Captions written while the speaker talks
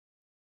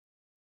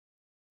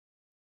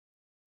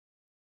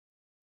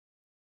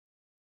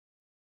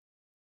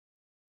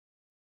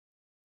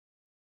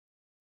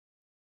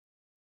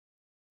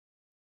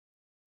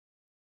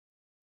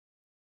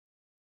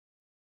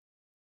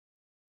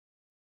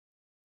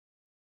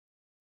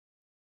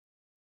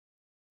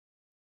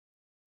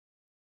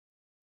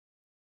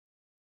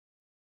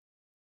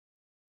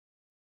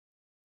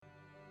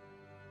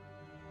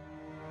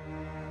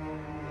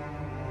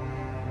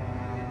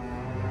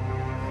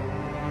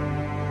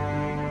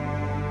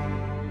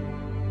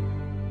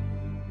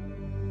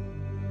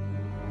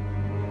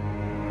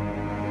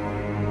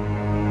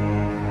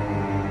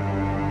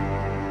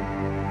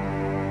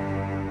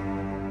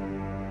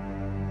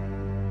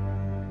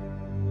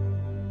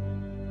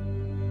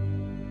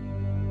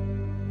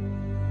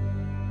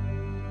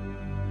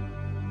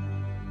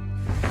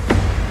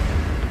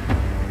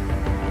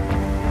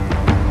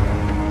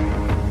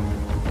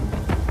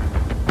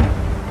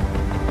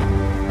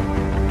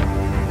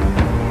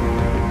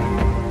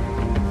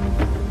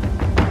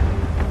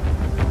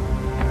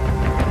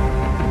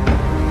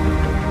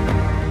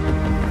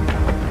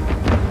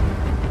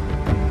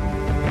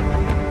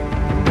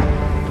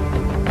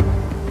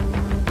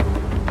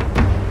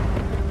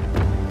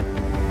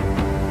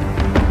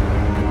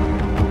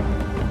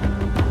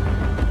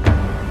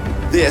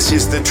This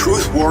is the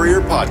Truth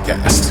Warrior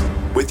Podcast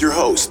with your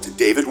host,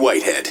 David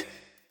Whitehead.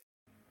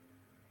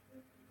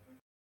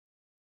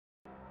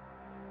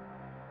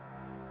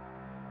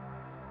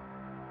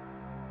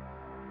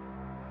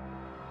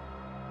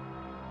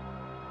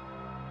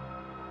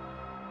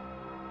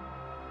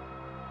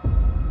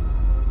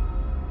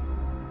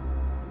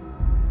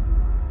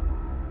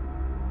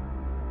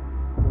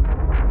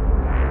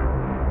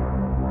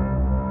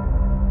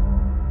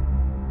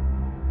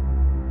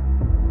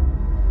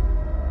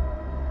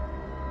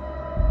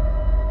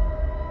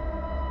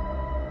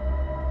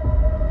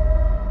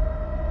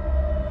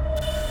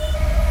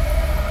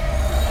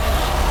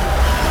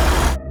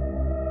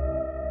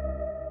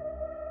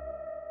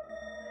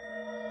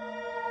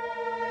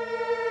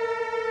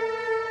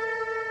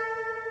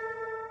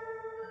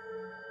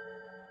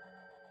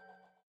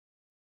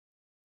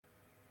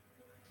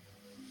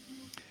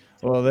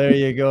 Well, there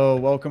you go.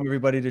 Welcome,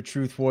 everybody, to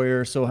Truth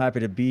Warrior. So happy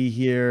to be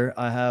here.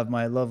 I have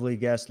my lovely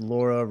guest,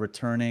 Laura,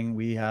 returning.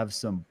 We have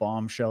some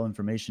bombshell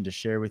information to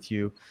share with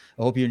you.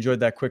 I hope you enjoyed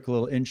that quick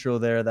little intro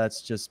there.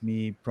 That's just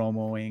me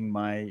promoting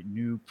my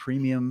new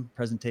premium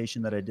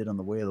presentation that I did on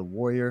the Way of the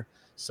Warrior,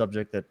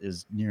 subject that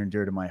is near and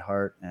dear to my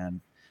heart. And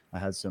I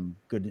had some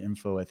good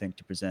info, I think,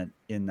 to present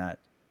in that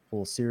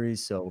whole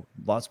series. So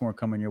lots more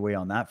coming your way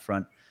on that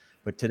front.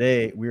 But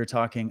today we are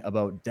talking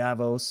about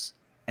Davos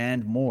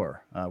and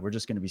more. We're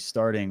just going to be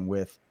starting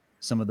with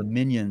some of the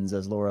minions,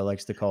 as Laura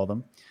likes to call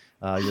them,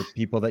 your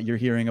people that you're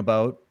hearing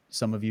about.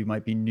 Some of you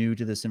might be new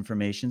to this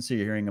information, so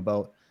you're hearing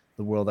about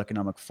the World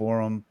Economic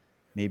Forum,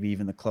 maybe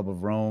even the Club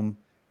of Rome,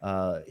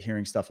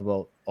 hearing stuff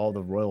about all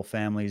the royal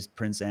families,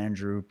 Prince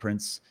Andrew,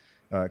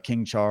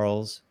 King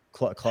Charles,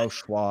 Klaus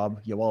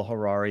Schwab, Yuval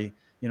Harari.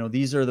 You know,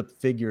 these are the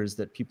figures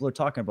that people are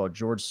talking about,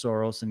 George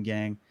Soros and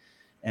gang,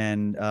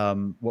 and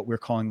what we're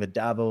calling the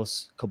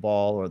Davos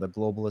cabal or the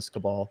globalist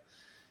cabal.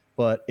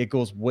 But it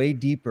goes way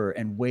deeper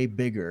and way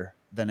bigger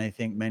than I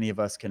think many of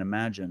us can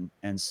imagine.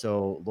 And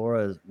so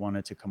Laura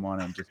wanted to come on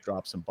and just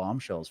drop some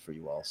bombshells for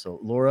you all. So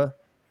Laura,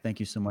 thank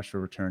you so much for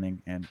returning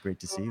and great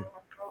to see you.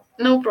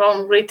 No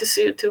problem. Great to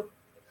see you too.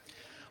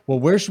 Well,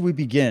 where should we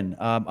begin?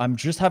 I'm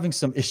just having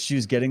some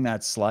issues getting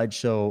that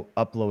slideshow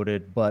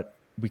uploaded, but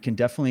we can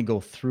definitely go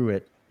through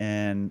it.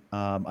 And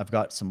I've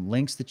got some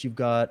links that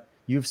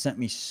you've sent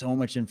me so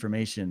much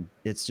information.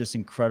 It's just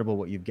incredible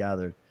what you've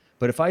gathered.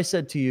 But if I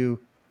said to you,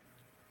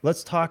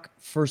 let's talk,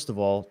 first of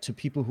all, to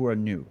people who are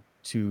new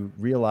to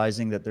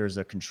realizing that there's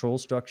a control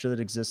structure that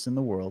exists in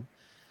the world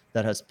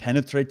that has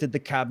penetrated the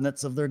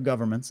cabinets of their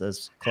governments,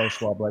 as Klaus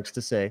Schwab likes to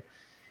say.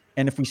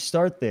 And if we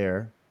start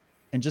there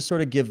and just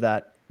sort of give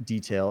that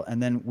detail,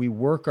 and then we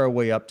work our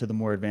way up to the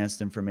more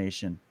advanced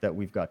information that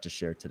we've got to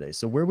share today.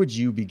 So where would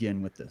you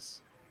begin with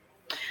this?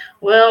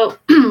 Well,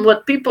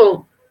 what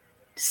people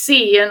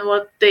see and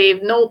what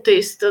they've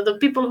noticed, the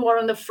people who are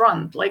on the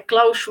front, like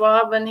Klaus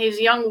Schwab and his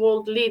young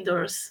world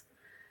leaders,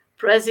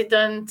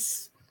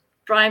 presidents,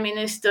 prime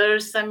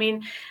ministers. I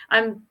mean,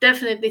 I'm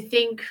definitely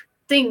think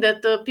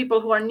that the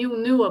people who are new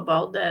knew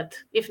about that.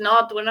 If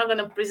not, we're not going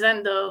to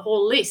present the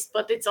whole list,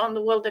 but it's on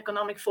the World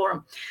Economic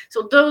Forum.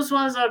 So those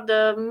ones are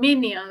the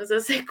minions,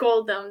 as they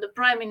call them, the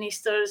prime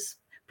ministers,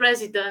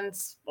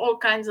 presidents, all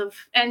kinds of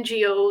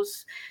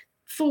NGOs,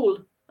 full.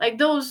 Like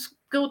those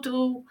go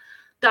to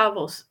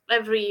Davos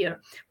every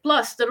year,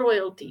 plus the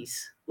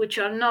royalties, which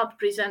are not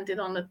presented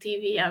on the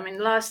TV. I mean,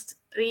 last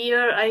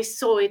year I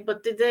saw it,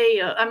 but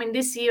today,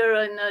 this year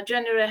in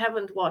January, I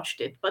haven't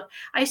watched it. But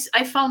I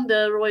found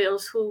the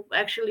royals who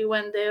actually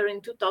went there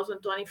in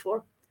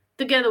 2024,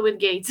 together with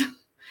Gates.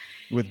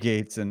 With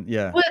Gates and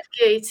yeah. With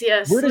Gates,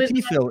 yes. Where does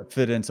he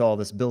fit into all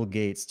this, Bill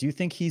Gates? Do you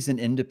think he's an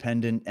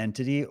independent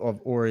entity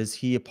or is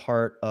he a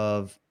part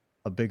of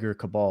a bigger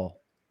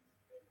cabal?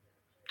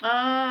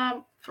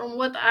 From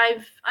what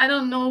I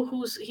don't know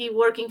who's he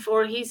working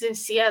for. He's in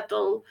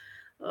Seattle,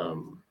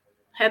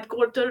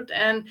 headquartered,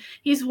 and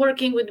he's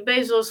working with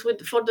Bezos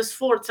for the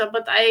Sforza.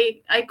 But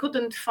I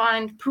couldn't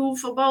find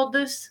proof about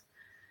this.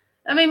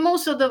 I mean,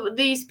 most of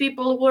these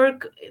people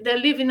they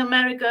live in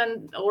America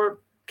or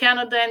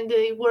Canada, and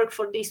they work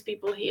for these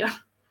people here.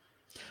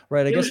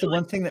 Right. I guess the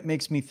one thing that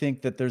makes me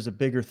think that there's a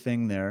bigger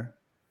thing there,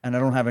 and I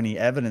don't have any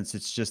evidence,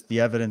 it's just the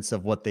evidence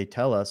of what they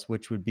tell us,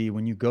 which would be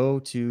when you go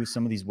to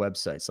some of these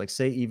websites, like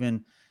say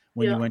even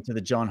when you went to the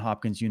Johns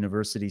Hopkins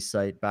University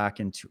site back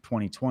in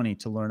 2020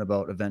 to learn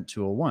about Event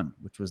 201,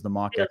 which was the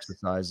mock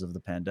exercise of the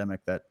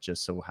pandemic that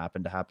just so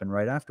happened to happen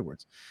right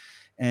afterwards.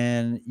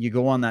 And you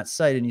go on that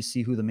site and you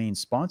see who the main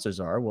sponsors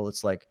are. Well,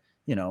 it's like,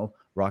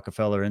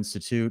 Rockefeller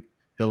Institute,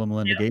 Bill and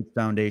Melinda Gates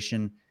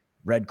Foundation,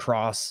 Red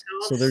Cross.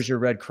 So there's your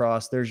Red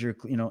Cross, there's your,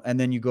 and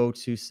then you go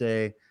to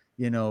say,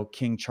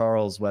 King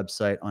Charles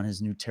website on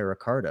his new Terra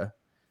Carta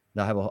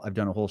that I've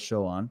done a whole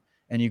show on.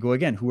 And you go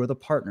again, who are the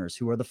partners?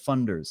 Who are the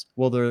funders?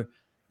 Well, they're,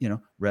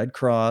 Red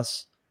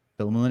Cross,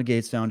 Bill and Melinda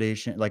Gates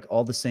Foundation, like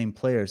all the same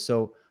players.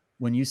 So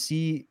when you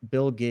see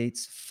Bill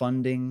Gates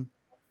funding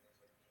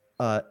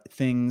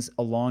things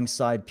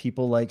alongside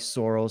people like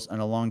Soros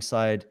and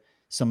alongside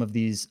some of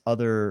these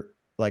other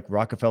like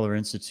Rockefeller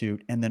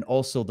Institute, and then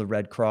also the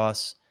Red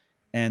Cross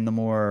and the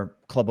more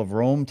Club of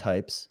Rome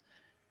types,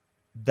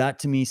 that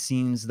to me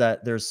seems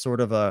that there's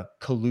sort of a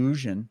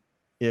collusion.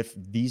 If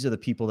these are the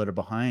people that are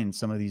behind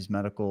some of these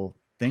medical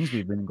things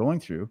we've been going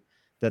through,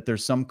 that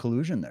there's some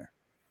collusion there.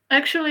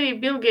 Actually,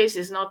 Bill Gates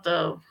is not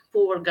a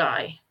poor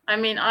guy. I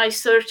mean, I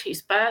searched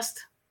his past.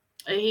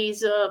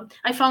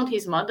 I found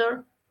his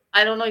mother.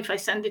 I don't know if I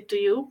sent it to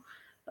you.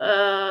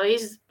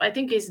 I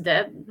think he's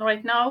dead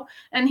right now.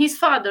 And his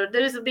father,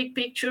 there is a big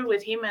picture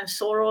with him and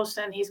Soros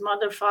and his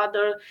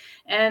father.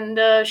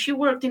 And she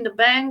worked in the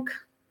bank,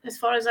 as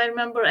far as I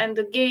remember. And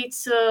the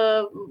Gates,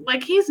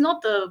 like, he's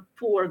not a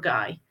poor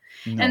guy.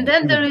 No, And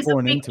then he was there is a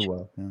born into picture.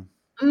 wealth. Yeah.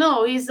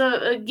 No, he's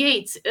a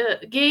Gates.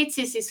 Gates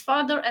is his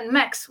father, and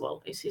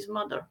Maxwell is his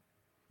mother.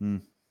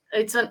 Mm.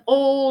 It's an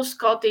old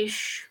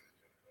Scottish,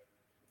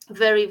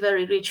 very,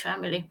 very rich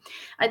family.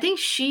 I think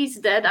she's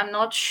dead. I'm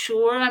not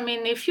sure. I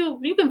mean, if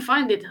you can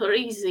find it her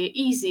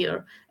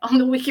easier on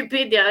the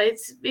Wikipedia.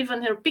 It's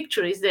even her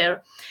picture is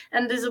there,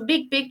 and there's a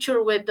big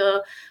picture with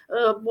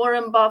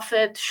Warren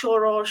Buffett,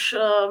 Soros.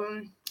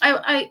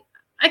 I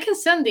can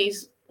send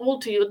these all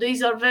to you.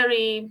 These are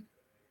very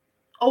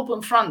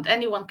open front.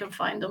 Anyone can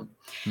find them.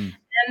 Mm.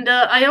 And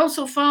I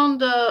also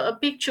found a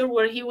picture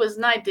where he was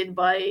knighted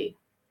by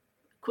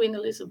Queen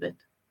Elizabeth.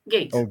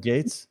 Gates. Oh,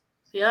 Gates.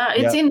 Yeah,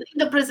 it's in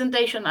the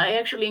presentation. I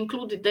actually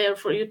included there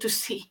for you to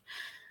see.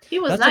 He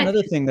was That's knighted.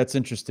 another thing that's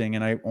interesting,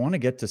 and I want to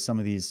get to some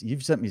of these.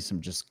 You've sent me some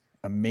just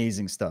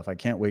amazing stuff. I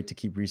can't wait to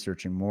keep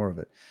researching more of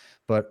it.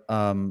 But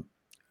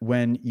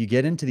when you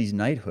get into these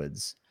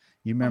knighthoods,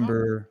 you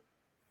remember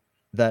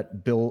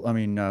that Bill. I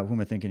mean, who am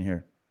I thinking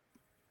here?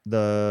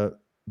 The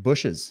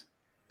Bush Yes.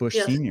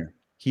 Senior.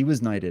 He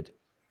was knighted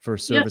for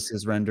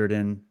services rendered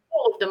in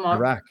All of them are.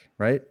 Iraq,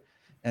 right?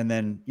 And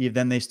then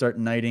they start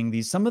knighting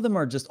these. Some of them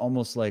are just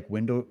almost like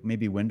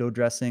window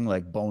dressing,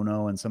 like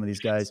Bono and some of these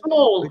guys.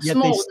 Small But yet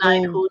they still,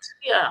 knighthoods.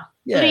 Yeah.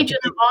 Legion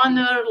of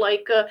Honor,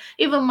 like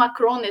even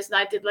Macron is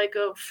knighted, like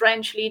a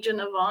French Legion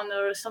of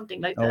Honor or something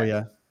like that. Oh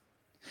yeah.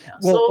 Yeah.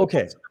 Well, So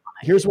okay.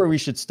 Here's where we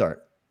should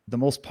start. The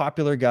most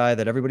popular guy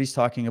that everybody's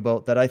talking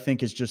about, that I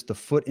think is just the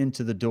foot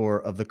into the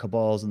door of the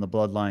cabals and the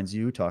bloodlines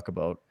you talk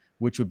about,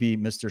 which would be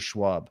Mr.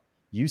 Schwab.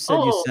 You said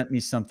you sent me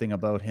something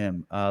about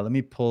him. Let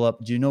me pull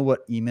up. Do you know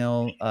what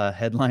email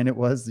headline it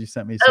was? You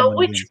sent me someone.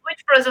 Which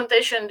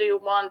presentation do you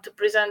want to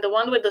present? The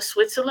one with the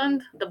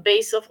Switzerland, the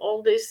base of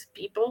all these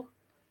people?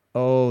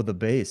 Oh, the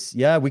base.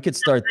 Yeah, we could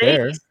start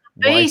there.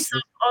 Base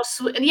of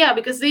yeah,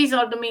 because these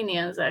are the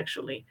minions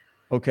actually.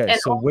 Okay,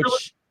 and so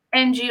which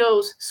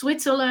NGOs?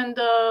 Switzerland,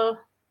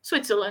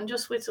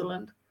 just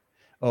Switzerland.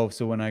 Oh,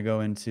 so when I go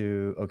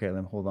into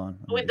hold on.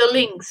 With the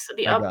links,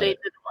 the updated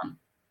one.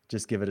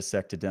 Just give it a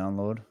sec to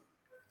download.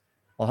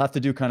 I'll have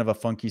to do kind of a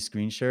funky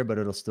screen share, but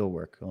it'll still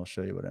work. I'll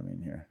show you what I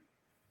mean here.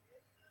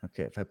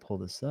 Okay, if I pull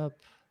this up.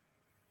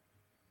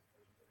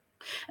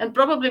 And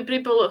probably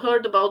people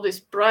heard about these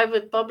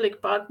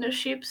private-public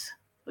partnerships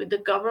with the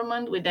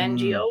government, with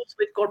NGOs,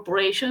 with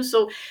corporations.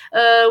 So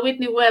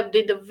Whitney Webb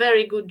did a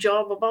very good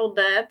job about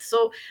that.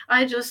 So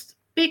I just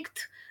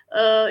picked,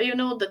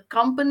 the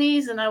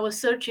companies, and I was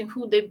searching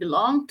who they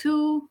belong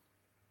to,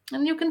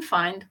 and you can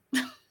find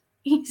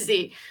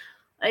easy.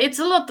 It's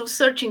a lot of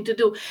searching to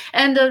do.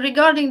 And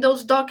regarding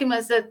those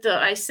documents that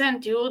I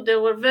sent you,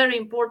 there were very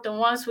important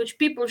ones which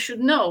people should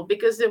know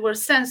because they were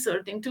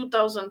censored in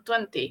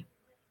 2020.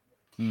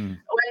 When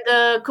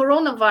the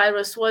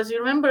coronavirus was, you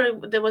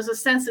remember there was a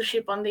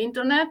censorship on the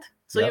internet,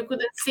 so you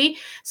couldn't see.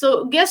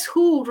 So guess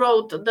who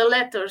wrote the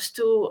letters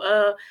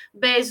to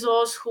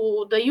Bezos,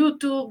 the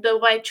YouTube, the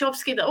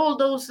Wachowski, all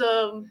those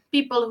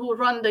people who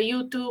run the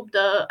YouTube,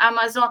 the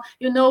Amazon?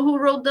 You know who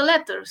wrote the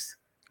letters?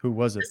 Who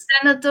was it? The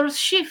Senator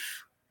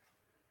Schiff.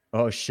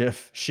 Oh,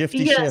 Shifty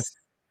yes. Schiff.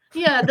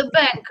 Yeah, the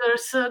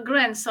banker's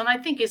grandson. I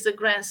think he's a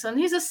grandson.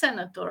 He's a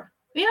senator.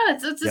 Yeah,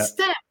 it's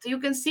stamped. You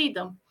can see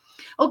them.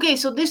 Okay,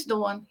 so this is the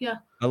one. Yeah.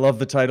 I love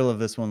the title of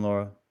this one,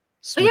 Laura.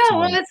 Yeah,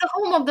 well, it's the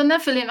home of the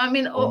Nephilim. I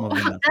mean,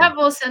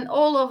 Davos and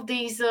all of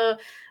these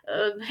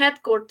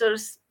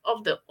headquarters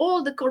of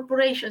all the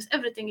corporations,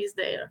 everything is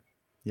there.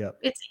 Yeah.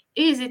 It's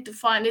easy to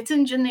find. It's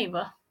in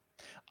Geneva.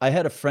 I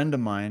had a friend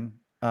of mine,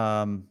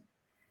 a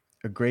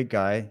great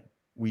guy.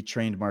 We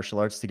trained martial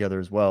arts together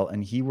as well.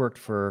 And he worked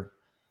for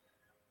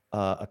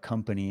a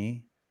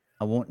company.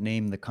 I won't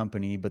name the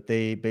company, but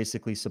they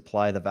basically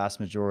supply the vast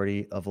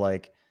majority of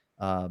like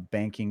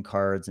banking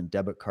cards and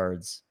debit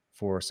cards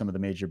for some of the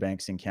major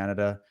banks in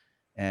Canada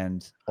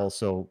and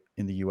also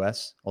in the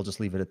US. I'll just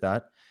leave it at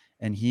that.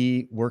 And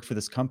he worked for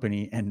this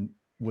company and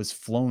was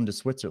flown to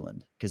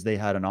Switzerland because they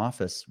had an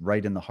office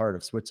right in the heart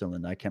of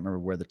Switzerland. I can't remember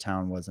where the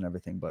town was and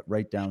everything, but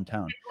right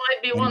downtown. It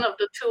might be one of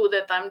the two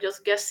that I'm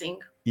just guessing.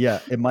 Yeah,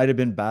 it might have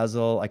been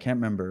Basel. I can't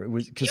remember. It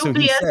was because so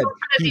he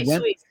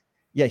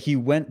said he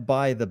went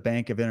by the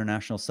Bank of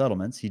International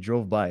Settlements. He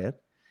drove by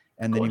it,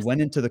 and then he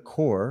went into the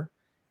core.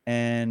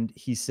 And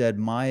he said,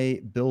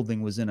 my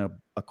building was in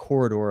a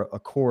corridor, a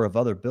core of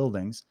other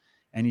buildings.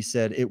 And he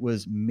said it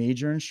was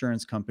major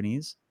insurance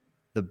companies,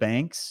 the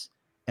banks,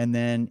 and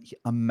then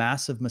a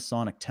massive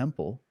Masonic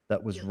temple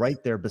that was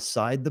right there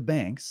beside the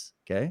banks.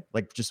 Okay.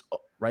 Like just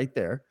right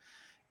there.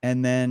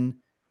 And then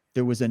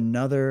there was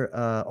another,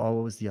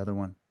 what was the other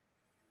one?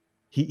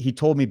 He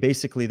told me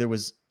basically there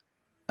was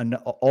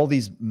all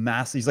these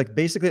masses. He's like,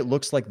 basically it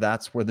looks like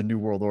that's where the New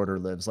World Order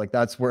lives. Like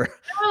that's where,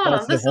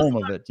 that's the This is home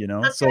of it, you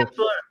know? the So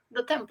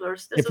The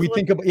Templars. This if is we what.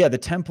 think about, the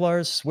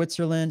Templars,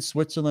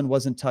 Switzerland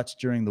wasn't touched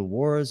during the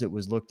wars. It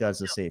was looked at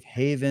as a safe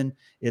haven.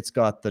 It's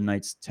got the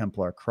Knights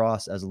Templar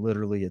cross as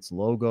literally its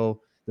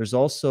logo. There's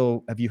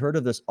also, have you heard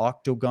of this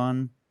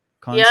octagon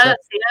Yes,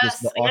 concept? The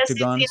yes. It's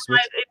octagon switch.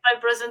 in my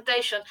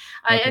presentation.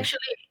 Okay.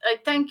 I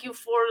thank you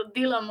for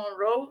Dylan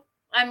Monroe.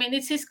 I mean,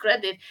 it's his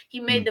credit. He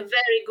made a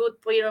very good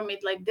pyramid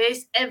like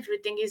this.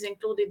 Everything is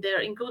included there,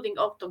 including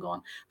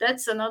octagon.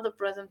 That's another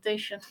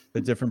presentation.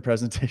 A different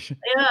presentation.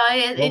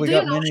 Yeah, Well, we do you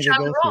got know many to Sean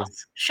go through.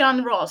 Ross?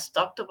 Sean Ross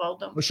talked about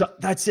them.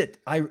 That's it.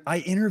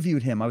 I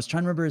interviewed him. I was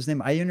trying to remember his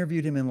name. I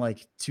interviewed him in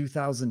like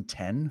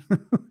 2010.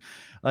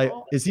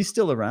 Is he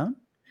still around?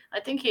 I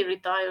think he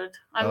retired.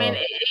 I Oh, mean,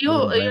 I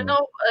wouldn't blame him.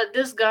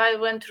 this guy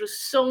went through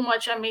so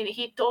much. I mean,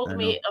 he told I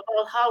me know.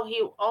 about how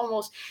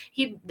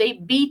they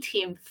beat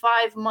him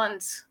 5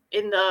 months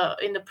in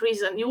the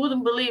prison. You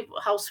wouldn't believe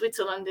how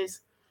Switzerland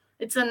is.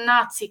 It's a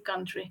Nazi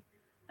country.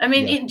 I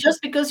mean, Yeah.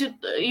 just because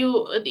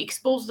you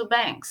expose the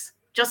banks,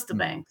 just the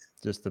banks.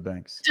 Just the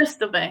banks. Just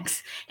the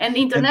banks. And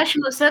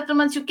international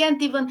settlements, you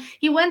can't even.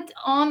 He went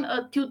on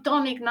a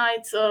Teutonic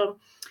Knights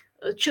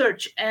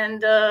church,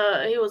 and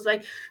he was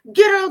like,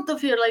 "Get out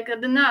of here!" Like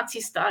the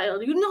Nazi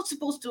style. You're not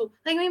supposed to.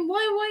 Like, I mean,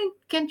 why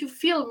can't you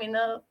film in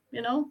a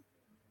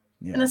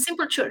in a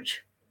simple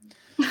church?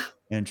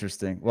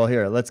 Interesting. Well,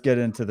 here, let's get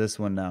into this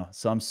one now.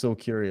 So I'm so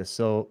curious.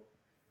 So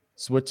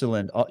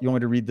Switzerland, you want me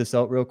to read this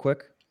out real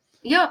quick?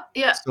 Yeah.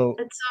 So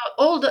It's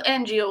all the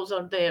NGOs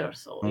are there,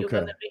 so you're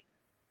gonna be.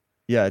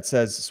 Yeah, it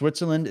says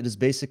Switzerland. It is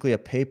basically a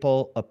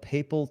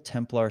papal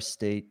Templar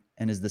state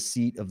and is the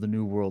seat of the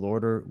New World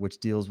Order, which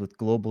deals with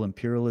global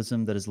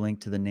imperialism that is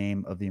linked to the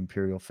name of the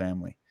imperial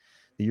family.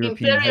 The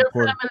European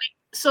headquarters.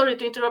 Sorry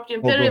to interrupt you.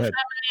 Imperial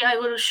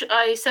family.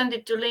 I send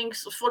it to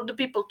links for the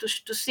people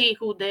to see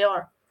who they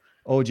are.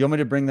 Oh, do you want me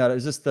to bring that?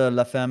 Is this the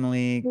La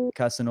Famille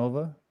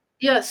Casanova?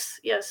 Yes.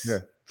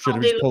 Here, should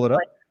we just pull it up?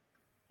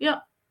 Yeah.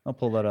 I'll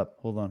pull that up.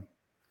 Hold on.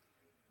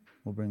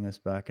 We'll bring this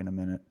back in a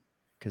minute.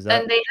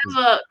 And they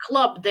have a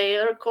club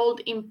there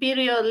called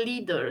Imperial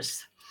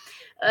Leaders.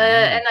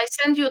 And I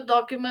sent you a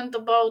document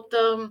about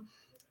them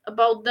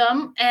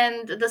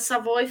and the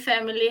Savoy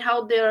family,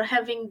 how they're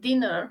having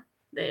dinner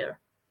there.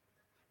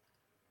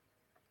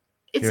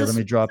 Let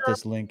me drop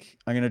this link.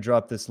 I'm going to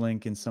drop this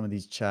link in some of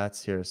these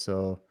chats here.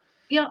 So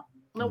yeah,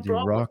 no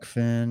problem.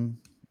 Rockfin,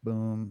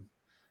 boom.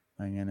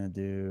 I'm going to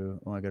do,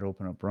 I got to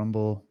open up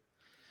Rumble.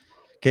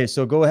 Okay,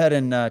 so go ahead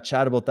and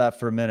chat about that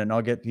for a minute, and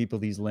I'll get people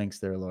these links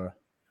there, Laura.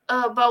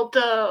 About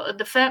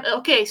the family.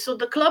 Okay, so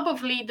the Club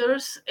of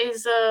Leaders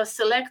is a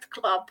select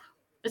club.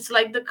 It's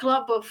like the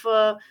club of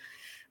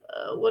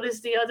what is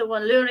the other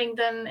one?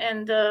 Lurington,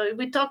 and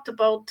we talked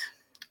about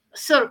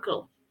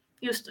Circle.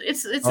 It's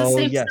the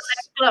same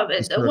select club.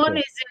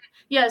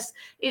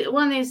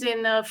 One is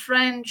in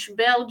French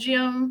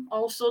Belgium.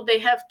 Also, they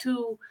have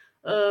two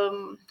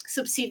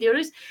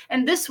subsidiaries,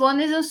 and this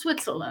one is in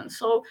Switzerland.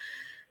 So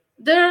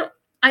there,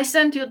 I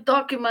sent you a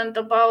document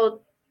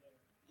about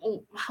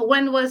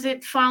when was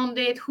it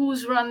founded,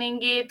 who's running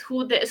it,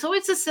 so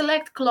it's a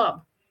select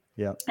club.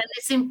 Yeah. And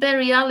it's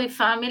Imperiali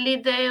family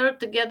there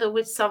together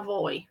with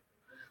Savoy.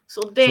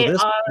 So they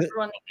are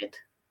running it.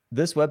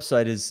 This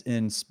website is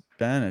in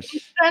Spanish. In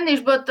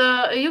Spanish, but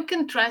you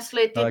can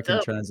translate it. I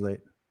can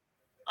translate.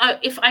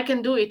 If I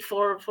can do it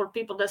for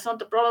people, that's not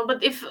the problem.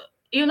 But if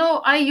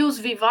I use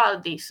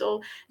Vivaldi,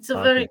 so it's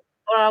a very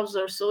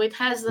browser, so it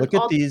has an. Look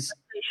at these.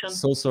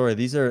 So sorry,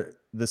 these are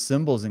the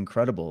symbols.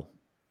 Incredible.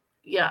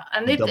 Yeah,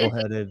 and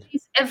double-headed.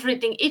 It's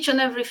everything. Each and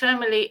every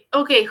family.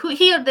 Okay,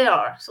 here they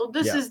are. So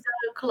this is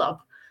the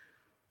club,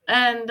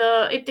 and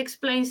it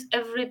explains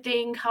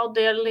everything, how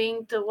they're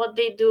linked, what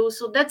they do.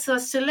 So that's a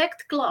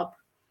select club,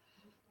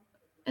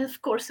 and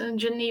of course in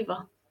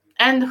Geneva.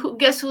 And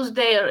guess who's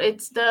there?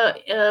 It's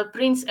the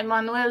Prince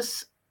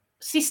Emmanuel's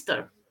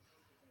sister,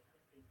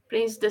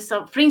 Princess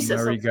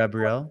Marie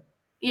Gabrielle.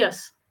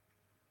 Yes.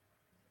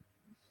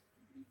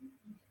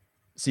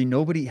 See,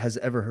 nobody has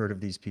ever heard of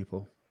these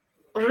people.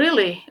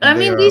 Really? I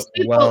mean, these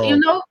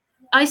people,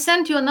 I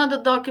sent you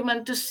another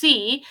document to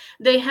see.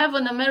 They have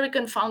an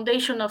American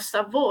Foundation of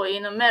Savoy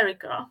in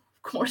America,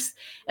 of course.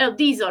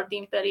 These are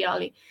the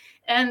Imperiali.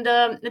 And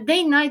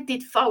they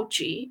knighted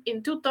Fauci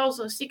in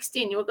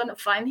 2016. You're going to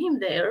find him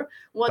there.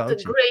 What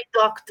Fauci. A great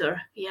doctor.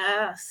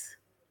 Yes.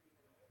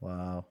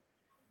 Wow.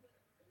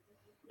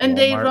 And Walmart.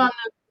 They run,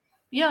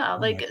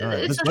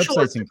 this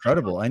website's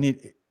incredible. I'm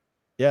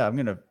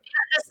going to.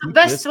 It's the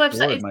best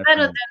website. It's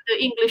better than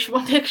the English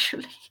one,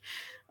 actually.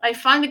 I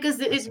find because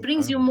it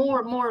brings you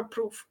more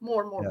proof,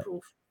 more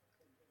proof.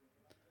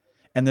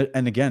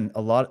 And again,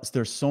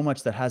 there's so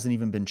much that hasn't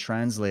even been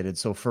translated.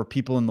 So for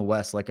people in the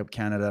West, like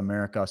Canada,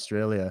 America,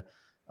 Australia,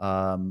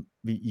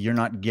 you're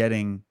not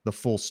getting the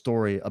full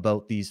story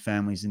about these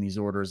families and these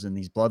orders and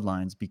these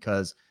bloodlines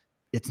because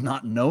it's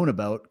not known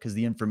about because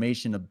the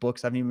information of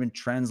books haven't even been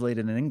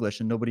translated in English,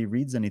 and nobody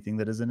reads anything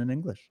that isn't in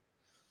English.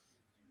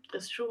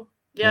 That's true.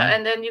 Yeah,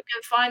 and then you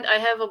can find, I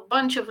have a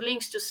bunch of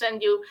links to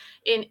send you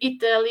in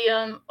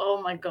Italian.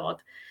 Oh my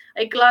God.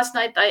 Like last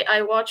night,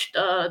 I watched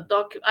a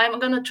I'm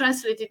going to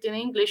translate it in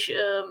English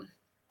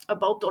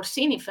about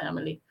Orsini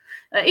family.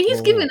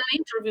 He's given an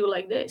interview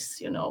like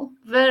this,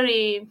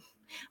 very...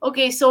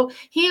 Okay, so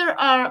here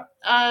are,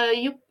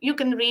 you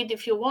can read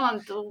if you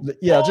want.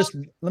 Yeah,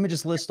 let me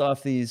just list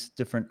off these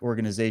different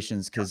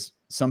organizations because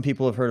some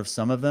people have heard of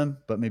some of them,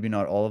 but maybe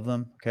not all of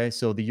them. Okay,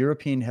 so the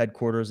European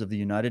headquarters of the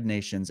United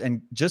Nations.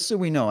 And just so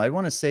we know, I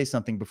want to say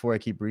something before I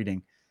keep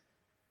reading.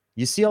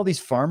 You see all these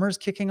farmers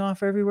kicking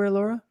off everywhere,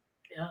 Laura?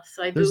 Yes,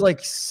 I do. There's like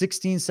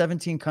 16,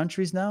 17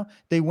 countries now.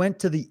 They went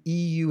to the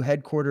EU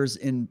headquarters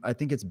in, I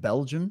think it's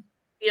Belgium.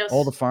 Yes.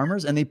 All the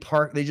farmers, and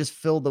they just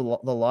filled the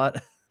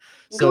lot.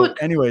 So Good.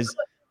 anyways,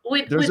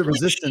 there's a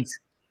resistance.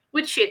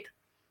 With shit.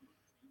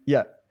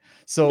 Yeah.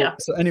 So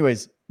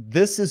anyways,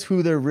 this is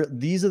who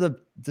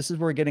this is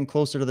where we're getting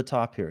closer to the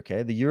top here.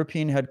 Okay. The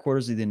European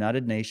headquarters of the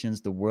United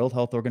Nations, the World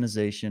Health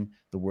Organization,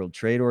 the World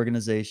Trade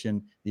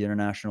Organization, the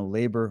International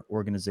Labor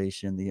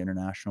Organization, the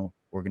International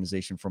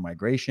Organization for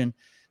Migration,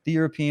 the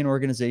European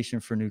Organization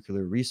for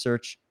Nuclear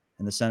Research,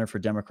 and the Center for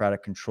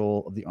Democratic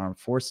Control of the Armed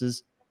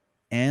Forces,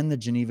 and the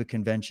Geneva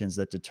Conventions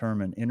that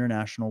determine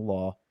international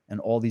law, and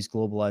all these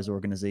globalized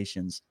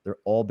organizations, they're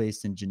all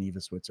based in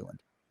Geneva, Switzerland.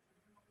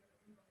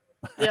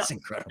 That's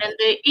incredible. And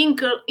they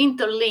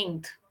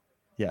interlinked.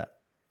 Yeah.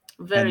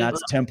 Very and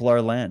that's well.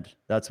 Templar land.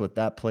 That's what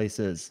that place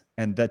is.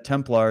 And the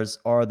Templars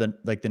are the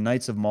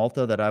Knights of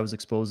Malta that I was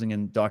exposing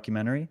in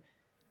documentary.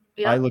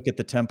 I look at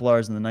the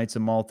Templars and the Knights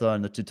of Malta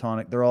and the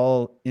Teutonic. They're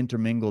all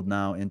intermingled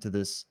now into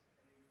this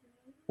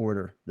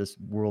order, this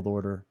world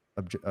order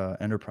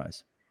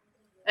enterprise.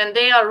 And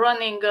they are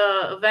running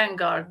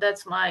Vanguard.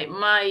 That's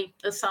my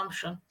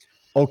assumption.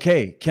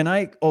 Okay,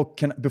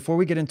 before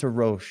we get into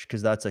Roche,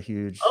 because that's a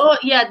huge... Oh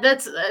yeah,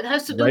 it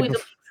has to do with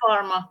the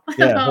pharma.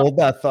 Yeah, hold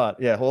that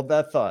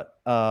thought.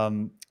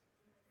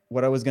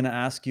 What I was going to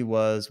ask you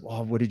was,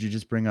 what did you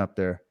just bring up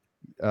there?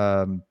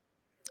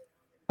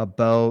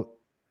 About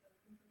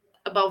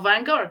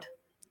Vanguard.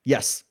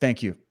 Yes,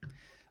 thank you.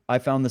 I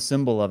found the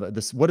symbol of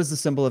it. What is the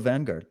symbol of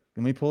Vanguard?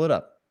 Let me pull it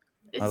up.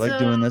 I like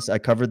doing this. I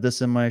covered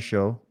this in my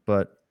show,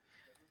 but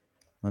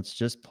let's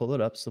just pull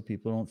it up so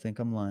people don't think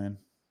I'm lying.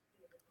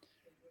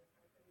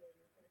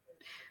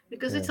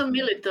 Because it's a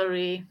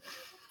military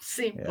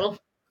symbol. Yeah.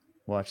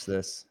 Watch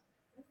this.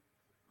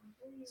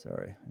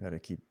 Sorry, I got to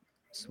keep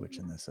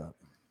switching this up.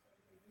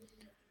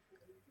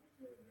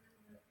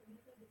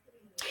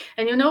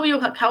 And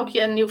how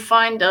can you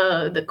find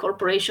the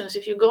corporations?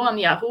 If you go on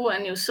Yahoo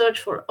and you search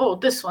for,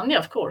 this one, yeah,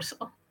 of course.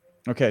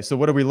 Okay, so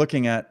what are we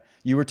looking at?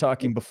 You were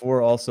talking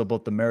before also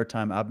about the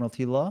Maritime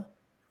Admiralty Law.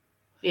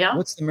 Yeah.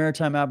 What's the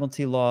Maritime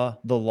Admiralty Law?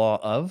 The law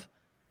of?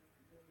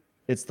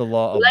 It's the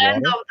law of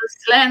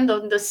land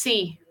of the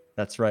sea.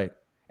 That's right.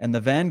 And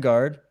the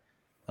Vanguard,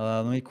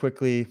 let me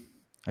quickly,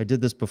 I did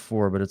this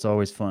before, but it's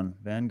always fun.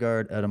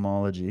 Vanguard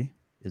etymology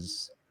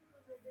is,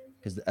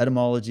 because the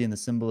etymology and the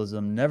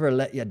symbolism never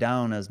let you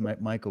down, as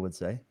Michael would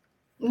say.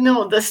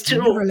 No, that's true.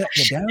 Never let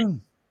you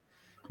down.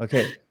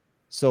 Okay,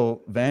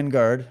 so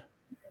Vanguard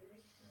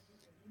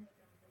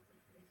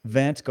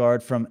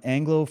from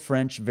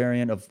Anglo-French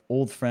variant of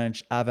Old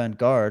French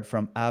avant-garde,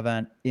 from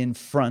avant, in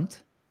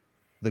front,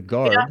 the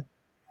guard. Yeah.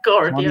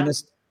 Guard,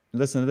 communist,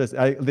 listen to this.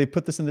 They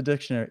put this in the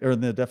dictionary or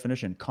in the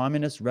definition.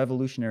 Communist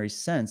revolutionary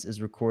sense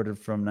is recorded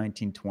from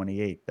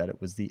 1928 that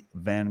it was the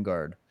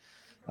vanguard.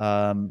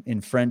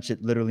 In French,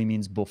 it literally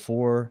means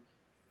before.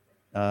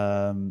 It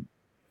goes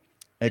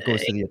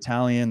to the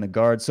Italian, the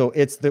guard. So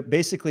it's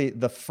basically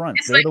the front.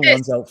 They're the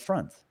ones out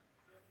front.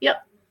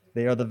 Yep.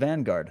 They are the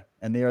vanguard,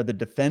 and they are the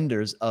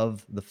defenders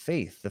of the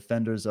faith,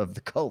 defenders of the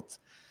cult.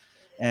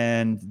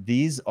 And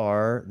these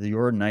are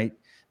your knight.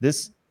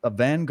 This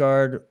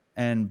Vanguard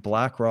and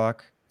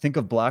BlackRock. Think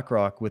of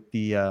BlackRock with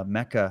the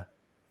Mecca,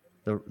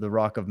 the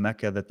rock of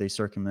Mecca that they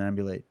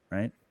circumambulate,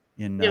 right?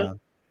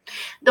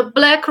 The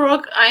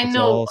BlackRock, I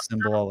know. All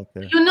symbolic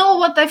there. You know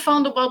what I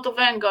found about the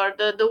Vanguard?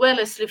 The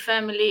Wellesley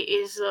family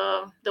is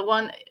the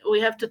one,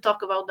 we have to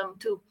talk about them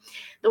too.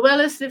 The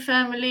Wellesley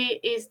family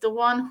is the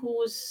one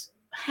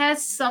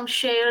has some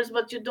shares,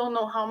 but you don't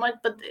know how much,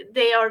 but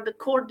they are the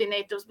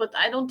coordinators, but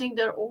I don't think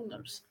they're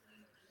owners.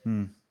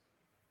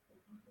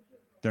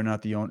 They're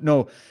not the owner.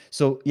 No.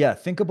 So yeah,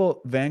 think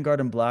about Vanguard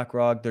and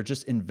BlackRock. They're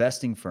just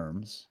investing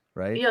firms,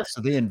 right? Yes.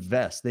 So they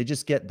invest. They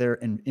just get their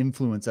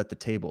influence at the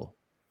table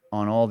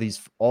on all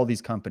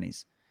these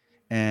companies.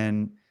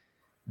 And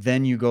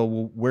then you go,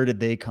 well, where did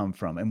they come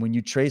from? And when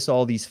you trace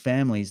all these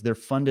families, they're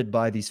funded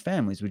by these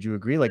families. Would you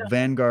agree? Like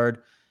Vanguard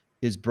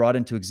is brought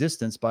into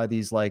existence by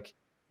these like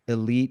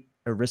elite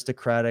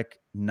aristocratic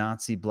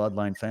Nazi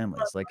bloodline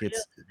families. Like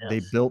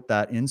they built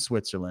that in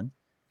Switzerland.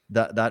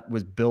 That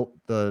was built,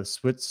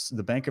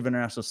 the Bank of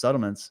International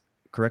Settlements,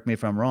 correct me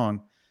if I'm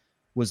wrong,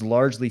 was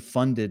largely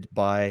funded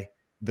by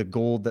the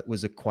gold that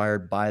was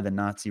acquired by the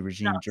Nazi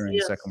regime during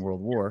the Second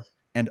World War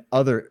and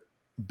other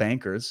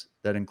bankers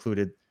that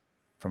included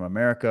from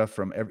America,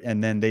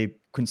 and then they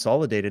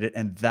consolidated it.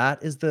 And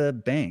that is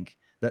the bank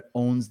that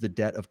owns the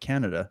debt of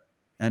Canada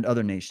and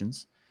other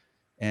nations.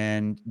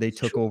 And they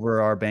took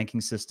over our banking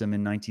system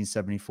in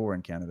 1974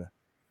 in Canada.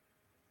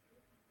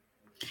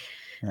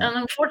 Yeah. And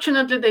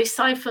unfortunately, they're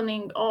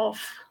siphoning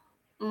off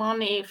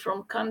money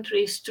from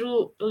countries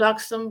through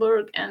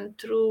Luxembourg and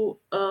through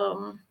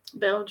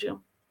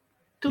Belgium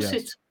to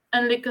Switzerland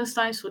and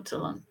Liechtenstein,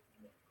 Switzerland.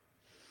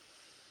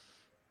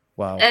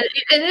 Wow. And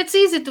it's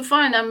easy to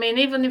find. I mean,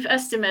 even if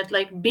estimate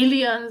like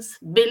billions,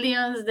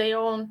 they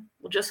own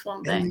just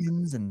one bank.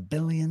 Billions and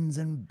billions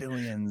and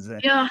billions.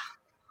 Yeah.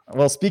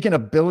 Well, speaking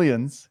of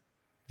billions,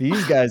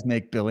 these guys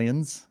make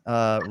billions.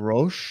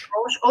 Roche.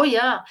 Oh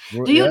yeah.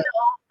 Do you know?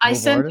 I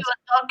sent you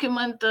a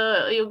document.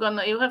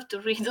 You have to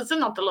read. It's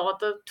not a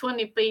lot.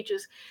 20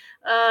 pages.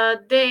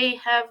 They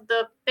have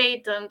the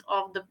patent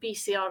of the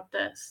PCR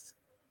test.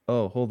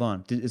 Oh, hold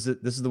on. This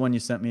is the one you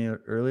sent me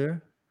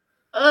earlier?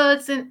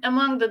 It's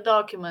among the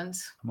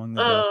documents.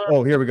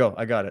 Oh, here we go.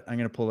 I got it. I'm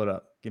gonna pull it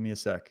up. Give me a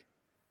sec.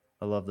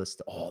 I love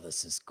this. Oh,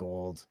 this is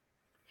gold.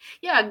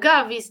 Yeah,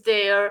 Gavi is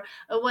there.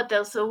 What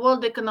else? The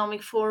World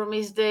Economic Forum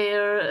is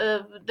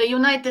there. The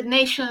United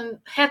Nations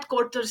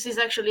headquarters is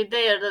actually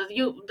there.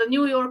 The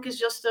New York is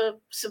just a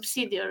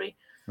subsidiary.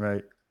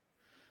 Right.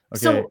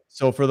 Okay.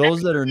 So for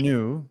those that are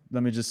new,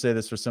 let me just say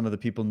this for some of the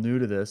people new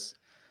to this.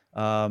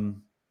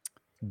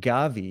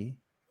 Gavi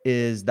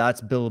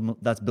that's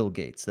Bill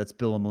Gates. That's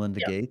Bill and Melinda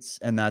Gates,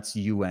 and that's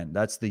UN.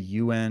 That's the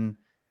UN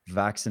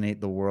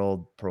Vaccinate the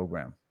World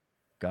program.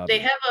 Gavi. They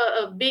have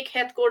a big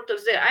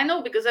headquarters there. I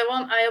know because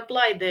I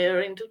applied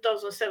there in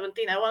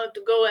 2017. I wanted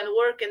to go and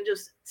work and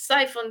just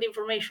siphon the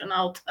information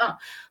out.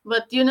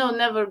 But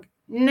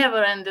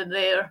never ended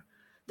there.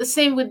 The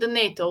same with the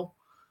NATO.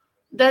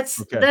 That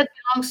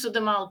belongs to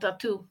the Malta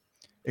too.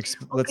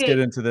 Let's get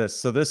into this.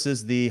 So this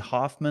is the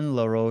Hoffman,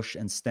 LaRoche,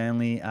 and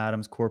Stanley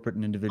Adams corporate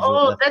and individual.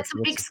 Oh, that's a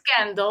big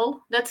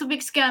scandal. That's a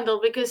big scandal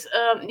because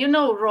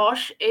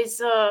Roche is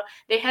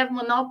they have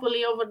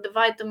monopoly over the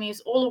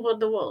vitamins all over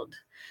the world.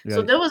 Right.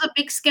 So there was a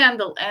big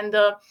scandal, and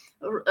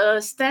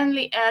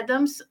Stanley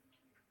Adams,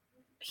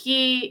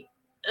 he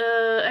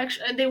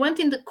actually they went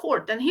in the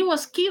court, and he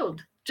was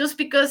killed just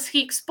because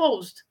he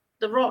exposed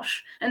the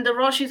Roche, and the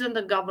Roche is in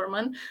the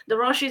government, the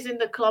Roche is in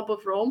the Club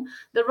of Rome,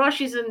 the Roche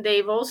is in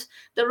Davos,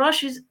 the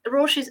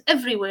Roche is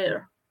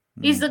everywhere.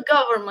 He's the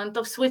government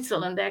of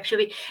Switzerland,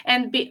 actually.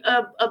 And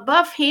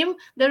above him,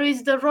 there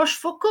is the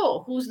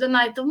Rochefoucauld, who's the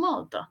Knight of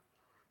Malta.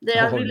 They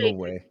are related. No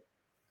way.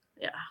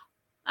 Yeah.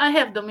 I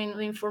have them in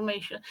the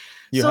information.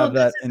 You have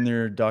that in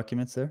your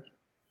documents there?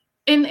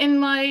 In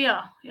my,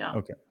 yeah.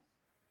 Okay.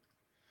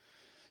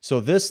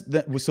 So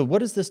so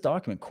what is this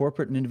document?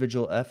 Corporate and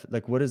individual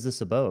what is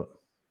this about?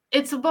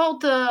 It's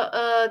about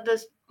the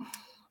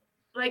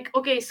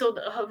so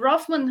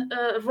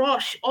the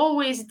Roche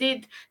always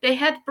they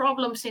had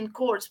problems in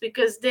courts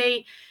because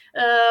they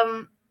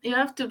you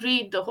have to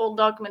read the whole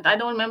document. I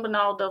don't remember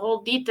now the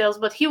whole details,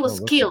 but he was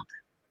killed.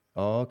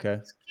 Oh, okay.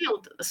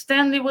 Killed.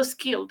 Stanley was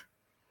killed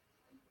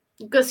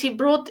because he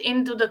brought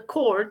into the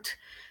court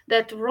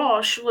that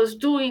Roche was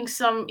doing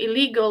some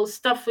illegal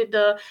stuff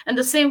and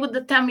the same with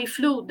the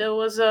Tamiflu. There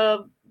was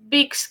a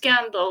big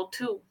scandal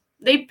too.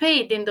 They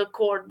paid in the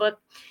court, but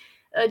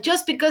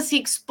just because he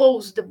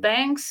exposed the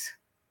banks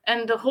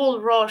and the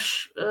whole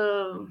Roche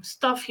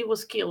stuff, he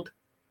was killed.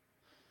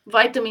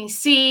 Vitamin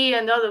C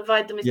and other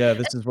vitamins. Yeah,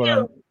 this is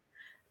what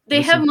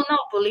They have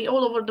monopoly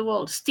all over the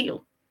world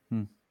still.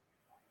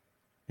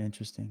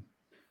 Interesting.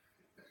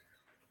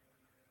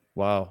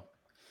 Wow.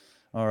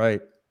 All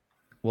right.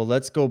 Well,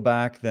 let's go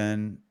back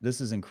then. This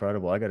is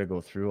incredible. I got to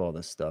go through all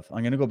this stuff.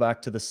 I'm going to go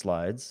back to the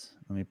slides.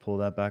 Let me pull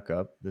that back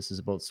up. This is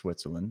about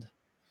Switzerland.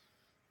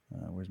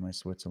 Where's my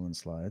Switzerland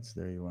slides?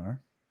 There you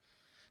are.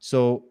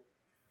 So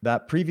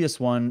that previous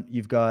one,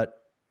 you've got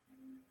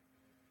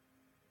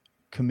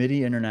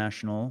Committee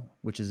International,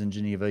 which is in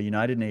Geneva,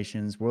 United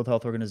Nations, World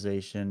Health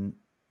Organization,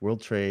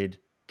 World Trade,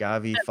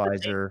 Gavi,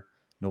 Pfizer,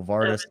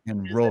 Novartis,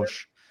 and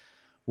Roche.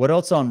 What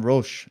else on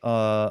Roche?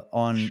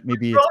 On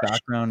maybe its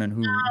background and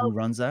who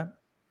runs that?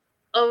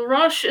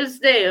 Roche is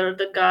there,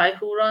 the guy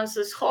who runs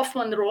this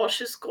Hoffman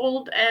Roche is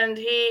called, and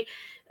he,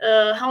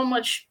 how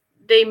much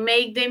they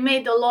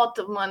made a lot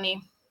of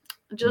money.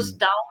 Just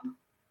down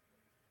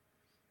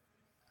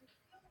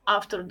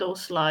after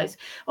those slides.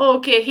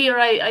 Okay, here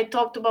I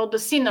talked about the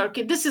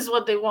synarchy. This is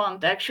what they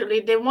want,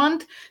 actually. They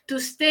want to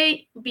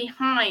stay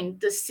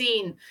behind the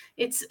scene.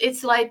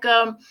 It's like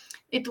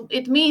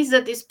it means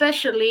that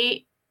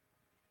especially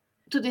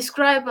to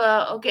describe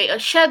a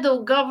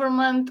shadow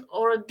government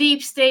or a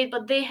deep state,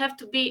 but they have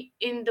to be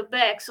in the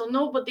back, so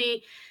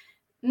nobody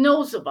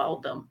knows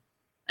about them.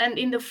 And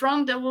in the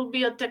front, there will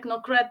be a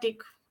technocratic,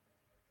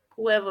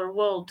 whoever,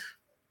 world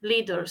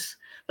leaders,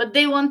 but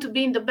they want to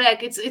be in the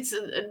back. It's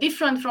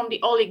different from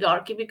the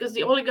oligarchy, because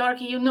the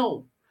oligarchy,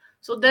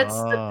 so that's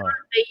the term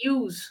they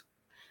use.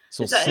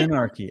 So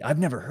synarchy, I've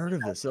never heard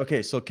of this.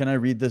 Okay, so can I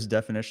read this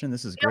definition?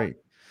 This is great.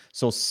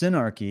 So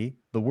synarchy,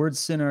 the word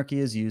synarchy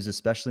is used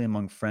especially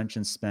among French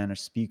and Spanish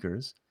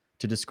speakers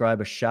to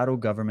describe a shadow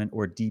government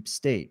or deep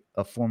state,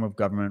 a form of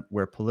government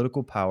where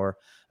political power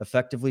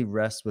effectively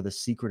rests with a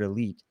secret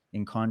elite,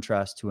 in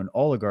contrast to an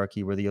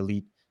oligarchy where the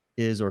elite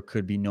is or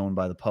could be known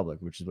by the public,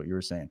 which is what you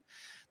were saying.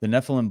 The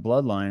Nephilim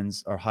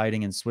bloodlines are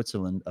hiding in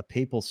Switzerland, a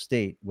papal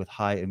state with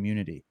high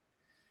immunity,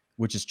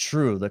 which is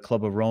true. The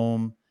Club of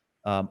Rome,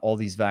 all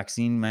these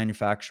vaccine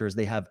manufacturers,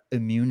 they have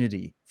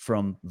immunity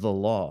from the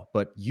law,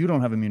 but you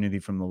don't have immunity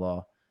from the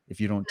law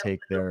if you don't take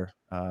their,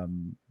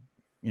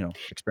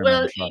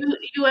 experimental Well, shot.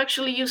 you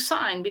actually you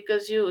sign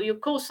because you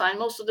co-sign.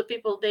 Most of the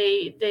people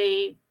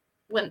they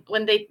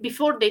when they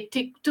before they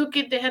took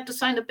it, they had to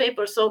sign the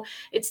paper. So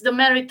it's the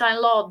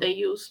maritime law they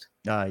used.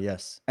 Ah,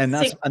 yes, and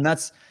Sick.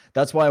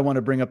 that's why I want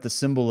to bring up the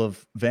symbol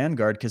of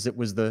Vanguard, because it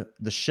was the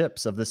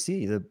ships of the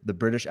sea, the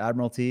British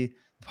Admiralty,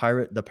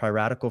 the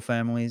piratical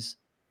families,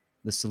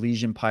 the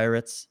Silesian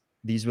pirates.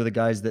 These were the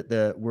guys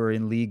that were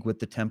in league with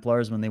the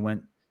Templars when they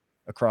went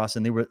across,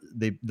 and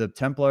the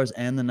Templars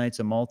and the Knights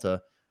of Malta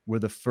were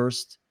the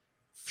first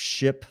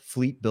ship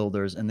fleet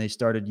builders, and they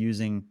started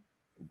using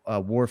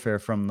warfare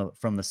from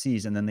the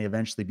seas, and then they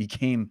eventually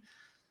became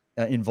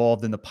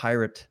involved in the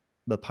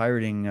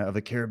pirating of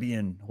the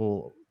Caribbean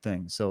whole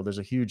thing. So there's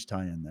a huge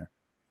tie-in there.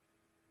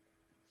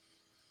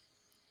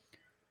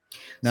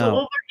 So Now,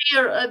 over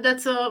here,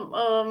 that's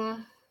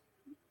a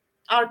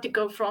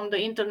article from the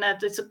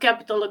internet. It's a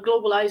capital, a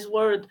globalized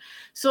word.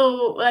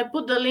 So I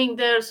put the link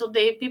there so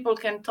people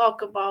can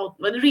talk about,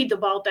 read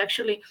about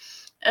actually.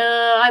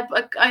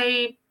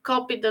 I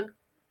copied a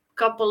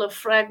couple of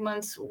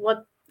fragments.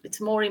 What it's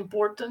more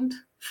important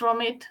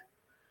from it.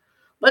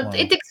 But wow.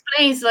 it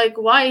explains like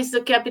why is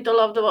the capital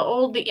of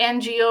all the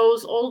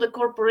NGOs, all the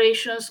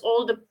corporations,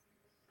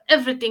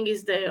 everything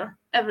is there,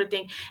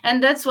 everything,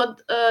 and that's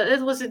what that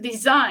was a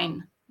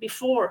design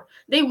before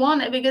they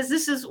want it, because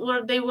this is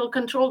where they will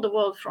control the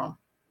world from.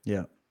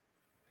 Yeah.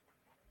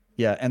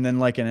 Yeah, and then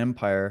like an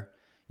empire,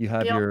 you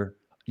have Yeah.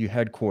 your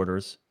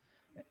headquarters,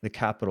 the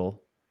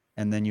capital,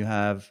 and then you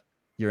have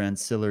your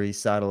ancillary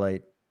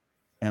satellite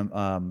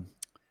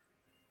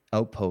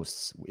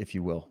outposts, if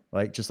you will,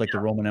 right? Just like the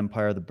Roman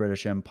Empire, the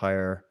British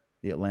Empire,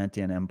 the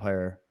Atlantean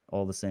Empire,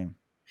 all the same.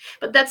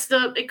 But that's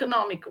the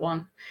economic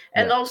one,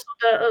 and Yeah. also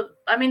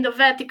the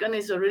Vatican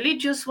is a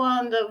religious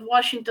one. The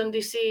Washington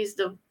DC is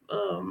the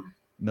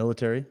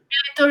Military.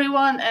 military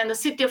one, and the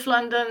City of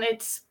London,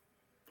 it's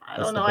I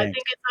That's don't the know. I bank.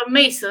 think it's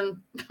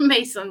a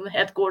Mason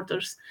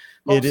headquarters.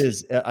 It Mostly.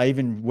 is. I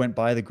even went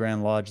by the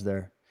Grand Lodge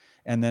there,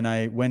 and then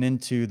I went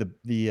into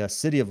the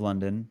City of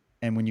London.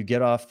 And when you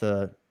get off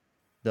the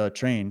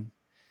train,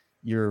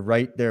 you're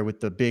right there with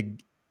the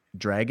big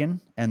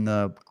dragon and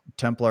the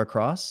Templar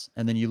cross,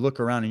 and then you look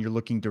around and you're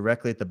looking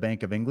directly at the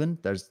Bank of England.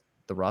 There's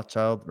the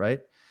Rothschild,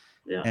 right?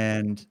 Yeah.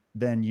 And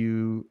then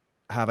you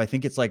have, I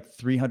think it's like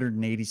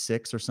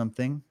 386 or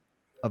something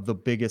of the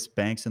biggest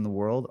banks in the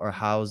world are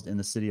housed in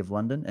the City of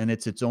London, and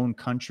it's its own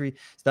country.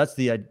 So that's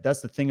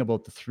the thing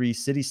about the three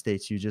city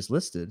states you just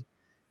listed,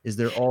 is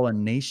they're all a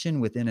nation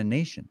within a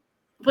nation,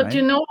 But right?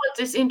 you know what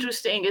is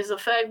interesting is the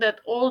fact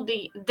that all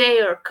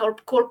their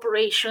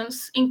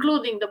corporations,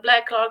 including the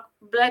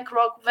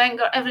BlackRock,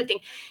 Vanguard, everything,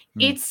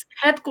 Mm. it's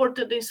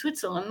headquartered in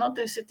Switzerland, not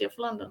in the City of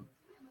London.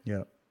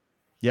 Yeah.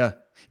 Yeah,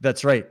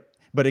 that's right.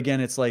 But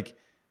again, it's like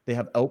they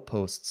have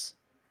outposts,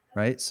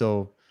 right?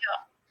 So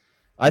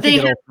I think They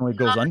it have ultimately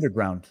goes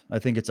underground. I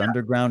think it's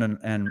underground,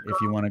 and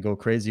if you want to go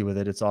crazy with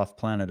it, it's off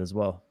planet as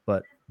well.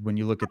 But when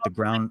you look at the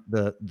ground,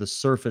 the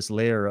surface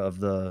layer of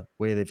the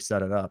way they've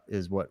set it up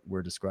is what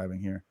we're describing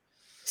here.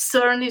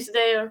 CERN is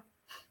there.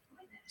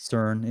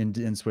 CERN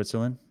in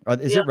Switzerland.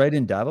 Is Yeah, it right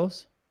in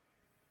Davos?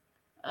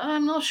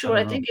 I'm not I sure. I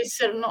don't know. think it's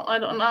CERN. No, I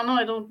don't. No,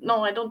 I don't.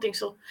 No, I don't think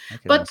so.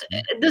 Okay, But must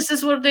be. this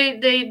is where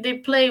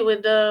they play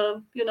with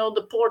the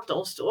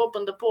portals to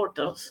open the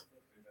portals.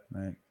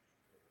 Right.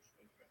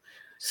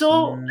 So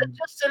CERN.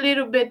 just a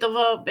little bit of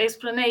a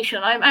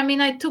explanation. I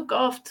mean, I took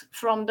off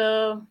from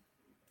the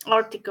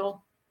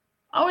article.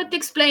 How it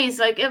explains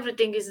like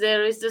everything is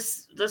there is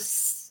the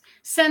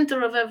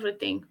center of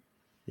everything.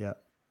 Yeah.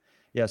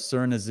 Yeah,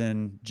 CERN is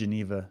in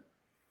Geneva,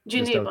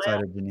 just Geneva, yeah.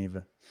 outside of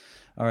Geneva.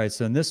 All right.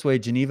 So in this way,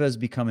 Geneva has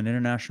become an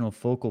international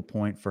focal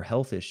point for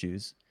health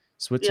issues.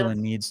 Yes,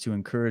 Switzerland needs to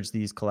encourage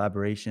these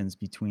collaborations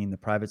between the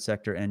private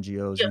sector,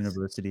 NGOs, yes.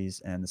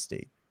 universities, and the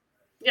state.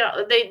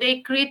 Yeah,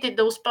 they created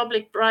those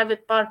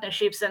public-private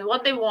partnerships, and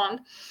what they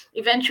want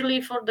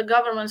eventually for the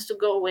governments to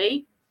go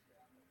away,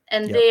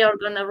 and Yep. they are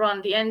going to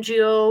run the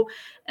NGO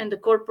and the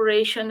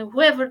corporation,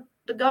 whoever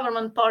the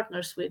government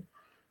partners with,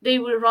 they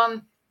will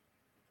run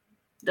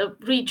the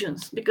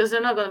regions, because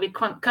they're not going to be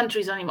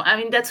countries anymore. I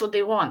mean, that's what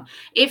they want.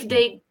 If Yeah.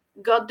 they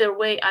got their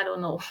way, I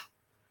don't know.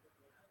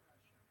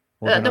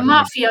 Well, The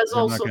mafia is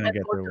they're not also gonna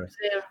get their way. headquarters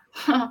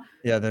there.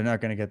 Yeah, they're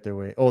not gonna get their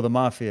way. Oh, the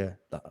mafia.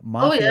 The Oh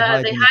mafia yeah,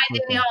 hides they in the hide in the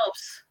Switzerland.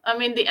 Alps. I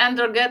mean, the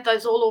Androgetta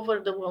is all over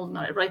the world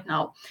right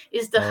now.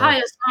 It's the Oh,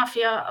 highest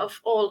mafia of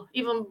all,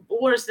 even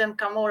worse than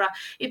Camorra.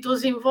 It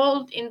was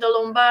involved in the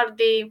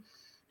Lombardy,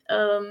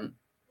 um,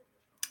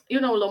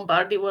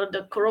 Lombardy, where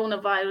the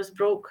coronavirus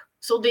broke.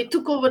 So they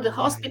took over the oh yeah,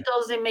 yeah.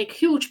 hospitals. They make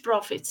huge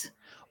profits.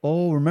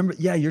 Oh, remember?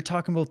 Yeah, you're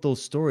talking about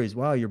those stories.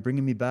 Wow, you're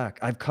bringing me back.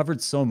 I've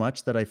covered so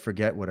much that I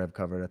forget what I've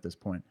covered at this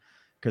point.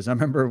 Because I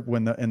remember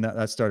when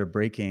that started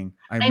breaking.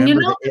 I And you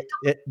remember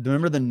know,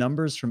 remember the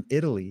numbers from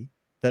Italy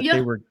that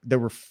yeah, there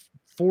were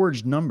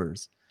forged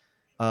numbers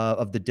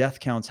of the death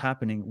counts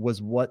happening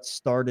was what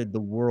started the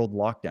world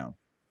lockdown.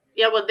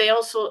 yeah, but they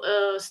also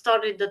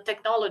started the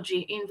technology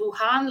in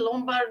Wuhan,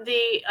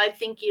 Lombardy, I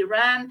think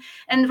Iran,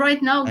 and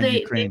right now And they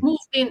Ukraine.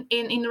 moved in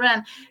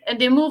Iran, and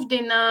they moved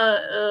in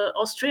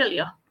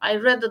Australia. I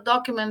read a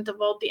document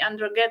about the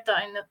Androgeta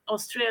in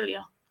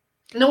Australia.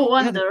 No Yeah,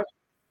 wonder.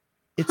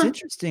 it's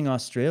interesting,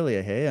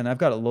 Australia, hey, and I've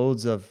got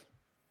loads of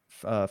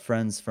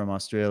friends from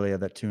Australia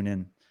that tune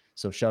in.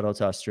 So shout out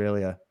to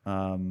Australia.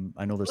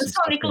 I know there's some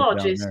stuff Masonic going down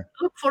lodges. there.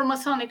 Look for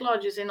Masonic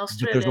lodges in But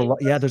there's a Australia. lot,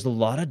 yeah, there's a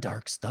lot of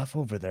dark stuff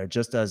over there.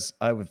 Just as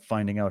I was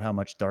finding out how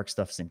much dark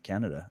stuff's in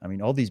Canada. I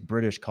mean, all these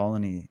British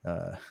colony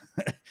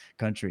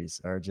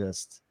countries are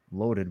just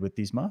loaded with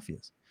these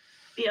mafias.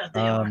 Yeah, they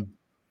are. Um,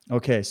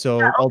 okay,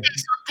 so I'll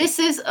This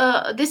is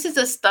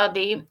a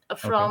study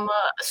okay. from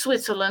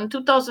Switzerland,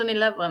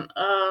 2011.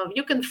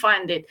 You can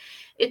find it.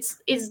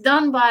 It's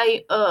done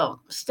by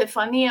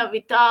Stefania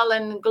Vital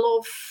and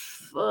Glof.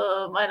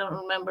 I don't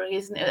remember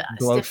his name.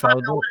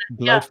 Stefano.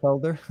 Yeah,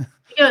 Glaudfelder.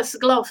 yes,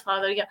 Glof.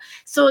 Yeah.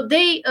 So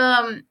they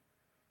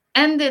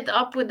ended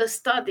up with a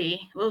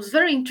study. It was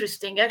very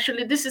interesting.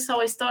 Actually, this is how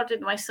I started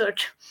my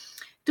search.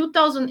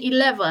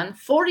 2011,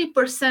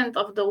 40%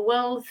 of the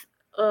wealth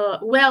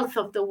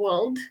of the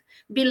world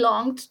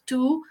belonged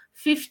to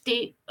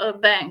 50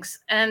 banks,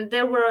 and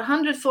there were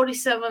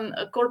 147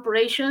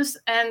 corporations,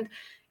 and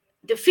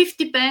the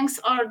 50 banks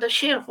are the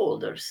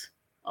shareholders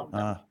of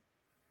them. Ah,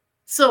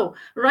 So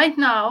right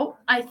now,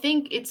 I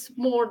think it's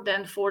more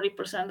than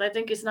 40%. I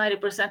think it's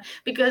 90%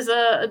 because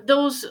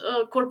those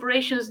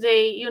corporations,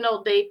 they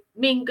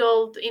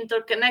mingled,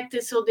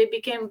 interconnected, so they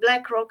became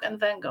BlackRock and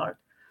Vanguard.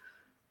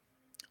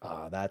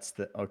 that's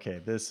the okay.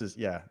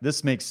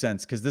 This makes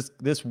sense because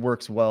this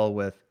works well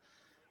with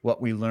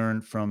what we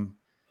learned from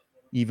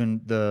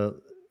even the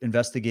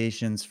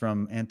investigations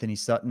from Anthony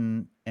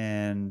Sutton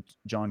and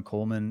John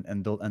Coleman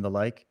and the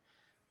like,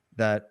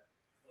 that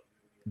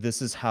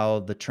this is how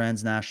the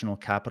transnational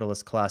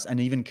capitalist class, and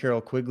even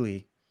Carol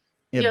Quigley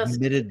Yes.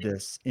 admitted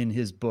this in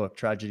his book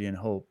Tragedy and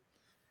Hope,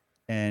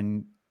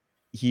 and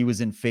he was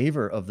in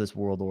favor of this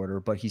world order,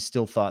 but he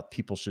still thought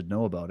people should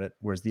know about it,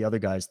 whereas the other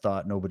guys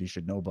thought nobody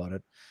should know about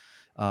it.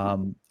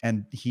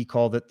 And he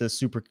called it the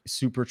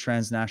super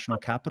transnational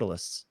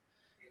capitalists.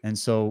 And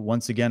so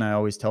once again, I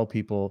always tell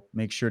people,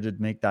 make sure to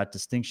make that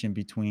distinction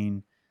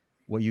between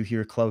what you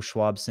hear Klaus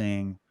Schwab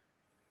saying,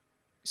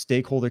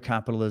 stakeholder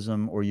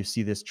capitalism, or you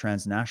see this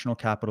transnational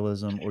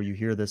capitalism, or you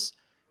hear this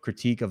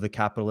critique of the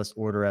capitalist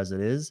order as it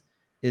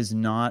is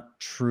not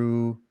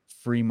true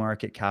free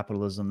market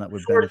capitalism that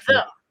would For benefit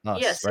them,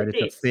 us, yes, right? it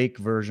It's a is. fake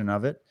version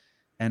of it.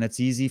 And it's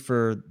easy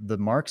for the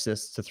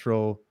Marxists to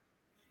throw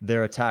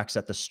their attacks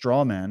at the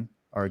straw man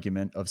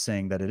argument of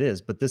saying that it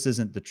is, but this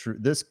isn't the true,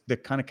 the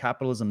kind of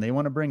capitalism they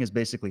want to bring is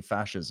basically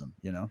fascism,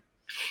 you know?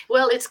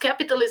 Well, it's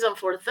capitalism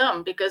for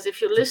them because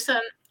if you For, listen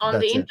on the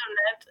that's it.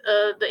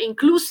 internet, the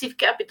inclusive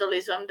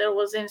capitalism there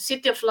was in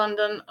City of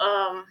London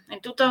in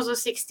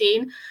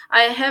 2016.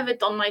 I have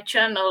it on my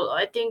channel.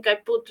 I think I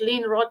put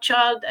Lynn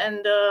Rothschild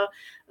and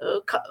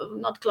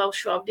not Klaus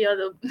Schwab, the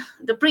other,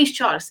 the Prince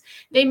Charles.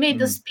 They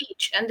made a Mm,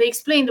 speech and they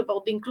explained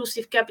about the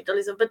inclusive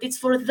capitalism, but it's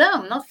for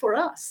them, not for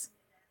us.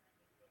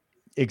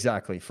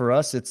 exactly. For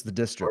us, it's the For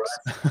districts.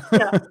 us,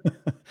 yeah.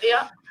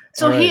 Yeah. All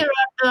So right. here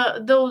are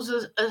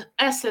those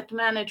asset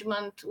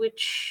management,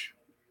 which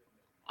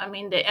I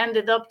mean, they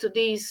ended up to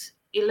these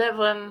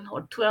 11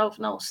 or 12,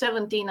 no,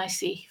 17, I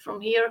see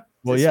from here.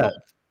 Well, This yeah. one.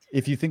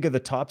 If you think of the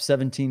top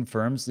 17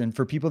 firms, and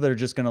for people that are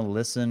just going to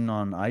listen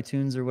on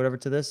iTunes or whatever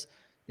to this,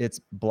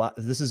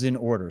 this is in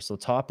order. So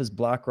top is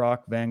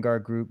BlackRock,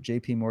 Vanguard Group,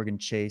 JP Morgan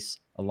Chase,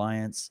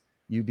 Alliance,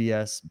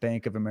 UBS,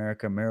 Bank of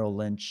America, Merrill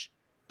Lynch,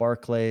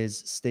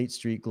 Barclays, State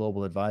Street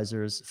Global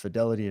Advisors,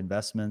 Fidelity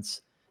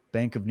Investments,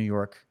 Bank of New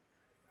York,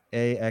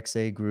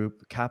 AXA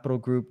Group, Capital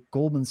Group,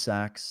 Goldman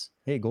Sachs.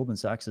 Hey, Goldman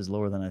Sachs is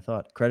lower than I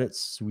thought. Credit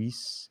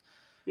Suisse,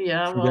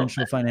 Yeah, well,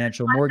 Prudential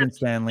Financial, Morgan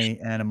Stanley,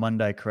 and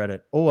Amundi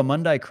Credit. Oh,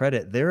 Amundi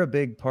Credit. They're a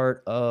big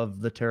part of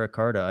the Terra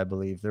Carta, I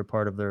believe. They're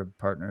part of their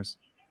partners.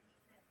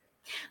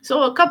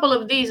 so a couple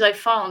of these I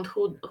found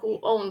who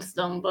owns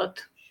them,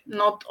 but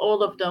not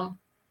all of them.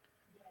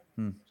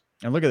 Hmm.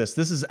 And look at this.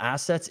 This is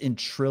assets in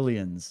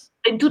trillions.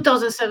 In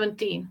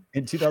 2017.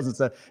 In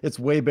 2007, it's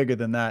way bigger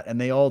than that. And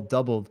they all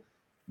doubled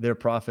their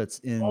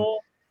profits Oh,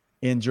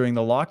 in during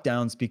the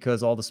lockdowns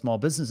because all the small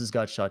businesses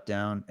got shut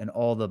down and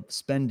all the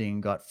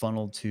spending got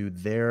funneled to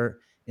their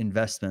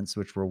investments,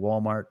 which were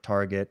Walmart,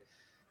 Target,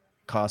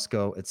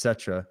 Costco,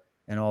 etc.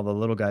 And all the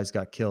little guys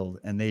got killed,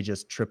 and they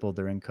just tripled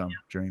their income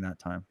during that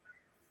time.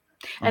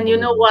 and you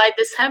know Unbelievable. why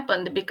this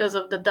happened? Because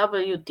of the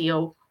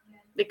WTO.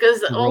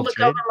 Because The all World the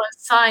Trade.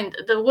 governments signed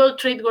the World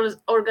Trade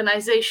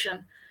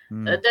Organization.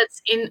 Mm,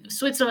 That's in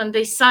Switzerland.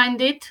 They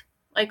signed it,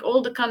 like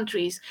all the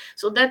countries.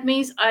 So that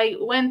means I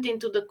went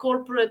into the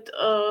corporate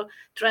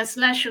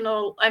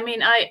transnational. I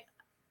mean,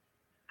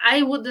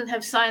 I wouldn't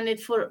have signed it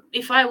for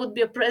if I would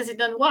be a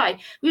president. Why?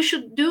 We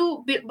should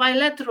do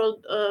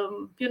bilateral,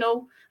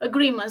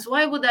 agreements.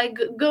 Why would I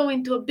go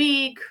into a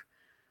big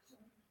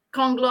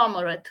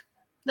conglomerate?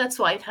 That's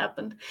why it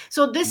happened.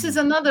 So this is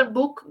another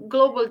book,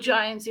 Global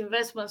Giants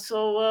Investment.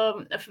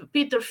 So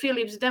Peter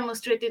Phillips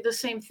demonstrated the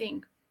same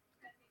thing.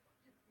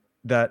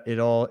 That it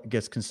all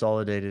gets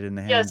consolidated in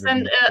the Yes, hands of and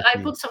each of the I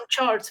few. put some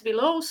charts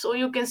below so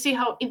you can see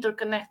how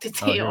interconnected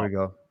Oh, they here are. we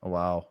go. Oh,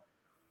 wow.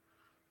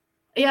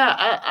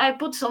 Yeah, I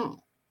put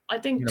some, I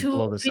think, I'm gonna 2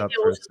 blow this up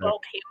for videos a sec. about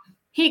him.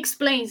 He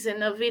explains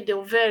in a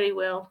video very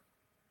well.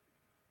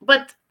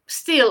 But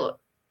still,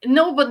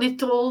 nobody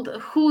told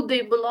who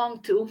they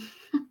belong to.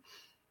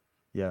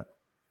 Yeah.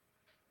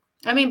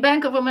 I mean,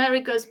 Bank of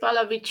America is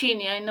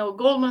Pallavicini. I know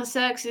Goldman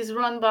Sachs is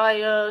run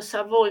by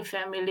Savoy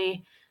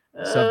family.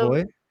 Uh,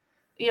 Savoy.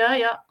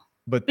 yeah.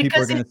 But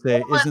people are Because going it's to say,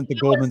 Goldman, isn't the he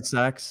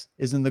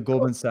was,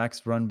 Goldman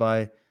Sachs run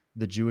by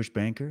the Jewish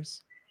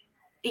bankers?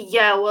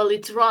 yeah, well,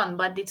 it's run,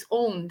 but it's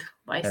owned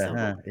by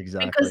Savoy. Because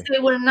Exactly. they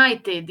were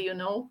knighted,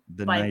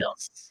 The by them.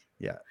 knights.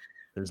 Yeah.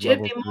 There's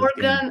levels JP to this game.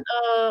 Morgan.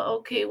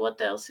 Okay,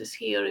 what else is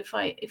here? If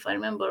I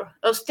remember,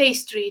 State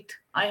Street.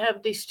 I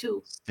have these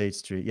two. State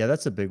Street. Yeah,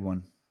 that's a big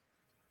one.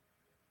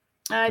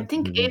 I That's a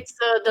think big one. it's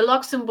the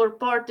Luxembourg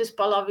part is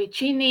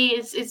Pallavicini.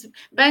 It's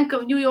Bank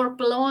of New York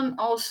Malone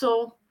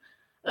also.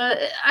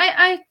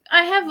 I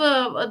have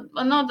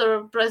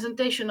another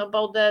presentation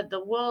about that,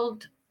 the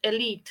World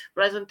Elite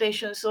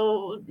presentation.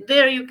 So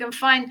there you can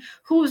find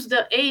who's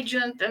the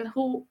agent and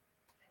who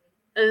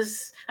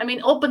is. I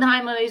mean,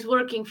 Oppenheimer is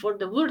working for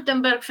the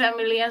Württemberg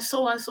family and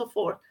so on and so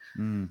forth.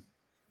 Mm.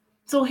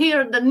 So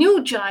here, the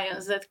new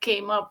giants that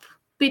came up,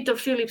 Peter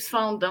Phillips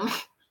found them,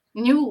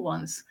 new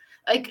ones.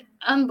 Like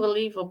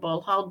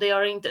unbelievable how they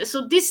are into.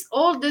 So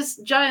all these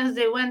giants,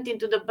 they went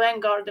into the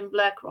Vanguard and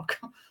BlackRock.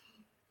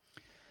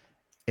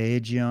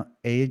 Aegon,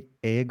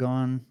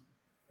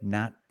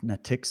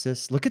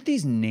 Natixis. Look at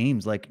these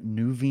names like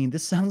Nuveen.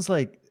 This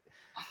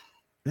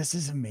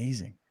is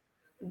amazing.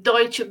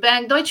 Deutsche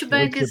Bank. Deutsche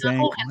Bank Deutsche is a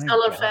Bank. My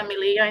Hohenzoller God.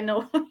 family. I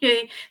know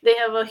they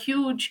have a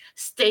huge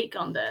stake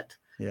on that.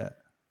 Yeah.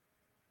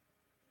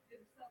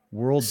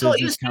 World So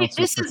you Business see,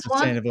 Council this for is one.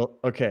 Sustainable.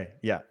 Okay.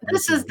 Yeah.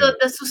 This This is is good.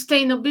 the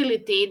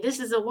sustainability. This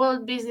is a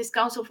World Business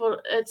Council for.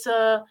 It's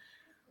a.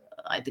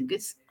 I think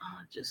it's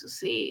just to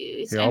see.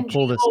 It's Here, I'll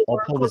pull this. NGO I'll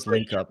or pull this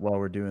link corporation. up while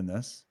we're doing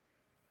this.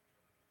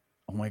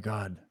 Oh my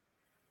God.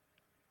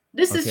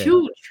 This is Okay.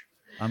 huge.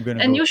 I'm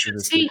gonna And go you through should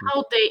this see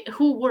with you. how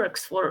who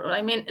works for.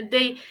 I mean,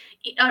 they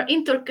are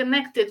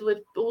interconnected with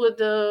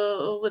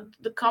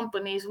the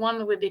companies,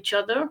 one with each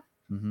other,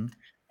 Mm-hmm.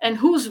 and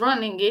who's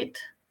running it,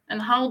 and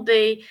how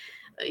they.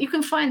 You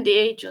can find the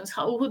agents,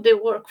 who they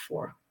work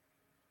for.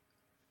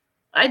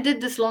 I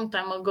did this long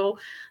time ago.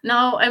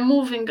 Now I'm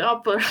moving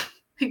upper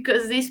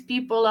because these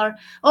people are.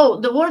 Oh,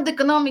 the World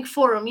Economic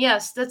Forum.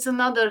 Yes, that's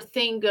another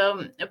thing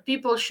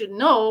people should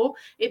know.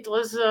 It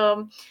was.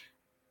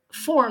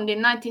 Formed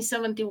in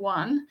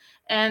 1971,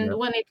 and Yep.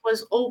 when it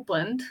was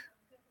opened,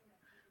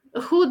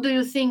 who do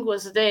you think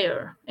was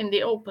there in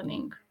the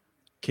opening?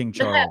 King The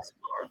Charles.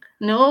 Habsburg.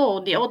 No,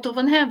 the Otto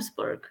von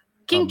Habsburg.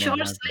 King Von Charles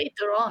Habsburg.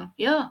 later on.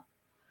 Yeah,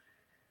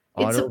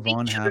 it's a Otto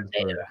von picture Habsburg.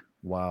 there. I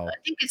Wow.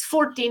 think it's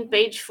 14,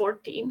 page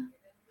 14.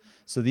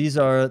 So these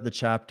are the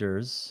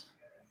chapters.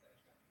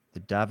 The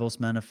Davos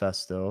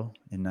Manifesto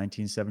in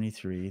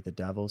 1973. The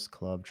Davos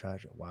Club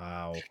Treasure.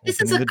 Wow.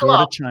 This is Opening a the door to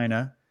club.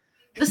 China.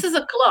 This is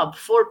a club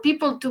for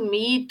people to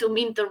meet, to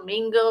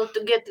intermingle,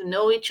 to get to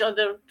know each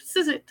other. This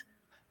is it.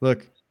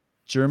 Look,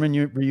 German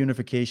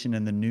reunification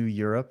and the new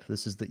Europe.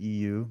 This is the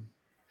EU.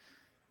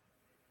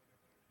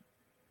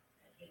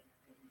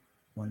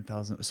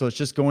 1000. So it's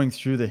just going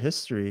through the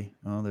history.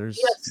 Oh, Yes,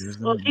 there's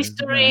well, the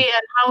history man.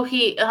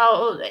 and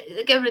how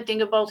like,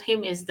 everything about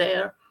him is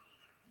there.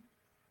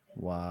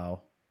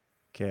 Wow.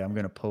 Okay, I'm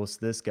gonna post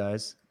this,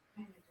 guys.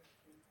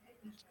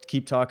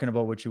 Keep talking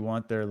about what you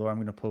want there, Laura. I'm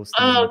gonna post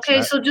these in the Okay,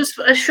 chat. so just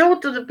show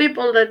to the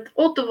people that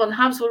Otto von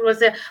Habsburg was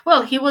there.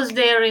 Well, he was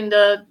there in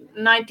the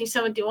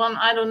 1971.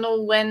 I don't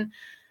know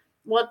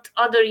what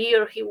other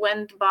year he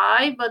went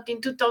by, but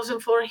in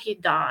 2004 he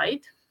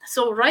died.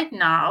 So right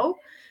now,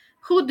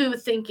 who do you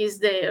think is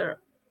there?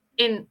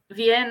 In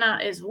Vienna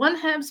is one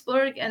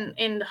Habsburg, and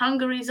in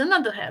Hungary is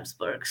another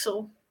Habsburg.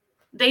 So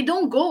they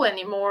don't go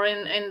anymore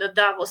in the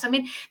Davos. I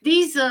mean,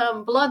 these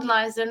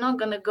bloodlines, they're not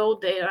going to go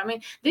there. I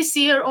mean, this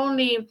year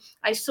only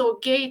I saw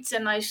Gates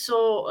and I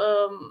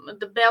saw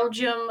the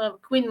Belgium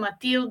Queen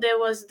Mathilde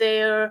was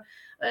there,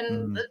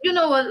 and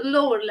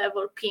lower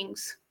level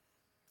kings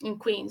and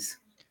queens.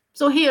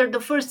 So here, the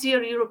first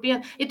year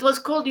European, it was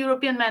called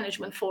European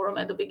Management Forum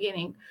at the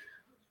beginning,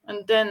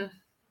 and then.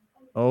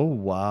 Oh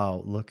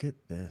wow, look at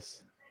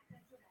this.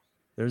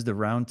 There's the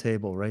round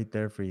table right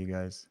there for you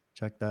guys.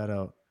 Check that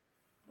out.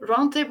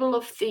 Round Table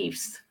of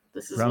Thieves.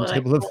 This is Round what I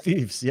table of call.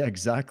 thieves. Yeah,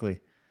 exactly.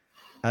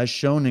 As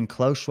shown in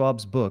Klaus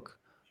Schwab's book,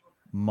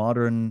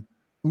 Modern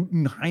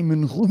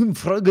Utenheimen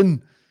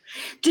Ruhenfragen.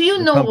 Do you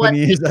The know what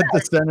company he is at the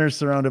said? center,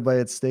 surrounded by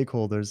its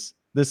stakeholders.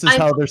 This is I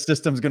how their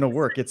system's going to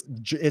work. It's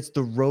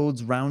the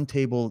Rhodes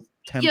Roundtable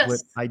template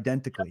yes,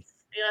 identically.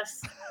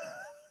 yes.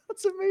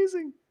 That's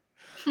amazing.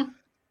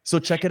 So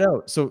check it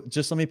out. So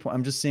just let me point,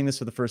 I'm just seeing this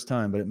for the first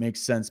time, but it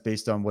makes sense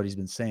based on what he's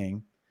been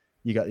saying.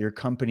 You got your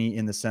company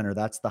in the center.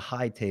 That's the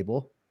high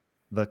table,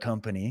 the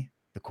company,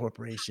 the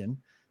corporation.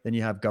 Then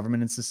you have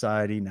government and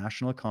society,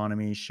 national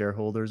economy,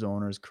 shareholders,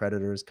 owners,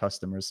 creditors,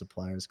 customers,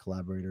 suppliers,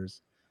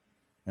 collaborators,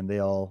 and they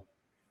all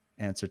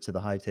answer to the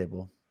high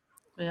table,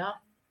 Yeah.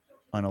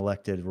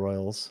 unelected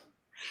royals.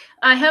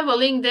 I have a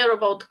link there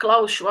about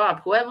Klaus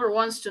Schwab. Whoever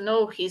wants to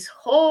know his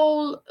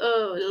whole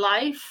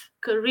life,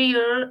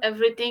 career,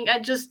 everything, I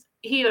just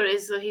here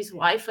is his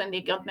wife and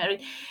they got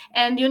married,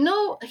 and you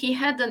know he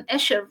had an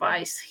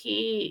Escherweiss.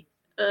 He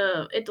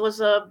it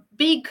was a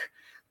big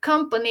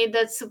company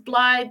that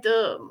supplied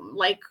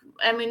like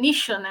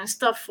ammunition and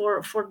stuff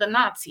for the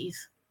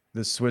Nazis.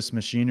 The Swiss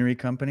Machinery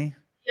Company.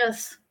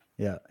 Yes.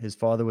 Yeah, his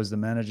father was the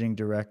managing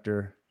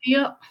director.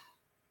 Yeah.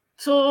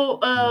 So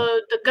Yeah.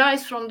 the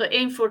guys from the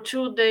Aim for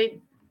Truth, they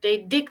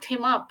digged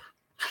him up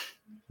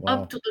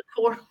Wow. to the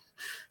core.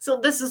 So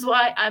this is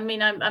why I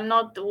mean I'm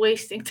not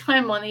wasting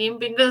time on him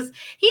because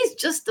he's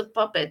just a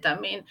puppet. I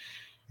mean,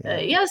 Yeah.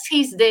 yes,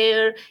 he's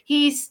there,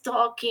 he's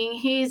talking,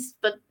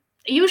 but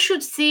you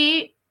should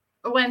see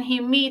when he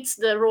meets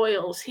the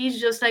royals.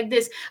 He's just like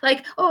this,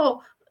 like,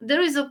 oh,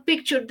 there is a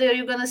picture there.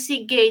 You're gonna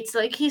see Gates.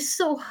 Like he's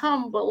so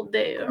humble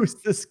there. Who's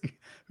this?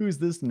 Who's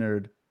this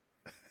nerd?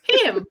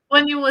 Him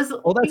when he was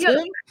Oh, that's yeah,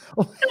 him?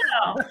 Oh.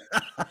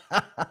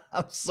 yeah.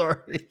 I'm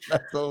sorry.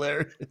 That's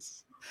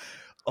hilarious.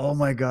 Oh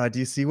my God. Do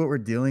you see what we're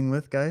dealing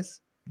with,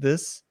 guys?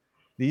 These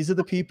are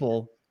the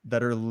people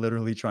that are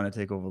literally trying to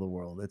take over the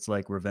world. It's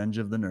like Revenge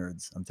of the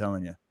Nerds. I'm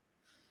telling you.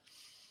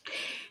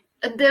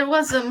 There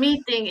was a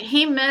meeting.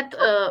 He met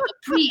a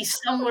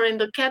priest somewhere in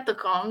the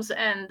catacombs,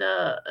 and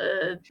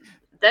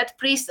that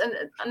priest. And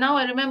now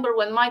I remember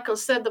when Michael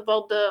said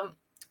about the,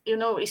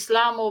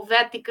 Islamo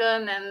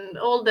Vatican and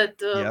all that.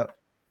 Yeah.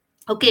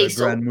 Okay, The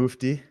so Grand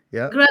Mufti.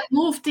 Yeah. Grand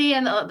Mufti,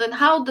 and then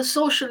how the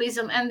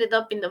socialism ended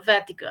up in the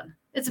Vatican.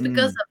 It's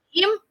because of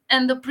him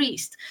and the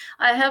priest.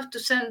 I have to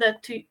send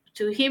that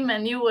to him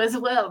and you as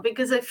well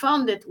because I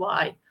found it.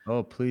 Why?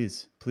 Oh,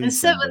 please. In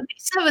Please send it.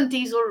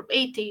 70s or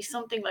 80s,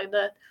 something like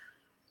that.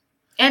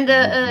 And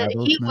The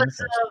he Davos was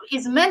Manifesto.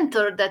 his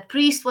mentor. That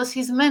priest was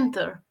his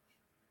mentor,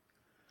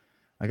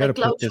 I got to like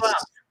Klaus put this. Schwab.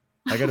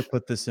 I got to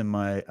put this in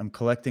my. I'm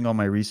collecting all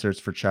my research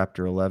for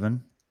chapter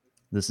 11.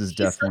 This is He's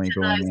such definitely a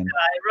going nice in.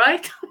 guy,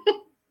 right?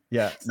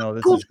 Yeah. No,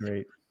 this Cool. is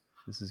great.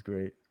 This is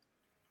great.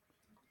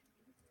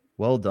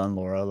 Well done,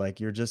 Laura. Like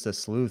you're just a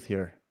sleuth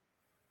here.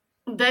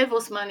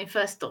 DAVOS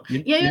Manifesto.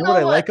 You Yeah, you know know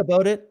what I what? like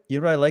about it? You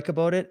know what I like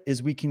about it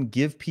is we can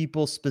give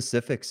people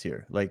specifics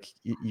here. Like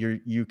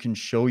you can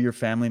show your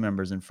family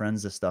members and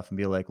friends this stuff and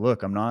be like,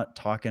 look, I'm not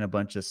talking a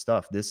bunch of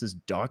stuff. This is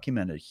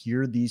documented.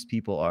 Here these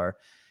people are.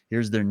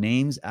 Here's their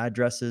names,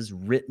 addresses,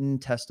 written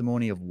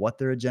testimony of what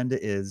their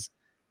agenda is.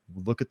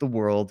 Look at the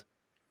world.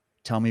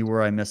 Tell me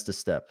where I missed a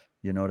step.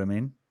 You know what I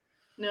mean?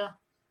 Yeah.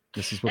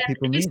 This is what And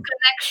people his need.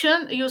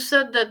 connection, you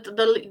said that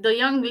the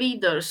young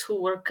leaders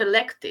who were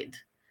collected,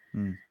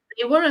 Hmm.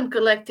 they weren't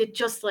collected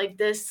just like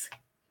this.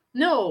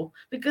 No,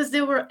 because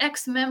they were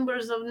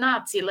ex-members of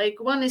Nazi. Like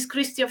one is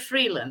Christia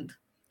Freeland.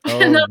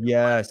 Oh,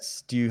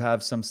 yes. Do you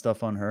have some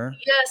stuff on her?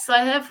 Yes,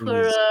 I have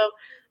her. Please.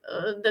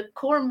 The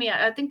Cormia,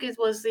 I think it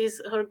was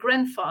her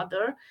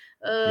grandfather.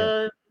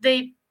 Yeah.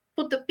 They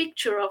put a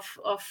picture of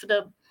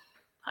the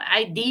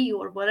ID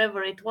or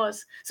whatever it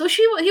was. So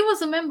he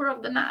was a member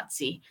of the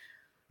Nazi.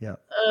 Yeah.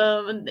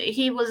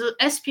 He was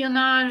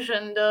espionage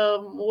and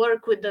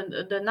work with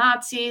the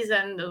Nazis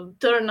and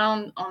turn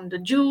on the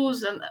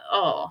Jews and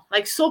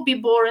like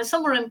Sobibor and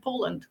somewhere in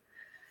Poland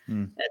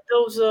at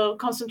those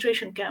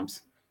concentration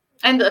camps.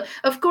 And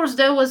of course,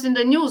 that was in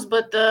the news,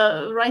 but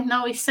right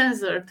now it's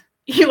censored.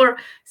 Your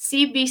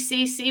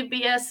CBC,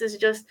 CBS is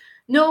just,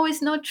 no,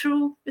 it's not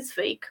true. It's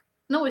fake.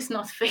 No, it's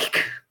not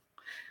fake.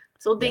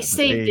 So they Yeah, but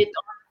saved it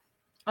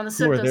on a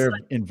who are certain their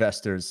site.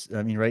 investors?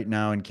 I mean, right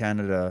now in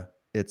Canada,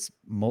 it's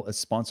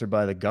sponsored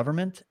by the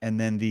government, and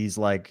then these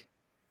like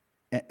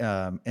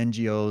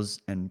NGOs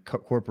and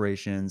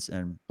corporations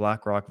and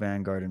BlackRock,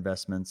 Vanguard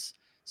investments.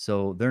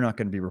 So they're not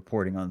going to be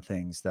reporting on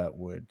things that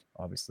would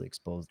obviously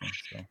expose them.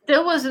 So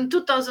There was in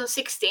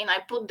 2016, I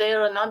put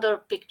there another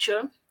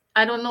picture.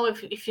 I don't know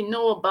if you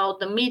know about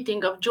the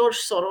meeting of George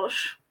Soros,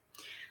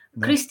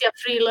 no. Chrystia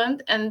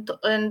Freeland, and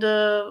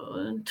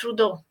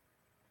Trudeau.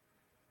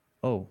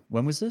 Oh,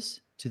 when was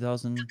this?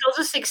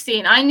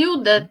 2016. I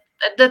knew that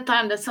at that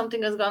time that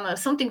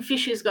something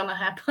fishy is gonna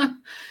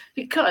happen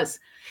because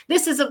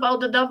this is about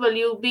the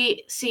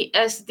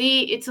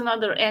WBCSD. It's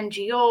another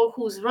NGO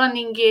who's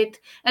running it,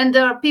 and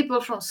there are people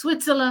from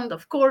Switzerland,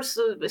 of course,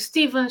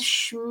 Stephen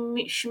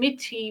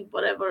Schmidt,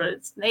 whatever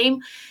its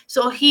name.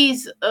 So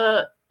he's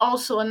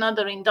also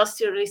another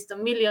industrialist, a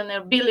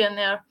millionaire,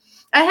 billionaire.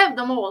 I have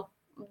them all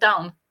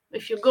down.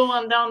 If you go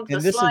on down the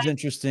And this slide. is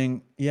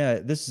interesting. Yeah,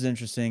 this is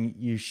interesting.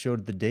 You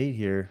showed the date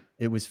here.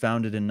 It was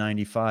founded in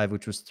 95,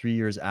 which was 3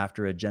 years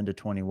after Agenda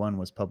 21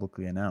 was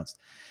publicly announced.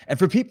 And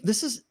for people,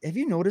 have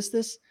you noticed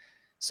this?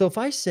 So if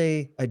I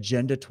say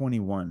Agenda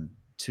 21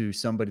 to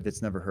somebody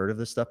that's never heard of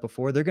this stuff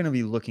before, they're going to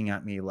be looking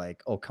at me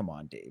like, oh, come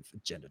on, Dave,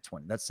 Agenda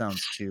 20. That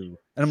sounds too.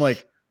 And I'm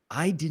like,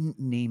 I didn't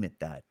name it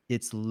that.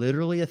 It's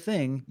literally a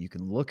thing you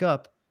can look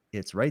up.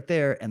 It's right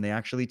there. And they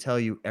actually tell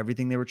you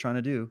everything they were trying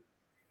to do.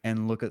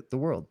 And look at the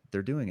world.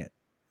 They're doing it.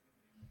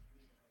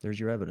 There's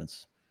your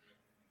evidence.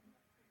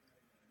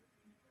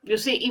 You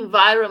see,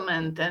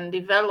 environment and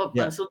development.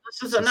 Yeah. So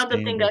this is another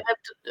thing I have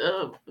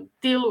to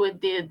deal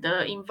with, the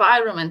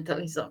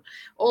environmentalism,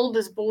 all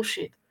this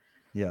bullshit.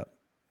 Yeah.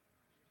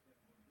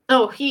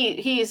 Oh,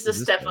 he is the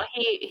Stefan.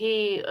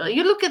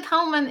 You look at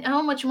how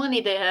much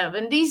money they have,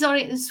 and these are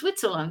in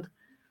Switzerland.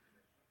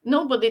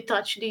 Nobody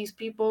touched these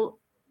people.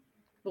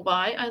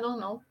 Why? I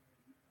don't know.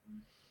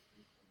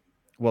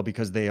 Well,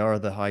 because they are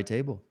the high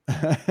table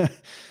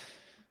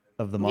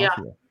of the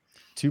mafia. Yeah.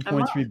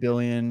 2.3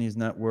 billion. His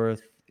net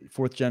worth.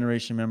 Fourth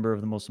generation member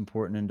of the most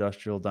important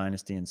industrial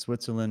dynasty in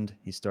Switzerland.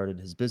 He started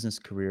his business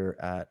career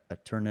at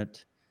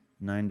Eternit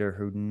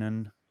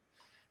Ninderhudenen.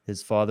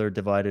 His father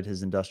divided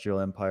his industrial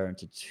empire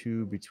into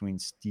two between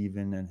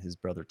Stephen and his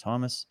brother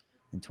Thomas.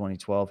 In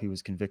 2012, he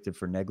was convicted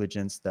for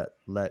negligence that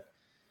led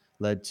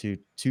to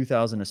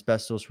 2,000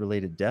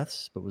 asbestos-related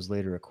deaths, but was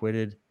later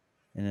acquitted.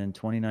 And in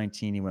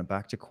 2019, he went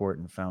back to court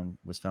and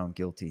was found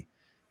guilty.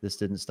 This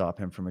didn't stop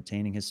him from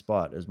retaining his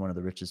spot as one of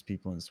the richest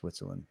people in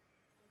Switzerland.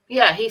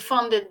 Yeah, he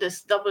funded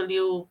this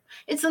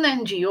it's an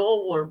NGO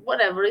or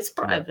whatever. It's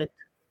private.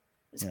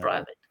 Yeah. It's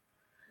private.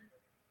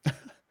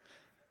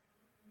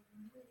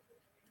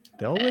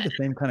 They all wear the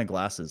same kind of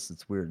glasses.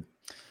 It's weird.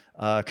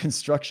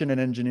 Construction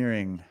and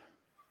engineering.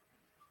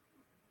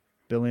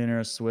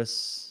 Billionaire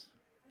Swiss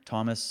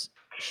Thomas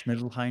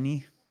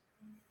Schmidlheine.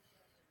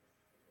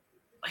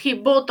 He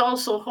bought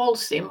also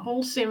Holcim.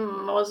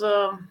 Holcim was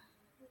a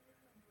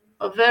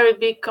very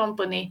big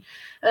company.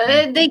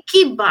 They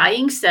keep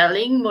buying,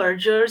 selling,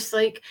 mergers.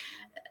 Like,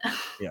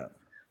 yeah,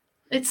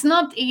 it's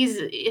not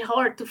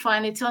hard to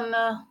find. It's on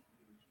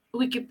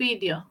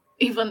Wikipedia.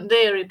 Even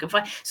there you can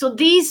find. So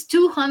these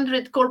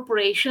 200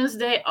 corporations,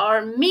 they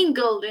are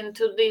mingled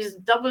into this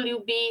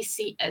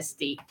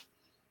WBCSD.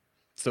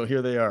 So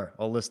here they are.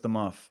 I'll list them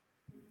off.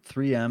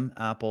 3M,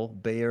 Apple,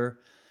 Bayer,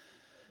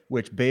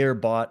 which Bayer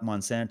bought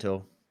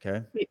Monsanto.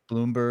 Okay. Yeah.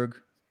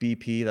 Bloomberg,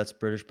 BP, that's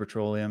British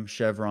Petroleum,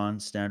 Chevron,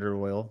 Standard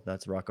Oil,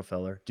 that's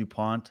Rockefeller,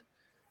 DuPont,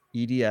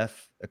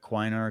 EDF,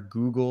 Equinor,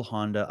 Google,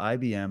 Honda,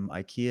 IBM,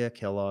 IKEA,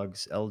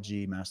 Kellogg's,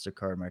 LG,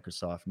 MasterCard,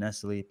 Microsoft,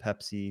 Nestle,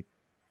 Pepsi,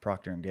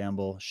 Procter &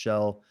 Gamble,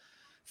 Shell,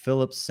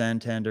 Philips,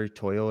 Santander,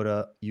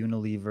 Toyota,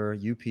 Unilever,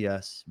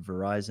 UPS,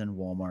 Verizon,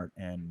 Walmart,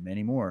 and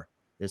many more.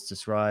 It's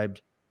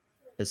described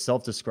as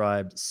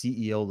self-described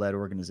CEO-led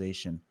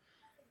organization.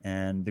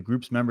 And the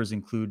group's members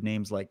include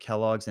names like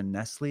Kellogg's and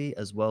Nestle,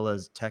 as well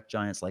as tech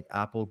giants like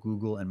Apple,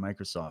 Google, and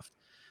Microsoft.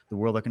 The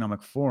World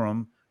Economic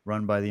Forum,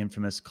 run by the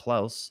infamous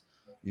Klaus,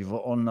 you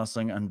will own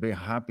nothing and be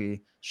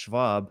happy,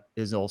 Schwab,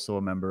 is also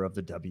a member of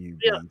the WBCD.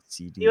 Yeah.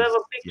 You have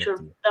a picture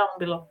down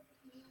below.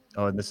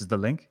 Oh, and this is the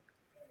link?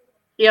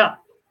 Yeah.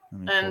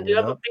 And you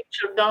have a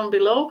picture down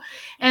below.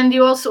 And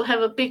you also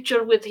have a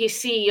picture with his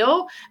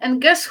CEO.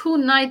 And guess who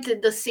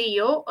knighted the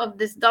CEO of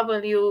this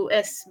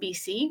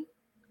WSBC?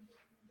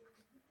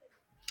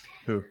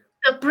 Who?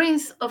 The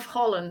Prince of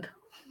Holland.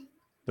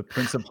 The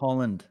Prince of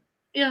Holland.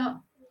 Yeah.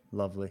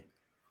 Lovely.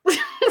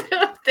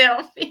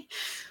 Tell me.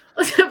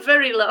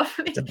 Very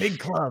lovely. It's a big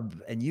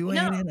club and you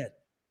ain't in it.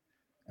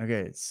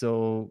 Okay,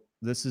 so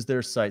this is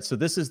their site. So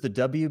this is the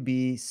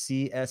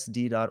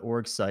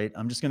WBCSD.org site.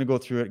 I'm just going to go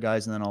through it,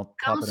 guys, and then I'll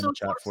pop it in the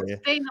chat for you.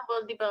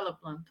 Sustainable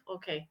Development.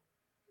 Okay.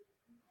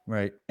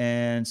 Right.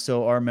 And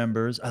so our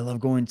members, I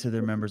love going to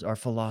their members, our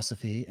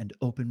philosophy and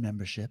open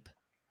membership.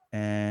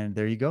 And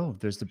there you go.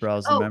 There's the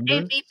browse the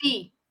members.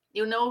 ABB.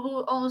 You know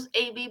who owns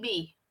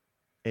ABB?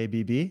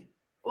 ABB?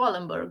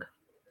 Wallenberg.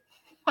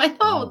 I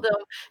know them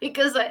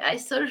because I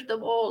searched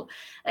them all.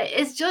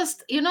 It's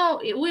just, we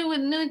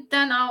would need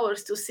 10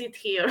 hours to sit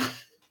here.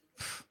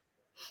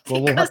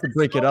 Well, we'll have to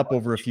break it up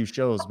over a few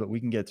shows, but we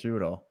can get through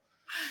it all.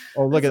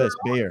 Oh, look at this.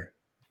 Bayer.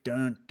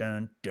 Dun,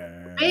 dun,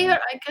 dun. Bayer,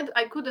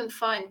 I couldn't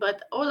find,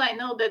 but all I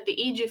know that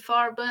the E.G.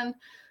 Farben,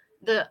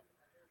 the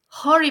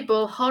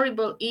horrible,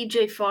 horrible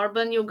E.J.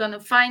 Farben, you're going to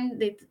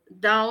find it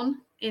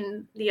down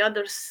in the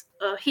others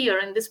here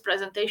in this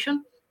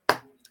presentation.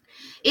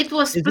 It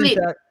was split.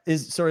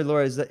 Sorry,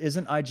 Laura,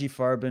 isn't IG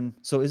Farben,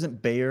 so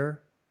isn't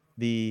Bayer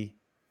the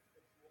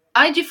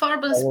IG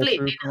Farben split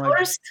in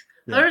Hearst,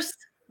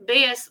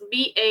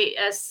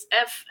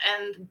 BASF,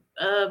 and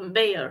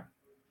Bayer.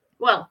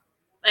 Well,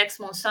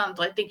 ex-Monsanto,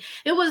 I think.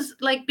 It was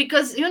like,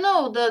 because,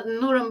 the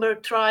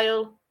Nuremberg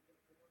trial,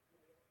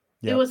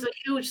 It was a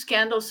huge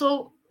scandal.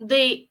 So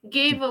they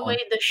gave away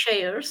the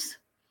shares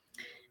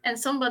and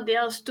somebody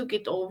else took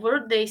it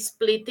over. They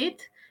split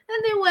it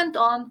and they went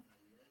on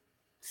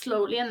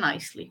slowly and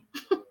nicely.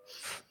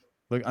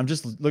 Look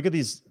at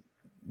these.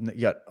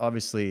 You got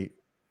obviously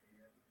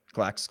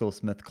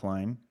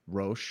GlaxoSmithKline,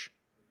 Roche,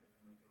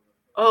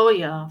 Oh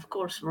yeah, of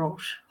course,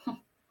 Roche.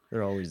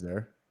 They're always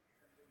there.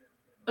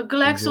 A Google,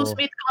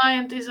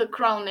 GlaxoSmithKline is a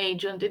crown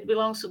agent. It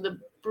belongs to the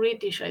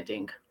British, I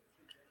think.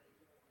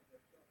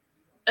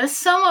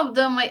 Some of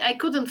them, I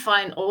couldn't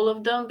find all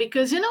of them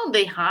because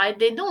they hide.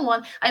 They don't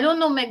want. I don't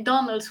know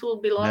McDonald's who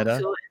belong Meta.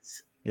 to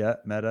it. Yeah,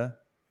 Meta.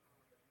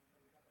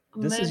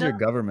 This is Meta. your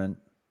government.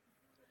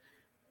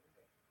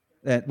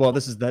 And well,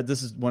 this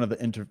is one of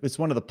the it's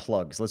one of the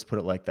plugs. Let's put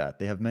it like that.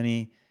 They have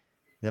many.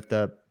 They have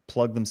to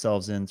plug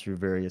themselves in through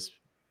various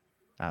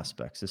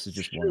aspects. This is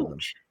It's just one of them.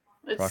 huge.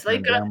 It's Procter like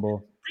and a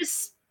Gamble.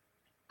 this.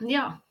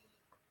 Yeah,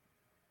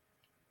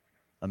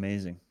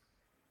 Amazing.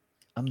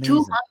 Amazing.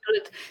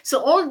 200.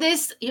 So all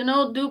this,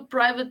 do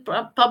private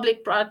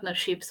public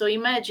partnership. So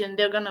imagine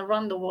they're gonna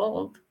run the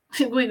world.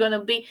 We're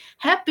gonna be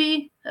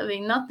happy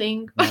having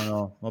nothing.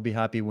 No. I'll be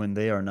happy when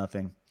they are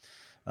nothing.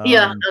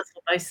 Yeah, Um, that's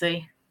what I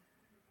say.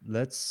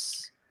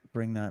 let's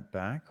bring that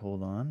back.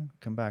 Hold on.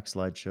 Come back,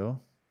 slideshow.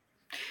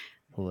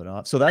 Pull it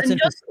off. So that's And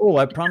interesting. Oh,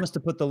 I promised to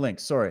put the link.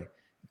 Sorry.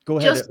 Go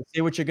ahead. just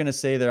Say what you're going to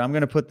say there. I'm going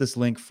to put this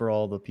link for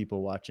all the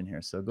people watching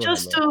here. So go ahead,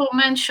 just Laura. to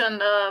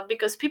mention,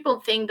 because people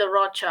think the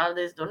Rothschild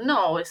is the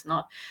no, it's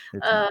not.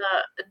 It's not.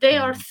 They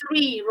are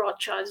three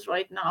Rothschilds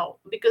right now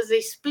because they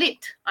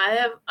split.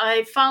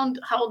 I found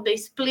how they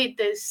split.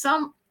 There's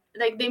some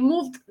like they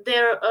moved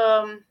their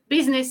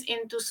business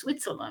into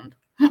Switzerland.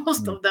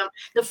 Most Mm. of them,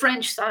 the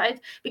French side,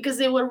 because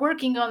they were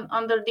working on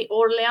under the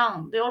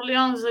Orléans. The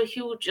Orléans is a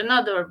huge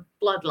another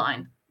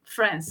bloodline.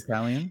 France,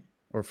 Italian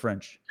or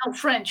French? no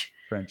French.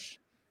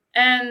 French.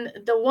 And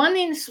the one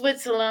in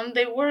Switzerland,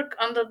 they work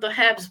under the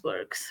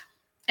Habsburgs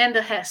and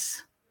the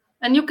Hesse.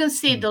 And you can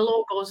see Mm. the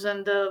logos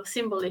and the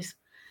symbolism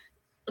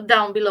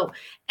down below.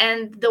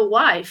 And the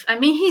wife, I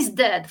mean, he's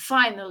dead.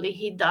 Finally,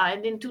 he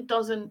died in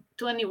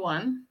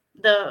 2021,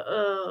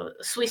 the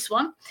Swiss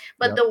one.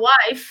 But Yep. the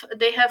wife,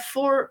 they have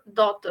four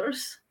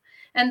daughters.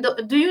 And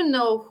do you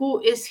know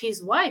who is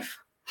his wife?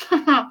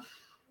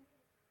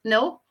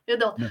 No, you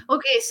don't. No.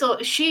 Okay,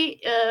 so she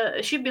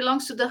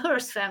belongs to the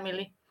Hearst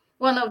family,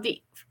 one of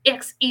the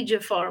ex-IG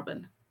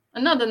Farben,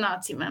 another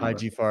Nazi member.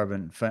 IG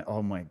Farben.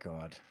 Oh my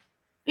God.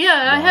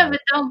 Yeah, I have Wow.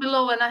 it down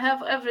below, and I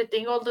have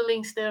everything, all the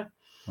links there.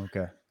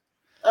 Okay.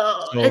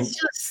 It's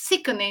So, just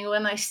sickening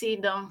when I see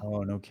them.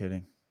 oh, no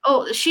kidding.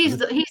 Oh, he's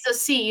the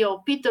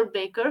CEO, Peter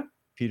Baker.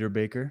 Peter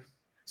Baker.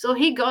 So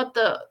he got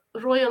the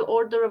Royal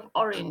Order of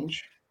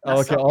Orange. Oh,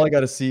 okay. All I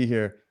got to see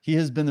here. He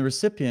has been the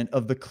recipient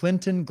of the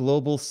Clinton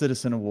Global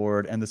Citizen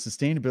Award and the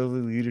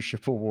Sustainability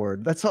Leadership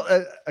Award. That's all.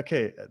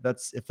 Okay.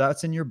 If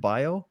that's in your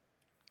bio,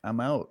 I'm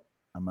out.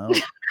 I'm out.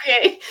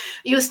 Okay,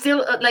 you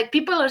still like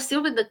people are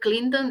still with the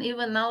Clinton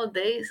even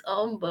nowadays.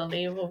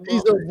 Unbelievable.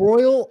 He's a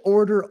Royal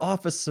Order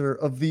Officer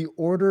of the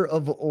Order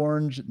of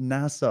Orange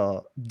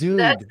Nassau. Dude.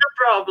 That's the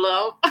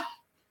problem.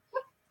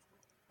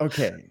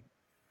 Okay.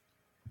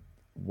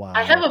 Wow.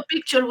 I have a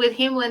picture with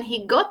him when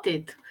he got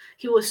it.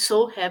 He was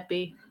so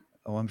happy.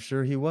 Oh, I'm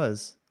sure he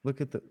was.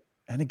 Look at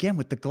and again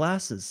with the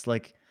glasses,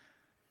 like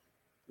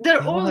They're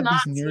they all all have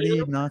these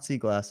Nazi. nerdy Nazi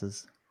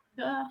glasses.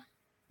 Yeah.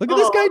 Look at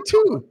this guy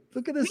too.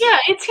 Look at this. Yeah,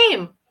 it's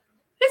him.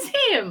 It's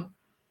him.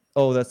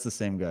 Oh, that's the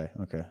same guy.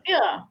 Okay.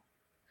 Yeah.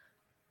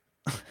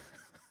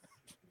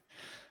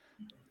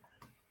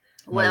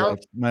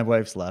 My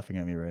wife's laughing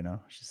at me right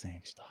now. She's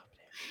saying, "Stop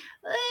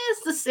it."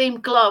 It's the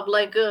same club,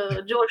 like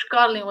George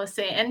Carlin was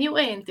saying, and you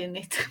ain't in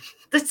it.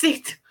 That's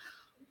it.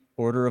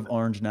 Order of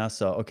Orange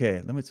Nassau.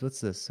 Okay,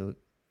 what's this? So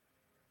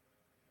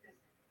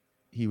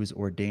he was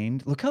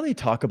ordained. Look how they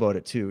talk about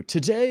it too.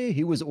 Today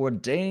he was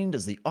ordained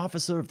as the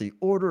officer of the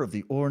Order of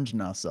the Orange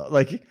Nassau.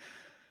 Like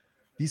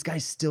these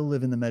guys still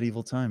live in the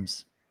medieval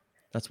times.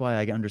 That's why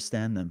I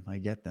understand them. I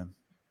get them.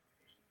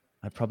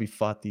 I probably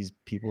fought these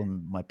people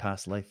in my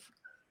past life.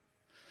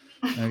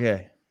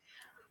 Okay.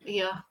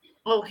 Yeah.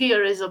 Oh,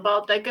 here is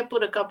about, I can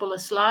put a couple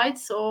of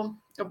slides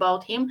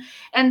about him.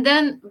 And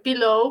then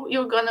below,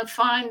 you're going to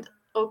find,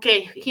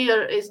 okay,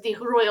 here is the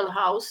royal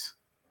house.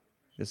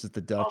 This is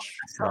the Dutch.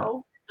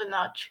 So, the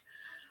Dutch.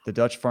 The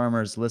Dutch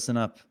farmers, listen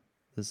up.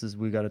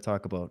 We got to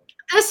talk about.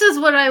 This is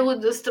where I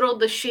would just throw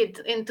the shit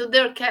into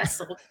their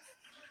castle.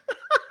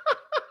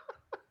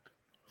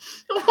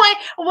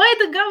 Why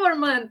the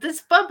government?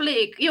 It's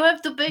public. You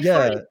have to pay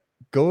for it.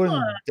 Go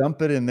and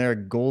dump it in their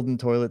golden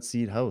toilet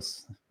seat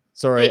house.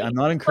 Sorry, Hey, I'm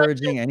not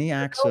encouraging any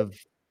acts of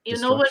you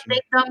know where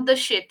destruction. they dump the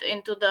shit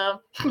into the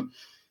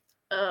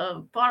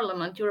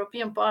Parliament,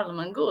 European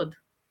Parliament. Good.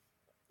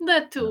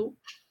 That too.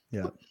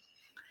 Yeah.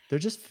 They're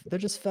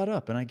just fed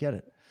up, and I get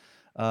it.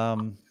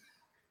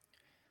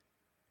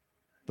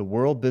 The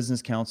World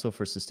Business Council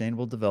for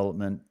Sustainable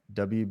Development,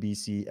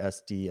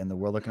 WBCSD, and the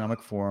World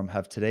Economic Forum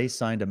have today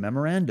signed a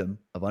memorandum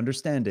of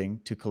understanding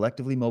to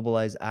collectively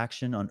mobilize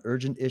action on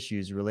urgent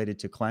issues related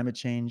to climate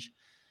change,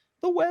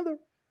 the weather,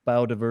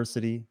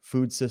 biodiversity,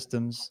 food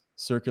systems,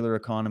 circular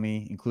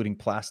economy, including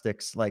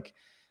plastics. Like,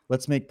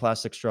 let's make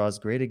plastic straws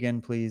great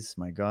again, please.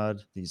 My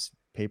God, these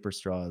paper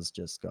straws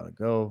just got to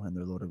go, and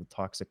they're loaded with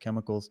toxic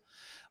chemicals.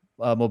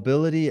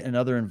 Mobility and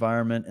other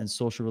environment and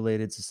social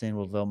related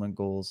sustainable development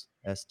goals,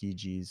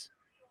 SDGs.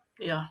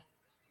 Yeah.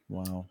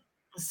 Wow.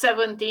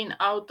 17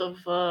 out of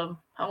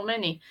how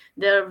many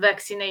their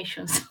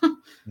vaccinations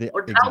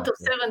or out of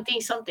Exactly.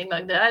 17, something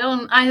like that.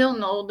 I don't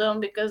know them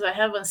because I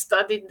haven't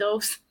studied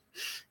those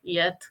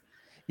yet.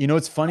 You know,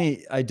 it's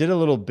funny. I did a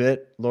little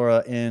bit,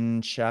 Laura,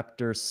 in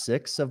chapter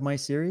 6 of my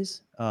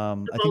series. I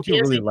About think you'll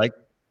really the like.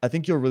 I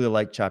think you'll really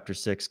like chapter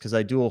 6 because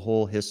I do a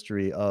whole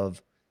history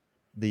of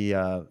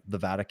the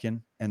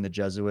Vatican and the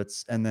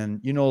Jesuits, and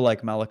then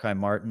like Malachi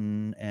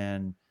Martin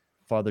and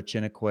Father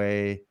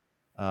Chiniquy.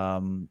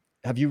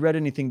 Have you read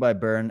anything by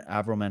Baron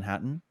Avril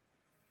Manhattan?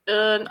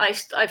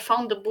 I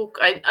found the book.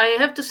 I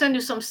have to send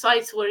you some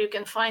sites where you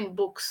can find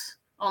books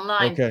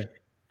online, Okay,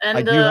 I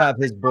and do have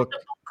his book.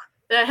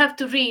 I have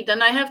to read,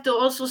 and I have to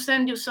also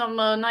send you some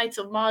Knights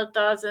of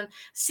Malta's and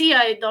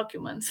CIA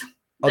documents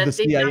Of the that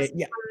they CIA. just.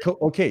 Yeah.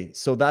 Okay.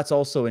 So that's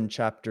also in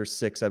chapter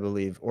 6, I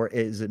believe, or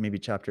is it maybe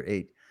chapter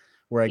 8,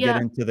 where I get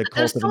Yeah, into the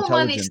there's cult of so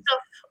many intelligence. stuff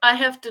I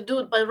have to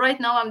do, but right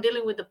now I'm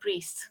dealing with the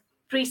priest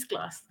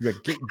class Yeah,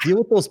 deal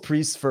with those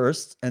priests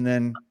first, and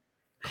then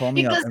call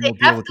me up, because and they we'll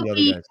deal have with to the other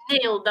be guys.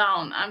 nailed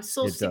down. I'm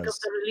so It sick of does.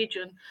 the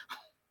religion.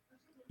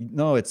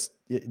 No,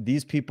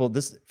 these people.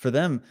 This for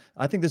them.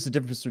 I think there's a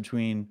difference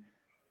between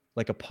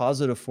like a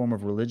positive form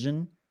of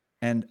religion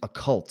and a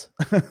cult.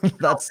 Oh,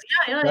 that's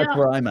yeah.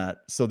 where I'm at.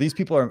 So these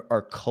people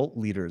are cult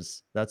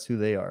leaders. That's who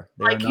they are.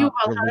 They are Like Yuval not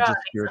religious Harari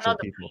is spiritual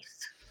another people.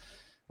 priest.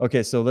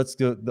 Okay, so let's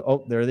go.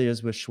 Oh, there they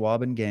is with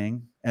Schwab and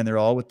gang, and they're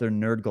all with their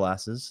nerd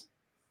glasses.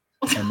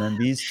 And then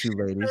these two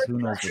ladies, who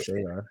knows what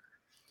they are.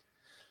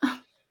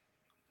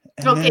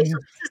 And Okay, then so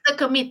this is the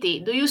committee.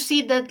 Do you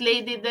see that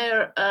lady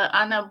there,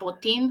 Anna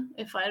Botin,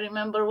 if I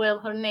remember well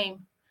her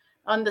name,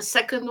 on the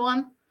second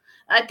one?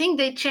 I think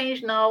they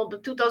changed now the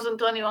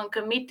 2021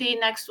 committee.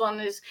 Next one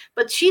is,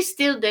 but she's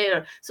still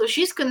there. So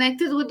she's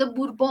connected with the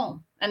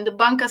Bourbon and the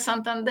Banca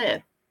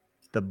Santander.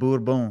 the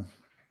Bourbon.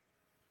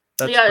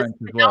 That's Yeah, French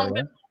as well,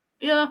 right?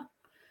 yeah,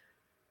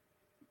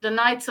 the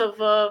Knights of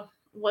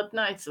what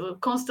Knights?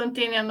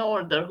 Constantinian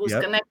Order, who's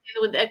Yep. connected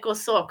with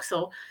ECOSOC.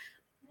 So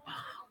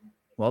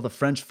Well, the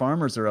French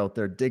farmers are out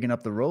there digging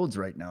up the roads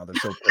right now. They're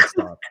so pissed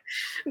off.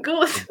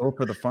 good. So go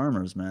for the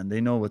farmers, man. They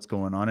know what's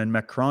going on. And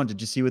Macron, did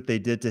you see what they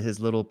did to his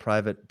little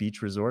private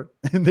beach resort?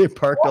 And they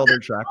parked all their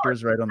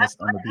tractors right on the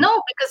beach.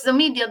 No, because the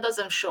media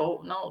doesn't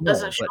show. No,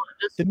 doesn't No, show.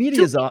 but Just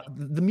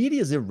the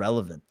media is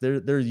irrelevant.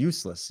 They're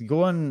useless. You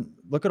go on,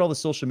 look at all the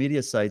social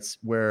media sites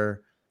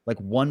where like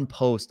one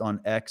post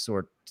on X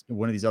or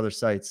one of these other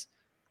sites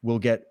will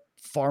get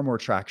far more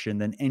traction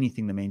than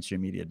anything the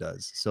mainstream media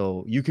does.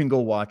 So you can go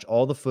watch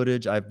all the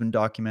footage. I've been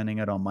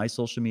documenting it on my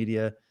social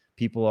media.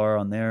 People are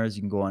on theirs.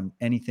 You can go on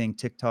anything,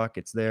 TikTok,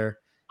 it's there.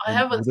 I And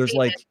haven't there's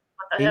seen it, like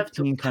but I have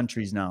to. 18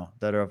 countries now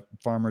that are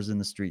farmers in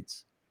the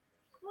streets.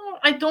 Well,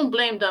 I don't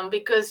blame them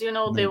because And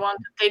they they want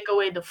to take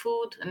away the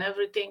food and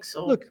everything.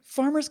 So Look,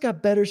 farmers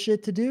got better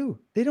shit to do.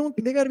 They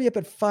got to be up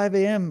at 5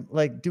 a.m.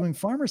 like doing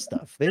farmer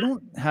stuff. They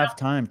don't have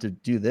time to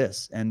do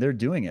this, and they're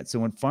doing it. So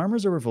when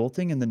farmers are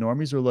revolting and the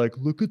normies are like,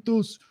 look at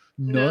those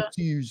yeah,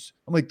 Nazis,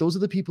 I'm like, those are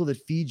the people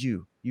that feed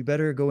you. You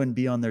better go and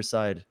be on their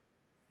side.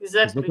 Because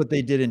look exactly. what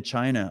they did in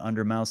China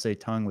under Mao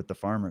Zedong with the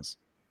farmers,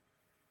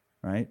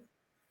 right?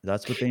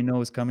 That's what they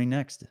know is coming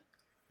next.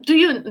 Do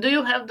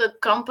you have the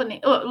company?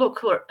 Oh, look,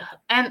 her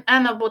and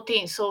Anna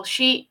Botin. So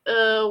she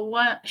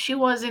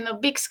was in a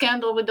big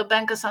scandal with the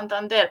Banca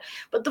Santander,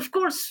 but of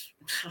course,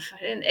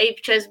 in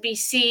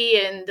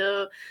HSBC and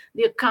the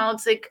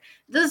accounts, like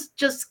this,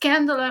 just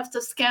scandal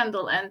after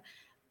scandal, and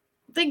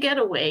they get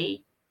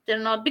away. They're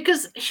not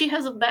because she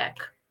has a back.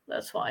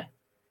 That's why.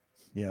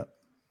 Yeah.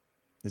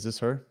 Is this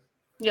her?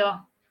 Yeah,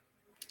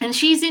 and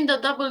she's in the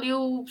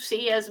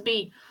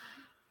WCSB.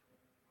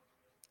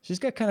 She's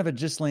got kind of a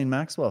Ghislaine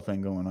Maxwell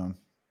thing going on.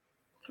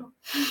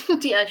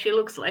 Yeah, she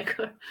looks like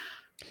her.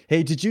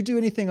 Hey, did you do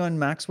anything on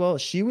Maxwell?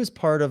 She was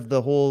part of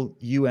the whole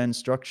UN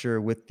structure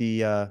with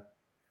the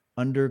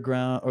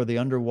underground or the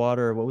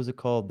underwater. What was it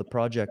called? The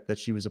project that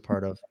she was a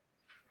part of.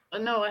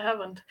 No, I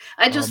haven't.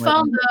 I Oh just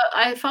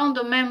my! found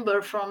a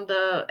member from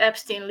the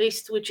Epstein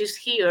list, which is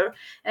here,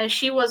 and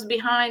she was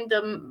behind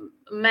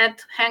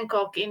Matt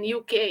Hancock in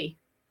UK,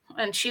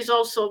 and she's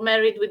also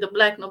married with a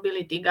black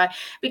nobility guy.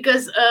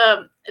 Because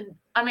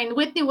I mean,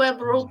 Whitney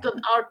Webb wrote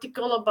an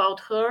article about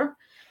her,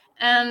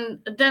 and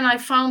then I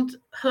found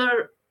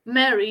her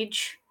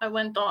marriage. I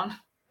went on.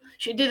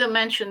 She didn't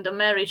mention the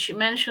marriage. She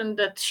mentioned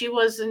that she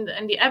was in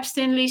the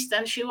Epstein list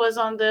and she was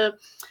on the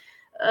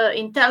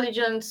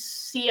intelligence,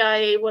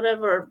 CIA,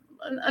 whatever,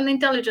 an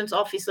intelligence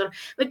officer,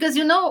 because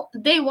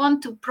they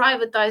want to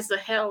privatize the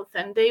health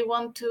and they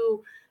want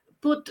to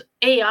put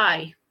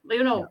AI.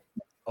 Yeah.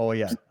 Oh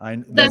yeah.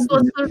 That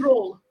was her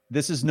role.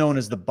 This is known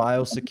as the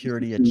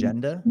biosecurity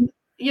agenda,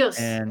 Yes.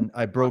 and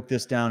I broke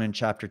this down in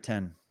chapter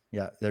 10.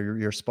 Yeah,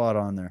 you're spot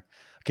on there.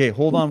 Okay,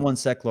 hold on one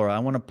sec, Laura. I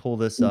want to pull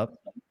this up.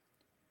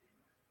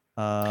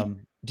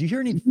 Do you hear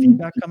any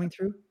feedback coming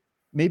through?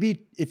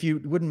 Maybe if you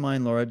wouldn't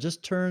mind, Laura,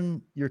 just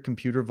turn your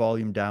computer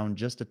volume down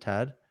just a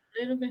tad.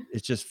 A little bit.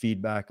 It's just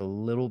feedback a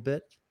little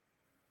bit.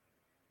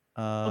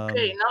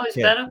 Okay, now it's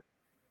Okay. better.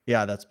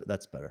 Yeah, that's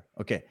better.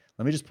 Okay,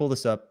 let me just pull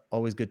this up.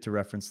 Always good to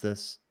reference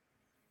this.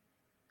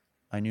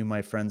 I knew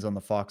my friends on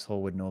the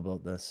foxhole would know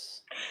about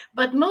this.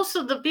 But most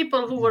of the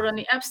people who were on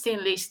the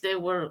Epstein list, they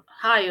were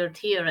hired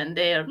here and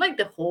there, like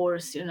the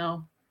horse, you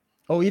know.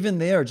 Oh, even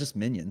they are just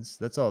minions.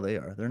 That's all they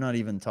are. They're not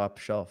even top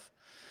shelf.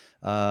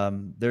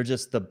 They're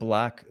just the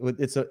black.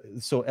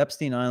 So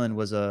Epstein Island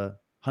was a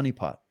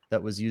honeypot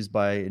that was used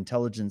by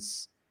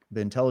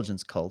the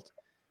intelligence cult,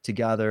 to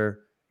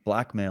gather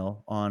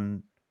blackmail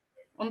on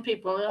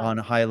People,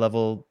 yeah. high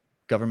level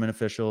government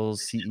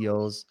officials,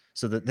 CEOs,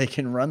 so that they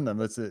can run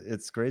them.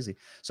 It's crazy.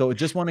 So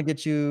just want to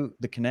get you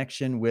the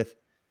connection with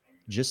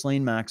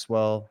Ghislaine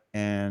Maxwell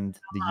and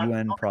the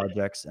UN Okay.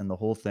 projects and the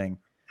whole thing.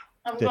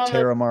 I'm The gonna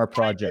Terramar write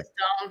project.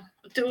 this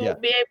down to Yeah.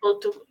 be able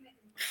to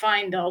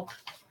find out.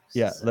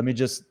 Yeah, let me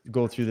just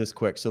go through this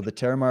quick. So the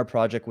Terramar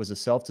Project was a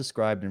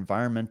self-described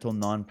environmental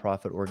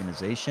nonprofit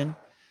organization.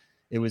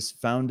 It was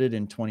founded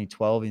in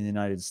 2012 in the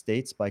United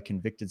States by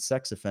convicted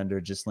sex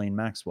offender Ghislaine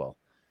Maxwell.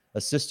 A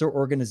sister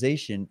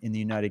organization in the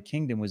United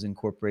Kingdom was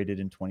incorporated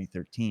in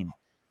 2013.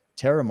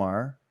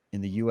 Terramar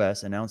in the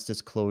US announced its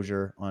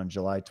closure on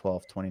July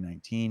 12,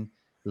 2019.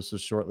 This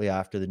was shortly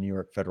after the New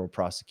York federal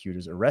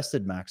prosecutors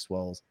arrested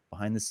Maxwell's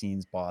behind the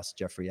scenes boss,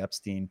 Jeffrey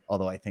Epstein,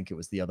 although I think it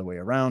was the other way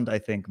around. I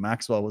think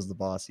Maxwell was the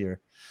boss here.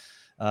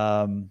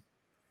 And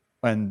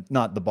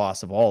not the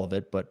boss of all of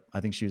it, but I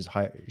think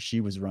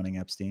she was running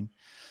Epstein.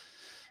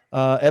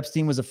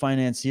 Epstein was a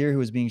financier who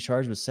was being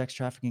charged with sex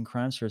trafficking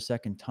crimes for a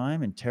second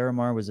time, and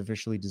Terramar was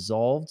officially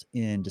dissolved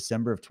in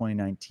December of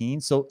 2019.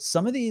 So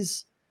some of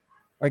these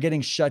are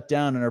getting shut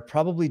down and are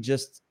probably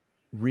just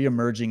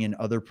reemerging in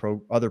other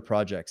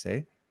projects,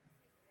 eh?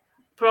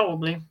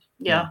 Probably,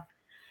 yeah.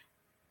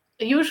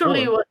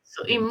 Usually, Or what's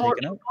getting more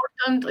taken out.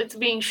 important, it's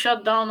being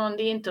shut down on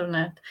the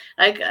internet.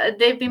 Like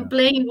they've been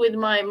playing with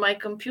my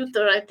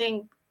computer. I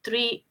think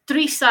three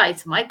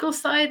sites. Michael's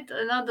site,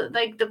 another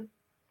like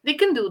they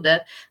can do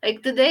that.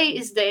 Like today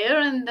is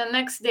there, and the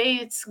next day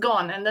it's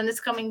gone, and then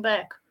it's coming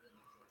back.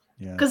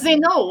 Yeah. Because they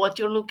know what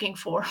you're looking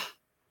for.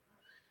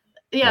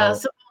 Yeah. Well,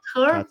 So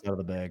her. cat's out of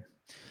the bag.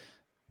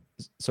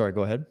 Sorry,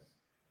 go ahead.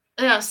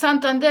 Yeah,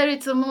 Santander,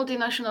 it's a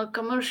multinational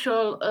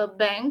commercial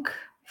bank,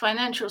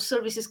 financial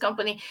services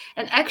company.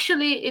 And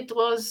actually, it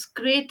was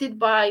created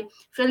by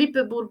Felipe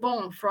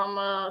Bourbon from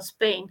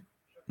Spain.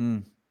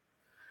 Mm.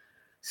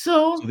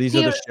 So So these are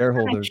here the is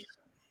shareholders.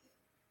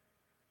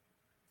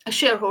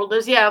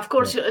 shareholders. Yeah, of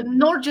course. Yeah.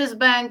 Norges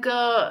Bank,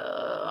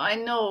 I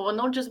know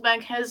Norges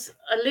Bank has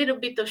a little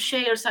bit of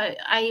shares.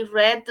 I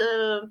read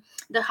the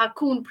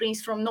Hakun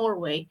Prince from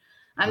Norway.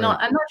 I'm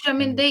Right. not sure. I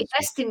mean, And they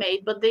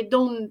estimate, but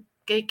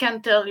they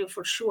can't tell you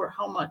for sure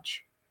how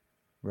much.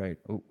 right.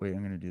 Oh, wait, I'm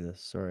going to do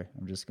this. Sorry.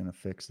 I'm just going to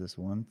fix this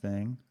one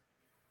thing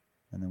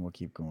and then we'll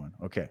keep going.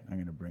 Okay. I'm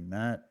going to bring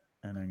that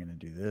and I'm going to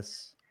do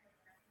this.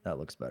 That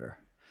looks better.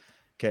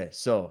 Okay.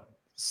 So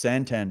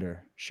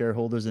Santander,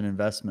 shareholders and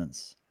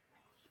investments.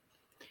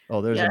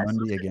 Oh, there's Yeah,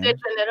 Amundi Société again.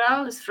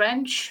 Générale is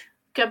French.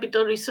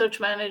 Capital Research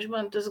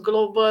Management is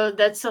global.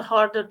 That's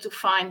harder to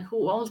find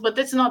who owns, but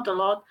it's not a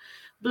lot.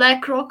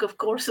 BlackRock, of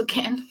course,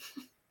 again,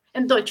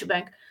 and Deutsche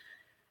Bank.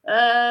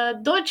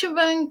 Deutsche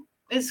Bank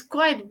is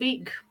quite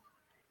big.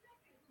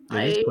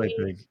 It is quite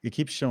big. It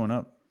keeps showing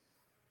up.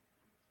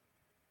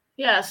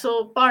 Yeah,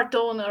 so part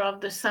owner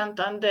of the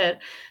Santander.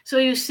 So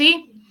you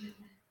see,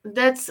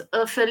 that's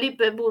Felipe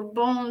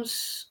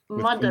Bourbon's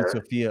With Queen mother.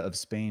 Sofia of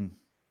Spain.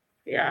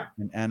 Yeah.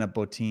 And Anna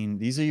Botín.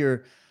 These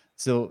are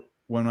so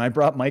when I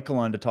brought Michael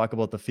on to talk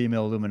about the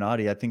female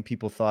Illuminati, I think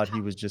people thought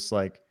he was just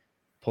like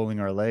pulling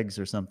our legs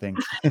or something.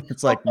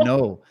 It's like,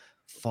 no,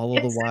 follow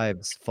the Yes.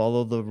 wives,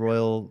 follow the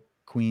royal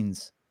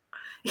queens.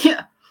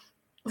 Yeah,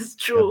 it's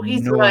You have true.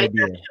 He's no right,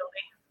 idea.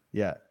 actually.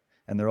 Yeah.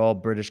 And they're all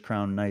British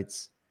Crown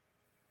knights.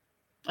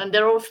 And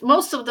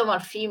most of them are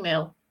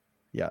female.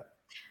 Yeah.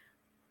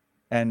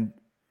 And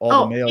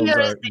all the males Here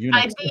is are the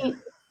eunuchs. ID,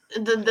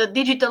 the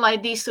digital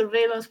ID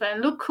surveillance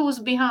plan. Look who's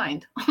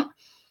behind.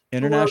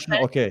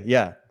 International. Okay.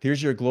 Yeah.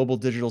 Here's your global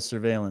digital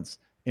surveillance.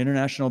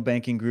 International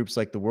banking groups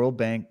like the World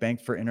Bank,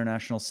 Bank for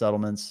International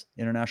Settlements,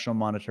 International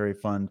Monetary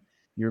Fund,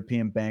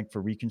 European Bank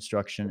for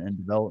Reconstruction and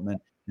Development,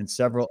 and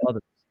several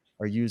others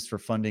are used for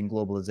funding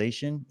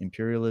globalization,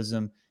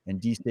 imperialism,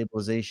 and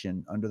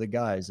destabilization under the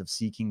guise of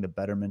seeking the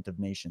betterment of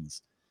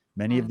nations.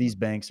 Many of these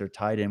banks are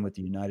tied in with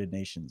the United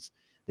Nations.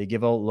 They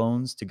give out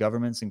loans to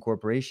governments and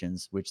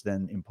corporations, which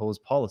then impose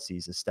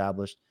policies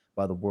established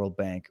by the World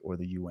Bank or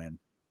the UN.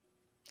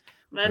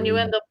 Then you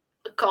end up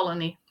a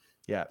colony.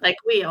 Yeah. Like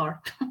we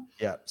are.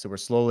 Yeah. So we're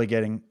slowly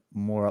getting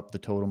more up the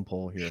totem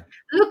pole here.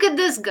 Look at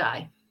this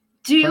guy.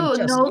 Do you know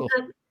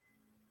that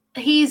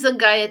he's a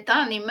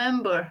Gaetani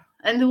member?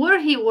 And where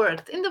he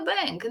worked? In the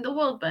bank, in the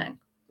World Bank.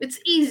 It's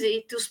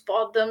easy to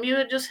spot them.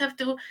 You just have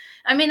to.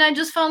 I mean, I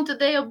just found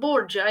today a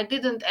Borgia. I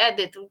didn't add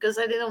it because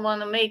I didn't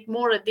want to make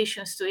more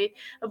additions to it.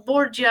 A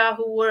Borgia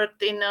who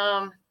worked in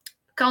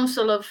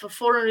Council of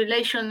Foreign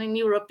Relations in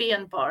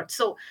European part.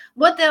 So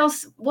what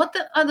else? What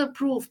the other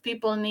proof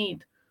people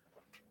need?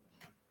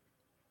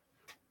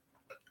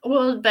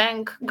 World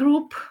Bank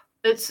Group.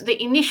 It's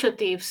the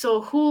initiative.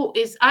 So who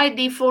is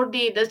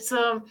ID4D? That's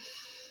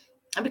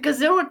because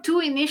there were two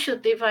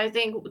initiatives, I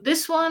think,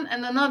 this one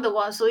and another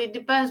one. So it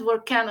depends where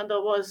Canada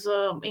was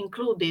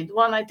included.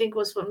 One I think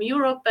was from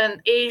Europe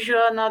and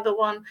Asia. Another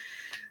one,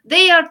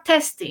 they are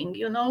testing,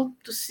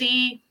 to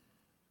see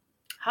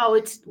how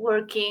it's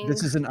working.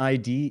 This is an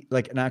ID,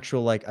 like an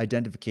actual like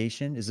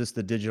identification. Is this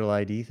the digital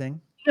ID thing?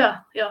 Yeah,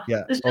 yeah.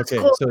 Yeah. It's just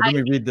Okay. called So let me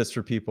ID. read this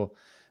for people.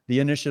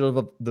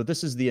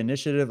 This is the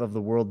initiative of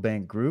the World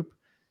Bank Group.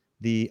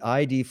 The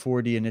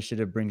ID4D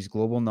initiative brings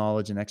global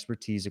knowledge and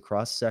expertise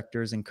across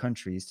sectors and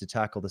countries to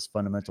tackle this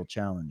fundamental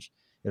challenge.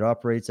 It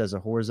operates as a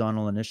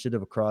horizontal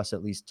initiative across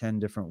at least 10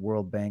 different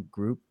World Bank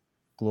Group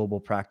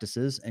global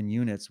practices and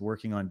units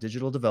working on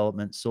digital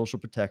development, social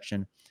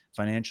protection,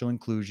 financial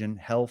inclusion,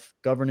 health,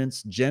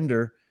 governance,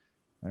 gender,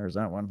 there's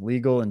that one,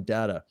 legal, and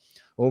data.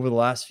 Over the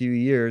last few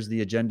years,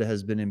 the agenda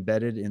has been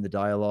embedded in the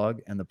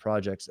dialogue and the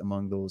projects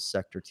among those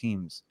sector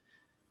teams.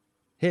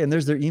 Hey, and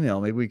there's their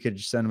email. Maybe we could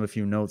send them a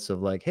few notes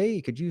of like,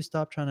 hey, could you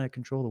stop trying to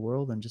control the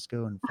world and just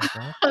go and fuck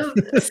off?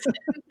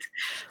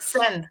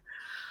 Send.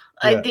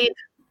 I Yeah. did.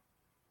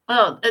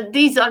 Well,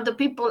 these are the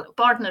people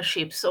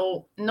partnerships.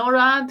 So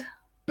NORAD.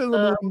 Bill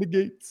them open the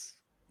gates.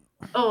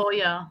 Oh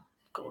yeah,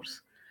 of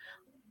course.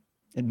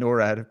 And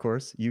NORAD, of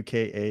course, UK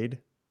Aid,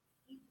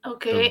 the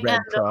Okay, and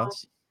Red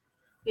Cross.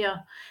 yeah,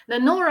 the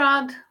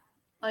NORAD.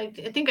 I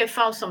think I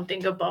found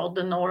something about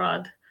the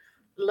NORAD,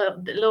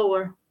 the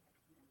lower.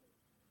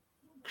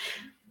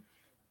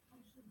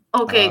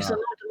 Okay, so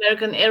North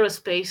American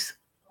Aerospace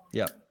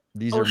Yeah.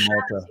 These are Malta.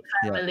 O'Shaughnessy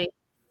Yeah. family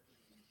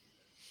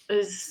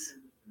is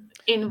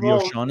The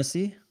involved.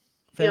 O'Shaughnessy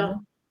Yeah.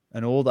 family,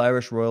 an old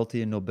Irish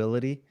royalty and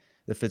nobility.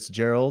 The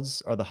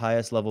Fitzgeralds are the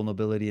highest level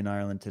nobility in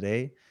Ireland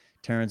today.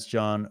 Terence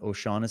John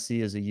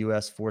O'Shaughnessy is a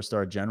U.S.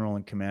 four-star general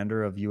and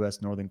commander of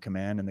U.S. Northern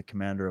Command and the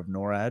commander of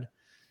NORAD.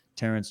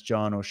 Terence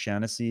John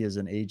O'Shaughnessy is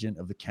an agent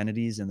of the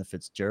Kennedys and the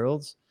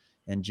Fitzgeralds.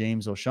 And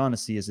James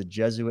O'Shaughnessy is a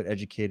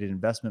Jesuit-educated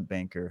investment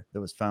banker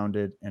that was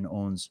founded and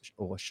owns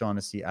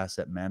O'Shaughnessy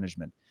Asset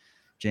Management.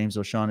 James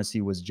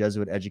O'Shaughnessy was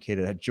Jesuit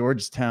educated at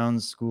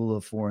Georgetown's School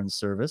of Foreign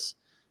Service,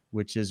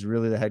 which is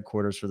really the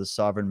headquarters for the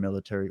Sovereign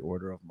Military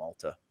Order of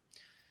Malta.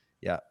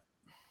 Yeah.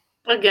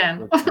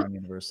 Again. Georgetown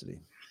University.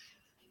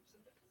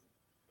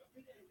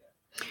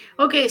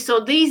 Okay, so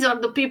these are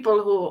the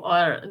people who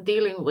are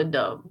dealing with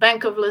the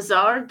Bank of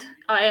Lazard,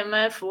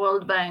 IMF,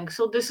 World Bank.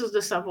 So this is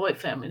the Savoy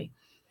family.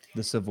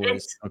 The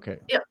Savoys. It's, Okay.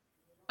 yeah,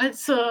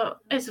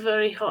 it's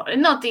very hard,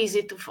 not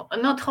easy to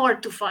not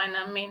hard to find.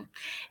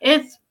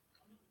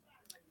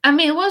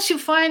 Once you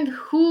find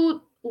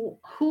who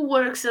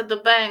works at the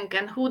bank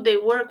and who they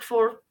work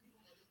for,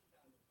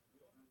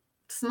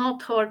 it's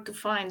not hard to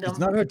find them. It's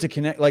not hard to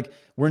connect. Like,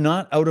 we're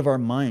not out of our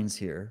minds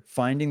here,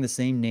 finding the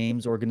same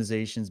names,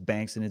 organizations,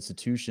 banks, and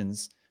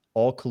institutions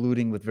all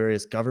colluding with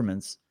various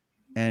governments,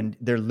 and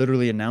they're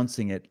literally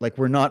announcing it. Like,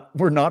 we're not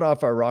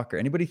off our rocker.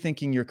 Anybody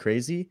thinking you're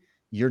crazy,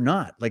 you're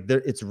not. Like,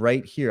 it's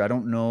right here. I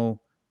don't know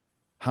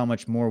how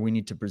much more we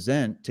need to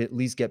present to at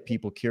least get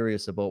people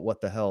curious about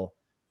what the hell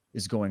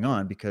is going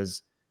on,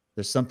 because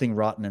there's something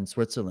rotten in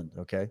Switzerland.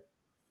 Okay.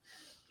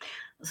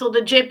 So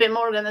the JP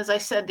Morgan, as I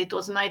said, it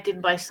was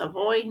knighted by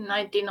Savoy in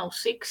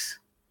 1906.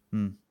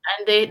 And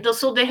they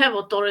have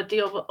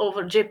authority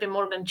over JP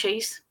Morgan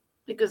Chase,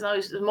 because now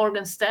it's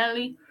Morgan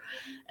Stanley.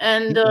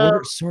 And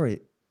the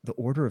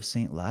Order of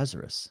St.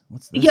 Lazarus.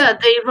 What's this? Yeah,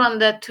 they run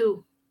that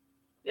too.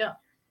 Yeah.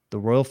 The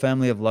royal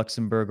family of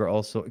Luxembourg are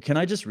also. Can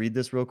I just read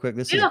this real quick?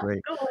 This is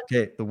great.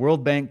 Okay. The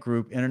World Bank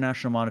Group,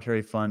 International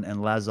Monetary Fund,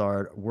 and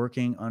Lazard,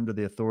 working under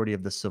the authority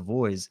of the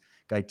Savoys,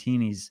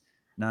 Gaetinis,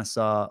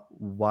 Nassau,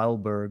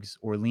 Weilburgs,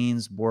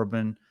 Orleans,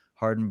 Bourbon,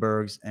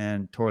 Hardenbergs,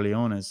 and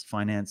Torleones,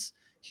 finance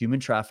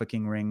human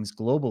trafficking rings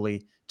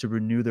globally to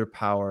renew their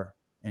power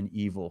and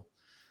evil.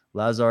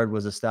 Lazard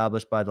was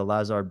established by the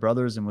Lazard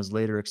brothers and was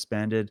later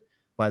expanded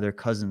by their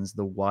cousins,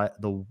 the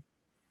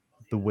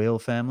Whale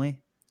family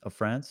of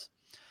France.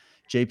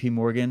 JP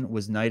Morgan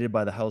was knighted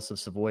by the House of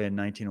Savoy in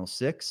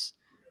 1906.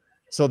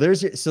 So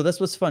that's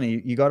what's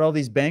funny. You got all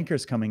these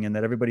bankers coming in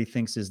that everybody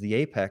thinks is the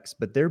apex,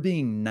 but they're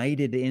being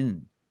knighted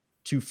in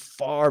to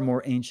far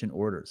more ancient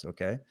orders.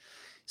 Okay.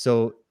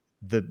 So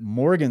the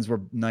Morgans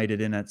were knighted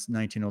in at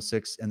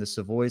 1906, and the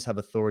Savoys have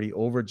authority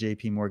over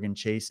JP Morgan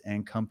Chase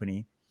and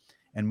Company,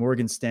 and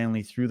Morgan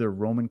Stanley through their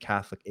Roman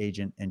Catholic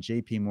agent, and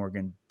JP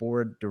Morgan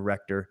board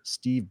director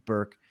Steve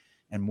Burke,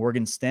 and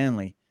Morgan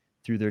Stanley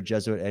through their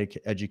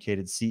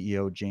Jesuit-educated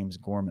CEO, James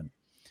Gorman.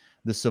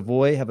 The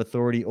Savoy have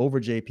authority over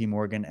JP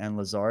Morgan and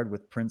Lazard,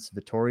 with Prince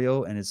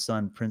Vittorio and his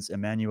son, Prince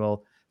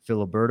Emmanuel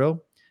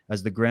Filiberto,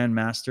 as the Grand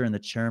Master and the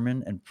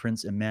chairman, and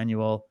Prince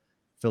Emmanuel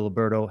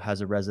Filiberto has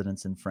a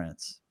residence in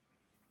France.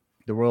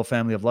 The royal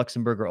family of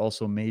Luxembourg are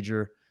also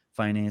major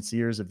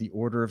financiers of the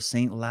Order of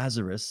St.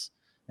 Lazarus,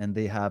 and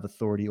they have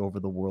authority over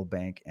the World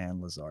Bank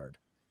and Lazard.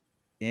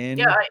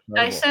 Yeah,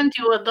 I sent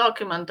you a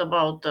document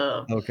about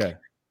okay.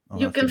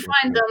 You can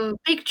find them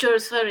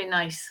pictures, very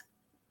nice.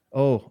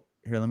 Oh,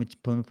 here, let me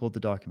pull the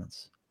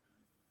documents.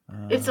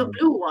 It's a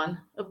blue one,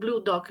 a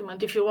blue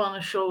document, if you want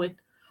to show it.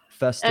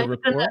 Festa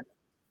report?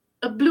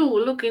 a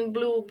blue-looking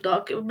blue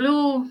doc,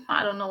 blue.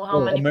 I don't know how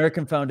Oh, many.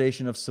 American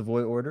Foundation of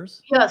Savoy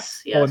Orders.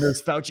 Yes, Oh, and yes.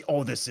 there's Fauci.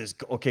 Oh, this is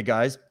okay,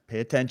 guys. Pay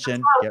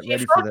attention. Get Fauci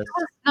ready for Fauci this.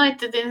 was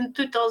knighted in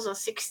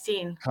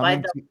 2016 by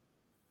Coming the,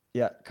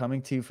 to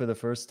coming to you for the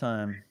first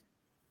time.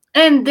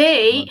 and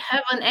they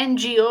have an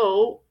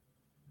NGO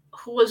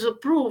who was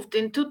approved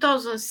in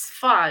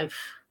 2005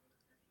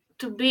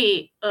 to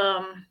be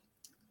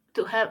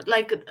to have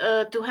like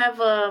to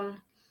have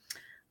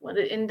what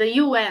in the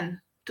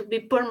UN, to be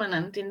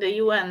permanent in the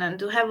UN and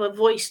to have a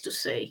voice to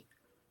say,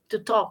 to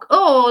talk.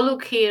 Oh,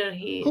 look here,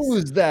 he is.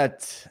 Who's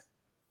that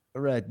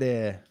right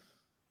there?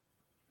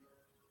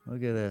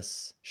 Look at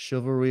this.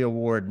 Chivalry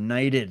Award,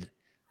 knighted.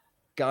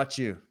 Got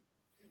you.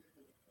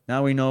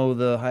 Now we know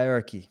the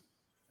hierarchy.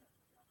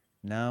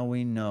 Now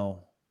we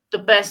know. The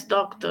best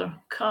doctor.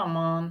 Come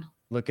on.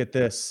 Look at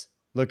this.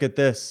 Look at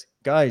this.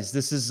 Guys,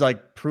 this is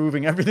like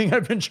proving everything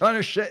I've been trying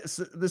to share.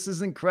 This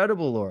is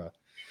incredible, Laura.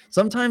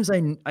 Sometimes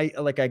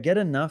I get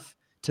enough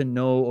to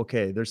know,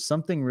 okay, there's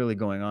something really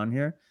going on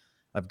here.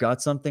 I've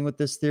got something with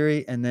this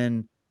theory, and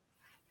then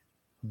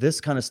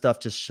this kind of stuff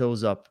just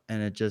shows up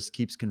and it just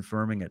keeps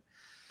confirming it.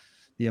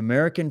 The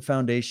American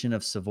Foundation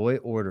of Savoy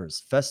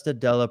Orders, Festa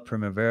della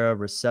Primavera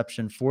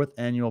reception, 4th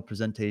annual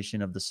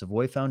presentation of the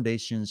Savoy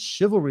Foundation's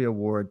Chivalry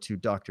Award to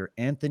Dr.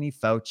 Anthony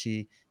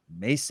Fauci,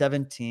 May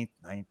 17th,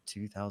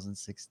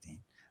 2016.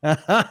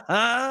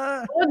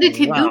 What did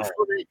he do Wow.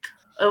 for it?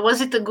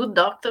 Was it a good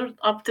doctor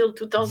up till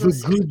The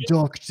 2016? good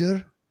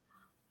doctor.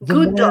 The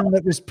Good man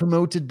that was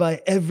promoted by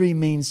every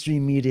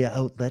mainstream media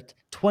outlet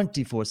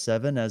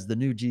 24/7 as the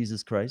new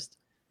Jesus Christ.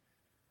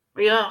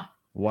 Yeah.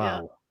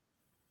 Wow.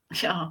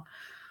 Yeah.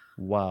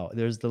 Wow.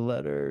 There's the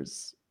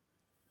letters.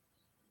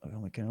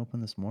 Oh, can I open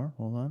this more?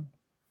 Hold on.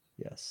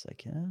 Yes, I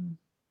can.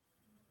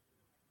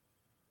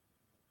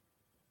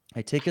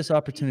 I take this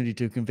opportunity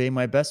to convey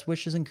my best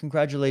wishes and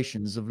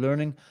congratulations of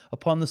learning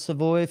upon the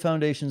Savoy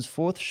Foundation's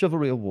 4th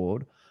Chivalry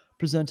Award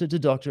presented to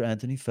Dr.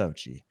 Anthony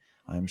Fauci.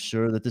 I am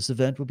sure that this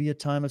event will be a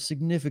time of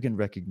significant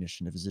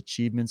recognition of his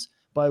achievements,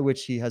 by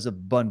which he has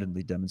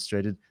abundantly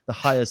demonstrated the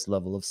highest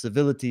level of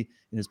civility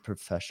in his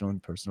professional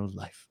and personal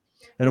life.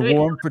 And a Really?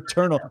 warm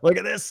fraternal, look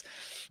at this.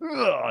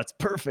 Oh, it's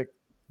perfect.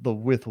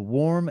 With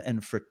warm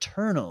and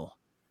fraternal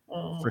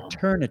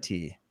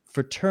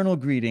fraternal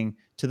greeting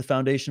to the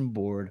foundation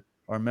board,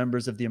 are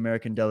members of the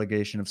American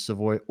delegation of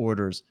Savoy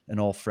Orders, and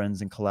all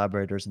friends and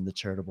collaborators in the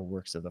charitable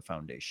works of the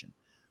foundation.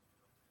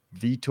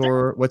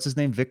 Vitor, what's his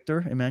name?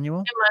 Victor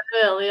Emmanuel?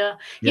 Emmanuel,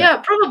 yeah.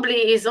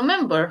 Probably is a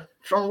member,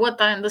 from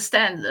what I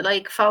understand,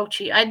 like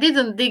Fauci. I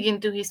didn't dig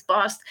into his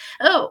past.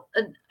 Oh,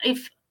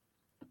 if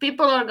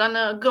people are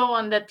gonna go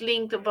on that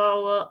link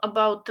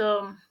about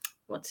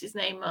what's his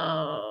name,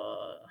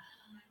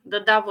 the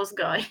Davos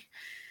guy.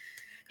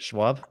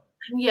 Schwab?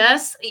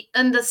 Yes,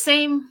 and the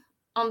same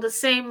on the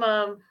same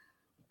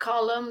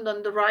column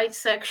on the right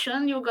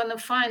section, you're gonna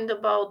find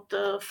about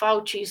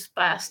Fauci's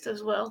past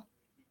as well.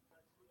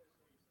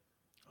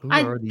 Who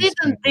I are these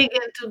didn't people?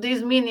 dig into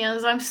these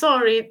minions. I'm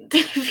sorry,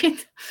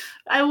 David.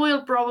 I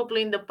will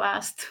probably in the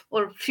past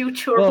or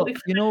future. Well, if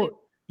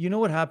you know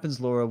what happens,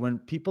 Laura, when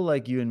people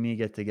like you and me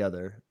get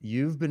together.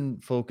 You've been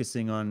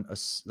focusing on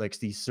like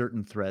these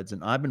certain threads,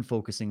 and I've been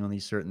focusing on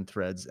these certain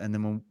threads, and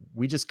then when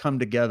we just come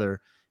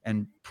together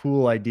and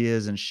pool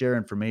ideas and share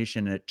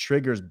information, and it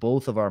triggers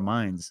both of our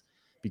minds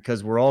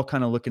because we're all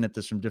kind of looking at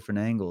this from different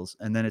angles,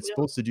 and then it's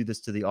supposed to do this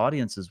to the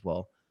audience as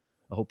well.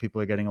 I hope people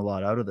are getting a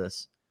lot out of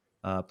this.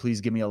 Please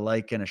give me a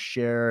like and a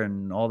share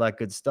and all that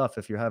good stuff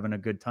if you're having a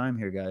good time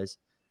here, guys.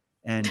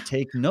 And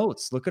take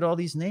notes. Look at all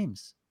these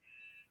names.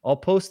 I'll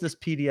post this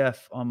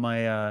PDF on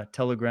my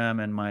Telegram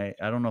and I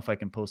don't know if I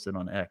can post it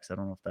on X. I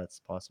don't know if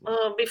that's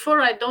possible.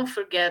 Before I don't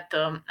forget,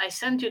 I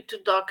sent you 2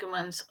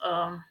 documents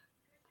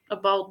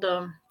about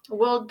the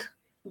World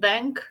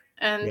Bank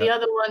and the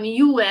other one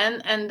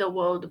UN and the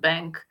World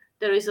Bank.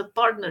 There is a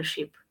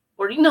partnership,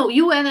 or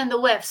UN and the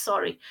WEF.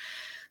 Sorry.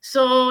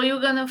 So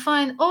you're gonna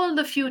find all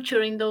the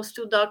future in those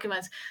 2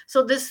 documents.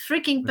 So this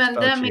freaking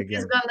pandemic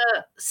is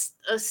gonna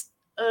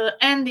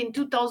end in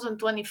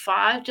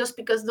 2025 just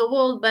because the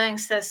World Bank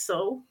says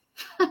so.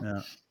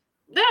 Yeah.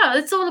 Yeah,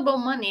 it's all about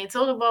money. It's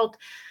all about.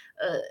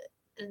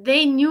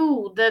 They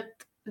knew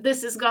that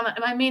this is gonna.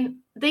 I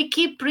mean, they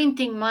keep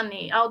printing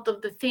money out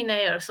of the thin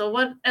air. So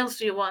what else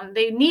do you want?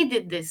 They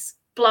needed this.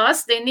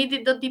 Plus, they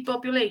needed the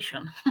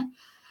depopulation.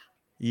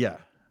 Yeah.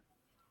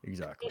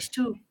 Exactly. These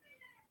 2.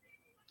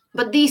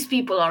 But these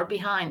people are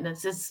behind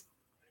this. It's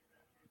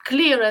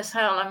clear as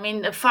hell. I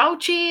mean,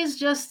 Fauci is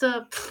just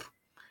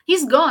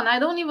he's gone. I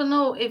don't even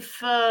know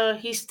if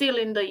he's still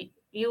in the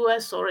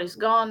US or he's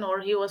gone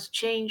or he was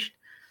changed.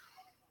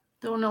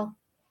 Don't know.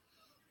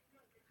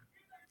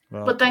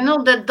 Well, But I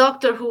know that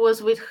doctor who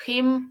was with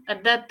him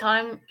at that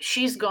time,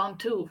 she's gone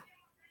too.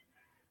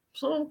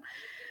 So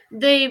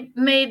they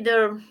made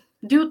their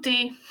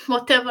duty,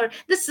 whatever.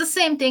 This is the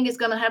same thing is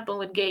going to happen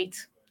with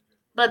Gates.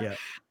 But yeah.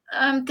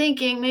 I'm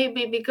thinking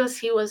maybe because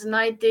he was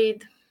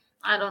knighted,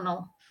 I don't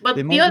know. But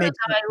They the might other make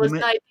guy was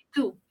knighted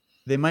too.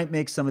 they might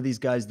make some of these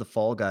guys the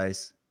fall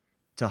guys.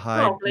 to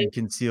hide Probably. and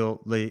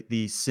conceal the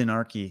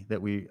synarchy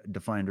that we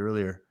defined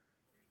earlier,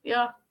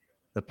 Yeah.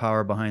 the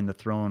power behind the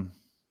throne.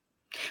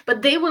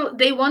 But they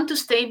want to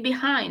stay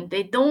behind.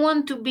 They don't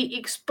want to be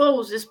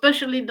exposed,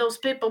 especially those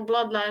papal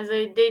bloodlines.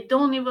 They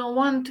don't even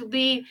want to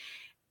be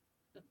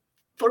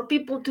for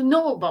people to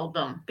know about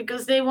them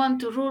because they want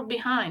to rule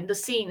behind the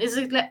scene. It's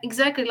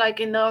exactly like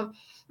in the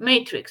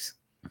Matrix,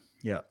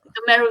 Yeah.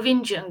 the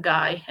Merovingian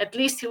guy. At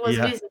least he was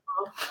Yeah.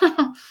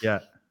 visible. Yeah.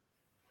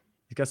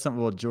 You got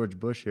something about George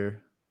Bush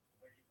here.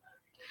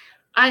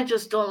 I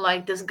just don't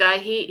like this guy.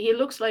 He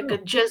looks like a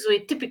Oh.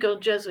 Jesuit, typical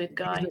Jesuit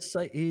guy.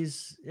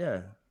 He's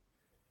yeah.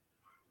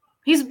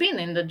 He's been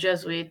in the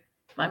Jesuit.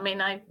 I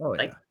mean, I Oh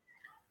like. yeah.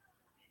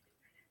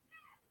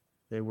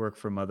 They work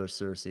for Mother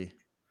Cersei.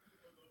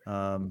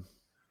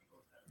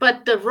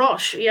 But the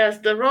Roche, yes,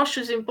 the Roche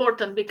is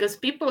important because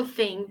people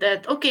think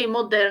that okay,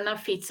 Moderna,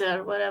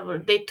 Pfizer, whatever,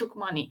 they took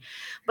money,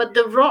 but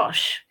the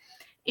Roche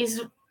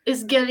is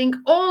is getting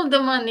all the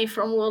money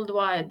from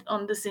worldwide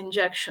on these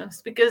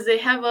injections because they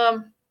have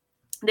a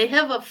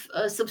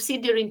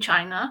subsidiary in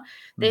China,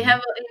 they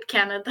have in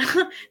Canada,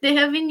 they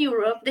have in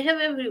Europe, they have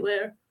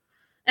everywhere,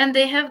 and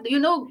they have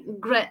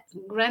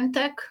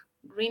Grantech,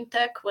 Green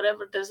Tech,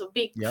 whatever. There's a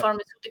big Yep.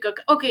 pharmaceutical.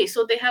 Okay,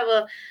 so they have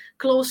a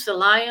close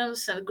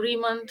alliance and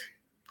agreement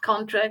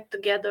contract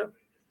together,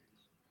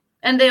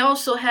 and they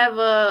also have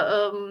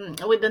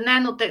with the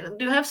nanotech.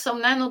 Do you have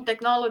some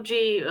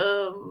nanotechnology?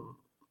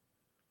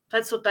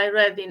 That's what I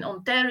read in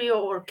Ontario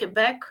or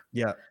Quebec.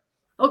 Yeah.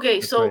 Okay,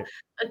 That's so right.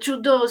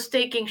 Trudeau is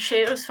taking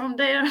shares from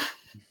there.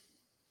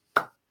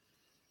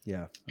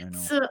 Yeah, I know.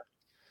 So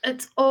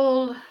it's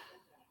all.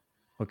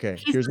 Okay,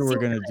 He's here's the what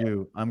we're single. gonna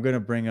do. I'm gonna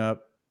bring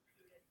up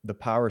the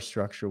power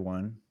structure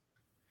one,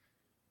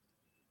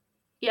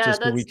 Yeah,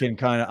 just so we that's can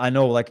kind of. I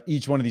know, like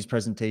each one of these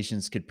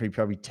presentations could be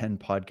probably 10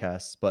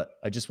 podcasts, but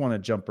I just want to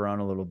jump around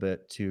a little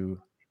bit to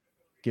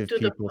give to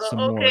the. people some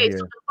more Okay, so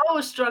here. the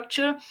power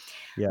structure.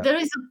 Yeah. There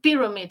is a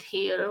pyramid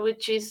here,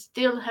 which is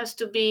still has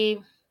to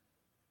be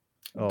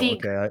Oh,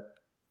 dig. okay.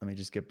 Let me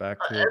just get back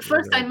to it.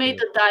 First, I made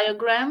a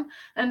diagram,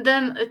 and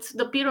then it's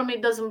the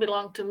pyramid doesn't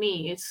belong to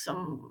me. It's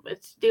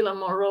Dylan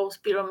Monroe's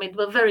pyramid,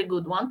 but very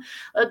good one.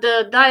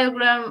 The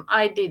diagram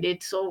I did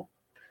it so You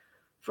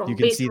from can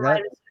based see on my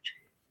that? research.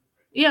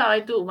 Yeah, I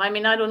do. I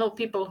mean, I don't know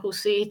people who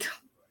see it.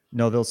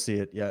 No, they'll see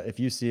it. Yeah, if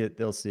you see it,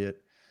 they'll see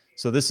it.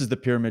 So this is the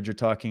pyramid you're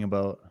talking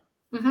about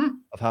Hmm.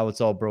 of how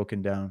it's all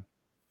broken down.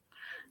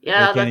 They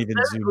Yeah, can't that's a even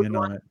very zoom good in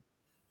on one. it.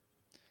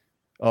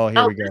 Oh, here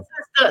Oh, we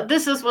go.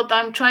 this is what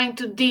I'm trying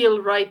to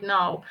deal right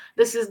now.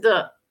 This is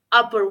the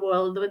upper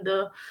world with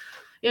the,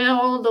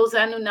 all those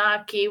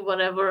Anunnaki,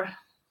 whatever,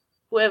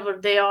 whoever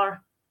they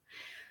are,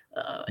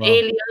 Wow.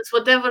 aliens,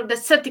 whatever the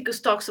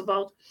Ceticus talks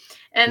about.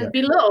 Yeah. And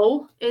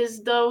below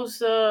is those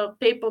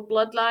papal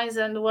bloodlines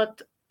and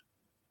what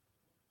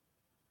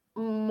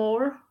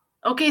more.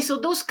 Okay, so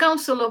those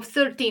Council of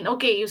 13.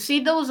 Okay, you see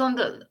those on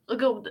the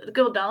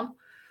go down.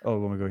 Oh,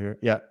 when we go here.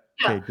 Yeah.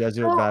 Yeah. Okay.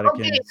 Jesuit, Oh,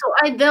 okay. Vatican. So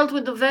I dealt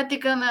with the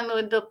Vatican and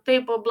with the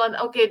papal blood.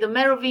 Okay, the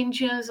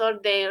Merovingians are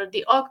there.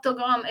 The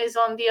octagon is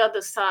on the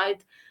other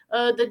side.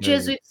 The There you go.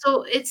 Jesuits.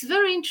 So it's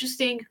very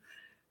interesting.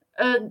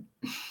 Uh,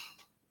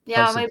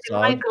 yeah, House of maybe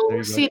Saud. Michael There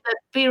will you go. see that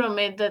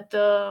pyramid, that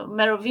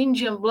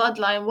Merovingian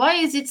bloodline. Why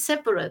is it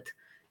separate?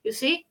 You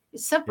see,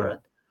 it's Yeah. separate.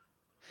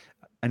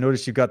 I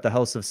noticed you've got the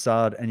House of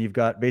Saud and you've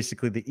got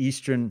basically the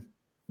Eastern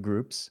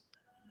groups,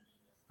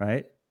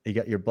 right? You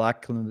got your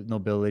black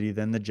nobility,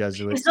 then the It's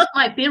Jesuits. not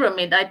my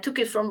pyramid. I took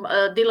it from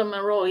Dylan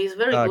Monroe. He's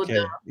very good.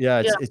 Okay.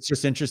 Yeah, Yeah, it's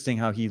just interesting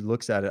how he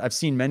looks at it. I've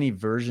seen many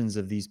versions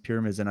of these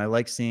pyramids and I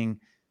like seeing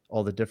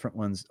all the different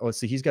ones. Oh,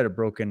 so he's got it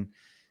broken.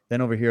 Then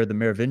over here, the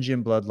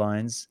Merovingian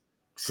bloodlines,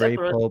 Gray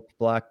separate. Pope,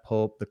 Black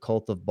Pope, the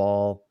Cult of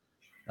Baal,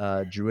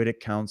 Druidic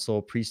Council,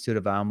 Priesthood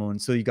of Amun.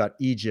 So you got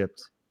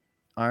Egypt,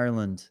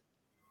 Ireland,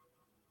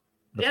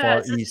 the Yeah, Far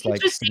it's just East, like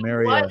interesting. Why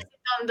Samaria, is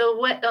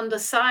it on the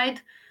side,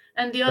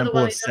 and the other Temple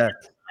one of is on the Set.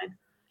 other side?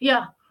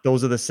 Yeah,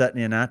 Those are the Set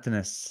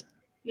Neanatonists.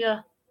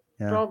 yeah,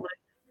 Yeah. probably.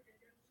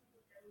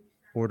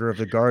 Order of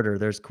the Garter.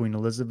 There's Queen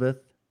Elizabeth.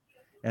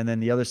 And then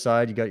the other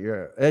side, you got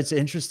it's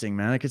interesting,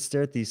 man. I could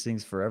stare at these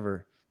things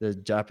forever. The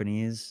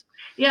Japanese.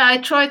 Yeah, I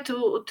try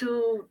to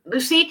you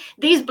see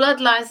these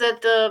bloodlines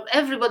that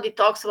everybody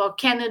talks about,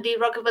 Kennedy,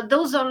 Rocket, but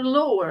those are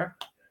lower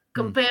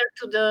Hmm. compared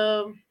to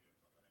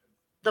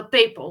the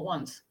papal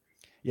ones.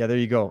 Yeah, there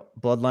you go.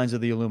 Bloodlines of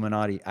the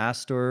Illuminati.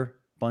 Astor, Yeah,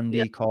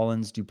 Bundy,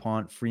 Collins,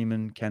 DuPont,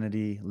 Freeman,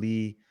 Kennedy,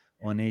 Lee,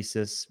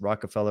 Onassis,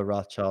 Rockefeller,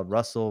 Rothschild,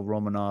 Russell,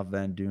 Romanov,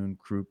 Van Doon,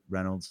 Krupp,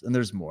 Reynolds, and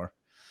there's more.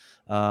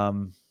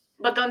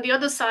 but on the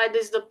other side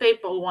is the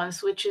papal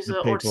ones, which is The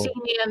papal.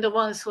 Orsini and the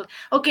ones who.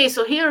 Okay,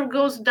 so here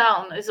goes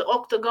down is the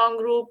Octagon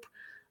group,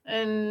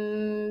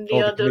 and the Oh,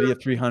 the other. Committee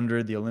of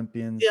 300, the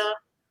Olympians. Yeah.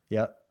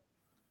 Yeah.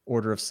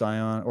 Order of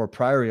Sion or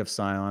Priory of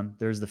Sion.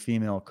 There's the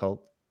female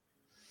cult.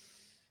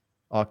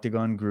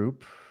 Octagon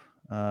Group,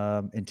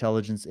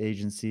 intelligence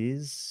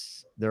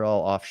agencies. They're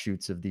all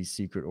offshoots of these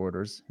secret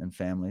orders and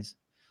families.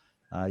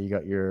 You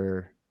got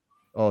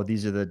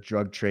these are the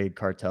drug trade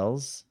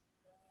cartels.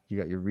 You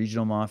got your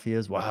regional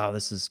mafias. Wow,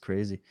 this is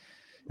crazy.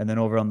 And then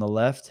over on the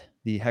left,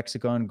 the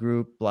Hexagon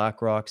Group,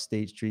 BlackRock,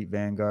 State Street,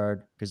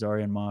 Vanguard,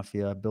 Khazarian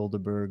Mafia,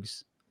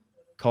 Bilderbergs.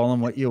 Call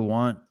them what you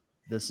want.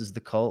 This is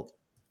the cult.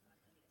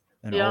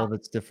 And all Yeah. of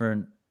it's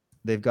different.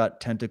 They've got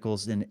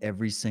tentacles in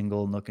every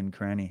single nook and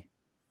cranny.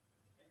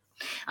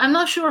 I'm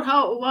not sure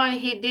why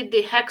he did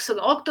the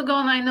hexagon.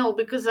 Octagon, I know,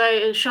 because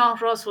Sean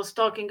Ross was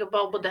talking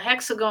about, but the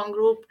hexagon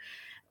group,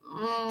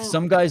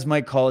 Some guys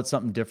might call it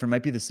something different.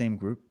 Might be the same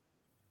group.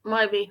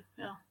 might be,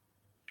 yeah.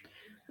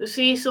 You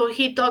see, so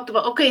he talked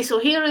about, okay, so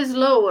here is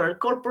lower.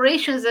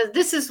 Corporations,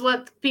 this is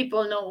what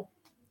people know.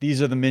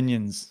 These are the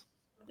minions.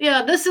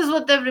 Yeah, this is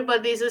what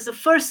everybody is the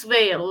first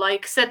veil,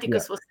 like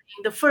Ceticus was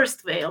saying, the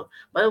first veil.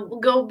 But we'll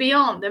go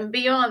beyond and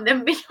beyond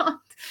and beyond.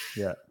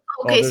 Yeah.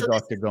 Okay, there's so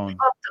this octagon. is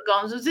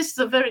octagon. So this is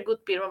a very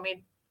good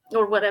pyramid,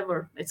 or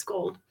whatever it's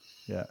called.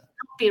 Yeah.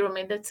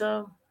 Pyramid.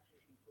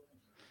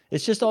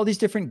 It's just all these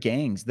different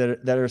gangs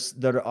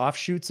that are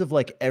offshoots of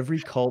like every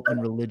cult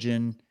and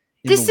religion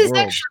in This the is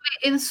world.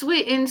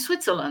 actually in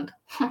Switzerland.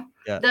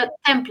 Yeah. The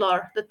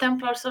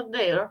Templars are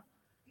there.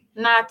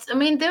 Nazis. I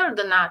mean, they're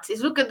the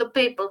Nazis. Look at the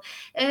paper.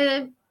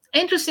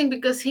 Interesting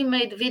because he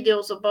made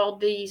videos about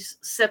these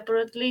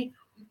separately,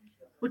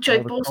 which I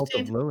The cult of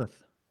posted. Lilith.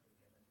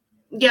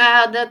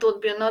 Yeah, that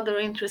would be another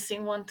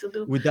interesting one to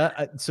do. With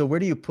that, so where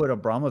do you put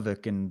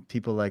Abramovic and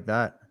people like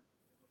that,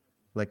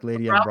 like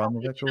Lady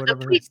Abramovic or whatever?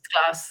 The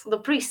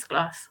priest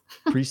class.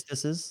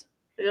 Priestesses.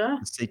 Yeah.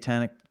 The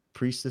satanic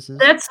priestesses.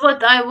 That's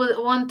what I would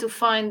want to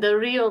find, the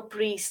real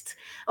priest.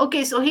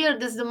 Okay, so here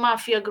there's the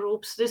mafia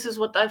groups. This is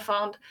what I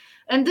found,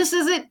 and this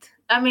is it.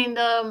 I mean,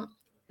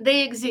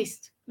 they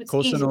exist. It's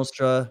Cosa easy.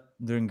 Nostra,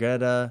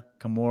 Ndrangheta,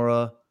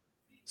 Camorra.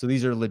 So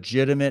these are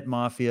legitimate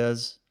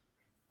mafias.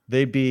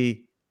 They'd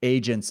be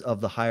agents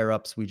of the higher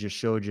ups we just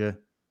showed you.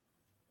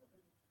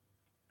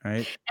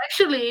 Right?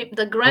 Actually,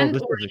 the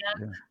Grand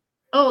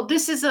Orient.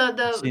 This is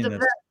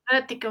the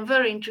Vatican.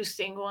 Very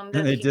interesting one.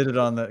 And they did it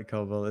on that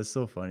CABAL. It's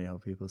so funny how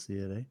people see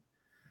it, eh?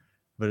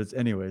 But it's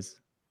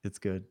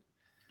good.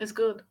 It's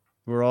good.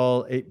 We're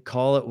all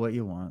call it what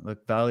you want.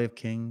 Like Valley of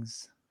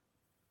Kings.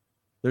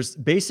 There's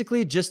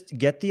basically just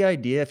get the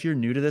idea. If you're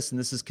new to this and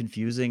this is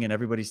confusing and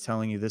everybody's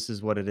telling you this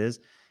is what it is,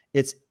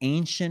 it's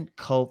ancient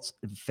cults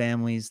and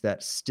families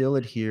that still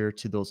adhere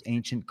to those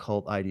ancient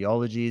cult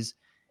ideologies.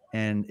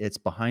 And it's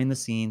behind the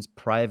scenes,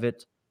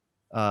 private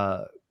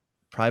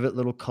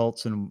little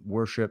cults and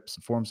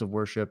forms of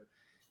worship.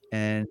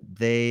 And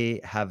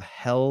they have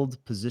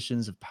held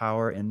positions of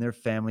power in their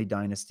family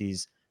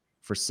dynasties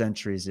for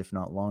centuries, if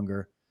not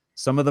longer.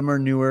 Some of them are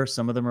newer,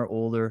 some of them are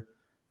older,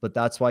 but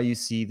that's why you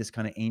see this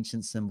kind of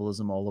ancient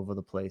symbolism all over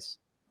the place.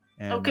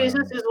 And, okay,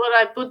 this is what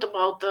I put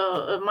about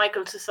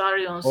Michael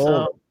Cesarion's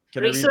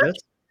can research. I read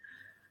this?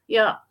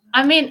 Yeah,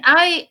 I mean,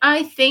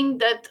 I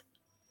think that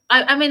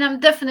I mean,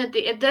 I'm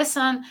definitely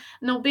Edessan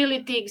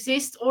nobility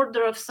exists,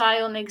 Order of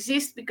Sion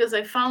exists because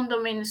I found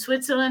them in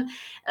Switzerland.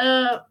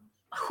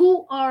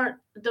 Who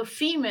are the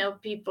female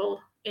people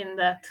in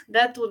that?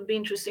 That would be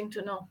interesting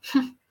to know.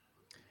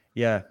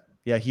 Yeah,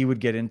 he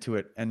would get into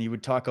it, and he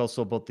would talk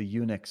also about the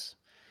eunuchs.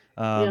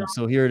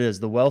 So here it is.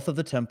 The wealth of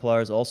the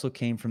Templars also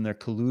came from their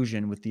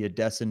collusion with the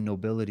Edessan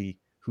nobility,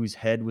 whose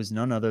head was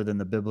none other than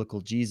the biblical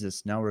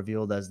Jesus, now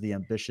revealed as the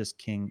ambitious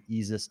King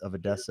Isis of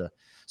Edessa.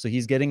 So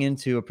he's getting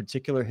into a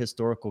particular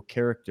historical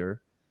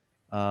character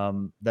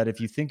that if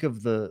you think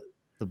of the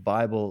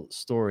Bible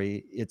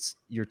story,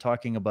 you're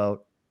talking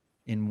about,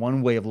 in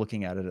one way of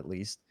looking at it at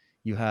least,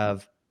 you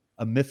have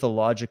a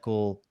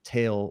mythological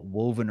tale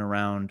woven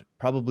around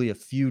probably a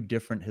few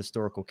different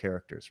historical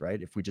characters,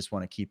 right? If we just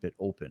want to keep it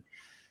open.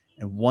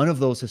 And one of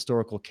those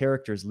historical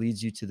characters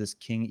leads you to this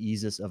King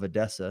Isis of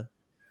Edessa.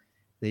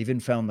 They even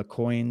found the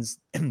coins,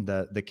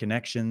 the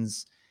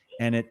connections,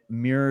 and it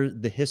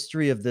mirrored the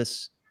history of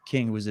this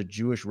king, who was a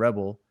Jewish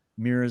rebel,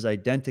 mirrors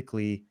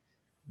identically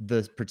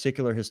the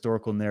particular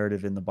historical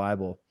narrative in the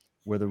Bible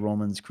where the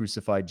Romans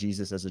crucified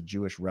Jesus as a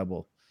Jewish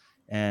rebel.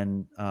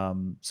 And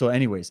so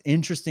anyways,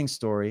 interesting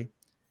story.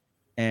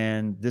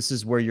 And this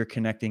is where you're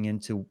connecting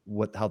into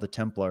how the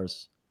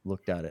Templars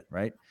looked at it,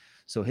 right?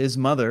 So his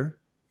mother,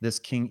 this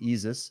King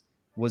Isis,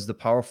 was the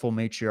powerful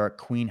matriarch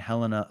Queen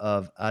Helena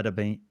of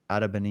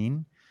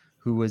Adabanin,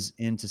 who was,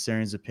 in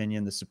Cesarion's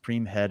opinion, the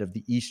supreme head of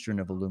the Eastern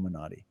of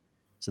Illuminati.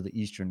 So the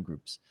Eastern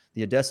groups.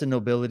 The Edessa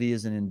nobility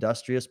is an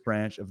industrious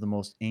branch of the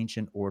most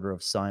ancient order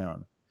of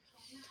Sion.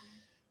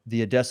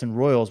 The Edessan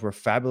royals were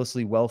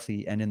fabulously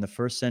wealthy, and in the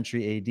 1st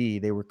century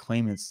AD, they were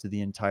claimants to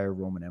the entire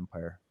Roman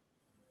Empire.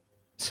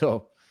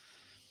 So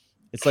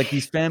it's like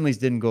these families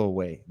didn't go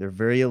away. They're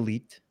very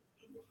elite.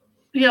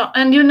 Yeah,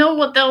 and you know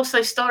what else?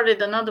 I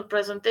started another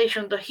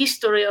presentation, the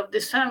history of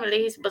these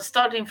families, but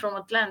starting from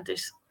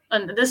Atlantis.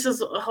 And this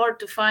is hard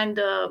to find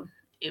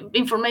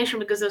information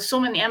because there's so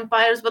many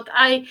empires, but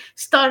I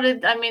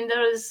started, I mean,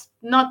 there is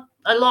not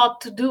a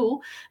lot to do.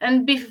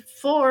 And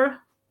before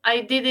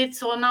I did it,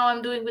 so now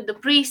I'm doing with the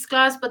priest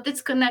class, but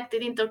it's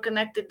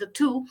interconnected, the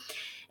two.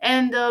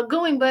 And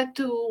going back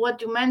to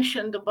what you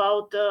mentioned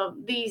about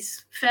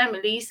these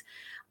families,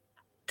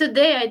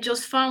 today I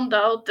just found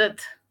out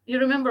that You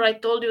remember I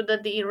told you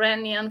that the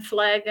Iranian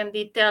flag and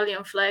the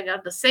Italian flag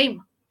are the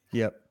same.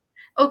 Yep.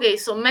 Okay,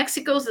 so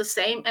Mexico's the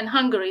same and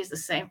Hungary is the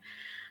same.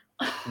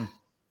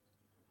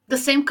 The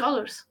same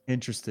colors.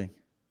 Interesting.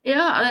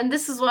 Yeah, and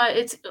this is why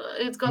it's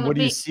And gonna what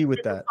do be you see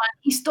with that?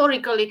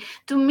 historically.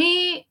 To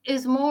me,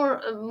 is more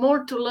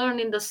to learn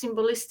in the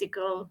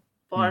symbolistical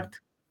part.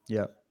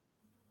 Yeah.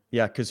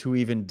 Yeah, because who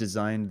even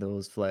designed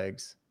those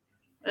flags?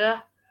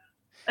 Yeah,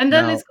 and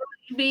then Now, it's going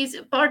to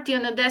be party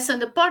on Odessa.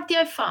 And the party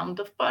I found,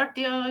 the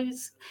party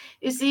is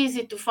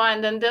easy to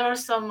find, and there are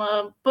some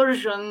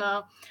Persian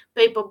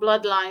paper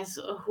bloodlines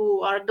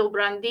who are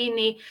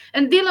Dobrandini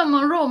and Dylan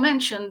Monroe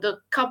mentioned a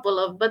couple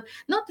of, but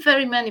not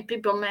very many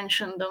people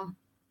mentioned them.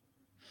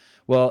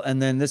 well,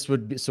 and then this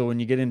would be, so when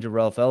you get into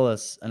Ralph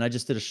Ellis, and I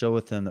just did a show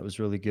with him that was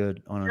really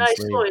good on I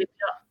saw Enslaved, it.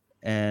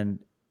 and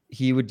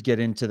he would get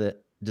into the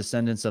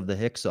descendants of the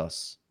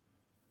Hyksos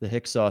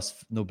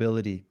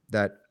nobility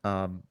that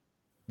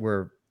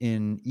were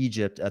in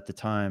Egypt at the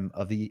time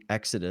of the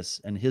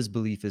Exodus. And his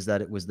belief is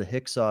that it was the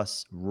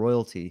Hyksos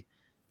royalty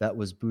that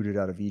was booted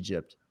out of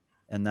Egypt.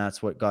 And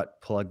that's what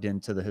got plugged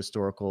into the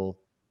historical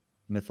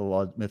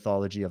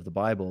mythology of the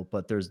Bible.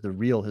 But there's the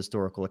real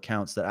historical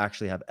accounts that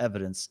actually have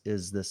evidence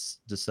is this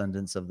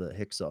descendants of the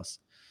Hyksos.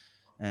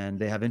 And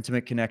they have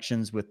intimate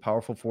connections with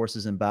powerful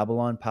forces in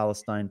Babylon,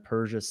 Palestine,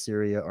 Persia,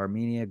 Syria,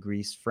 Armenia,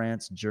 Greece,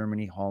 France,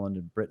 Germany, Holland,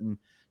 and Britain,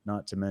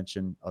 not to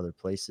mention other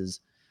places.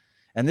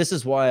 And this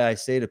is why I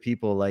say to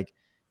people, like,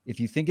 if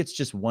you think it's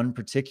just one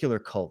particular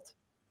cult,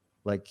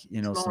 like,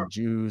 some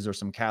Jews or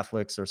some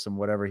Catholics or some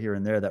whatever here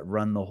and there that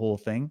run the whole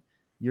thing,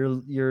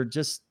 you're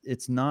just,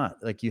 it's not.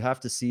 Like, you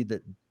have to see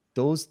that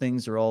those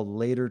things are all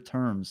later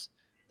terms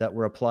that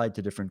were applied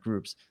to different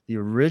groups. The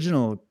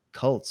original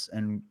cults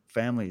and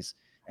families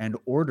and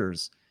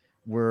orders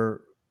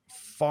were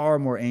far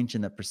more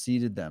ancient that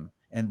preceded them.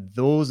 And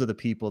those are the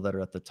people that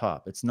are at the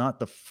top. It's not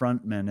the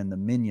front men and the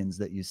minions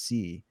that you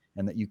see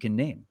and that you can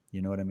name.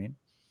 You know what I mean?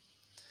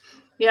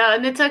 Yeah,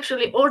 and it's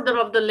actually Order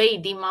of the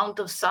Lady, Mount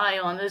of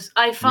Zion.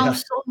 I found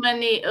so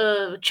many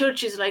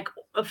churches like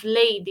of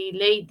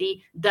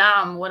Lady,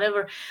 Dam,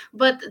 whatever.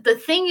 But the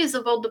thing is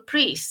about the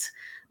priests.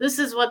 This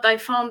is what I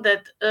found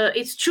that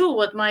it's true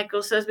what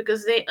Michael says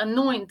because they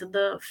anoint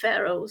the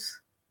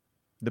pharaohs.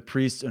 The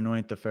priests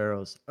anoint the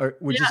pharaohs. Or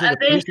would you Yeah, say the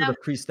and they priest or have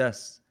the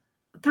priestess?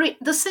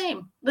 the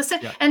same.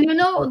 Yeah. And The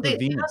cult of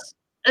Venus.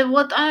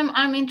 what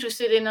I'm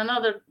interested in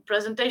another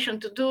presentation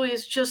to do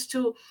is just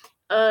to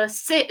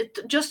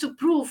just to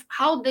prove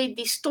how they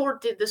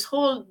distorted this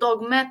whole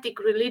dogmatic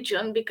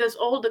religion because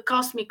all the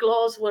cosmic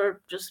laws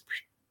were just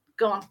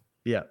gone.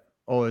 Yeah.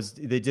 Oh,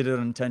 they did it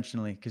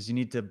unintentionally because you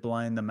need to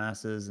blind the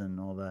masses and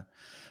all that.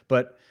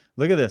 But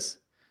look at this.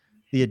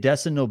 The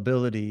Edessa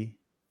nobility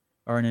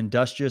are an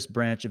industrious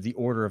branch of the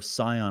Order of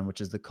Sion, which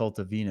is the cult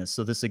of Venus.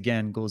 So this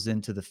again goes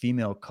into the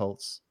female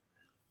cults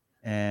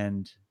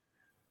and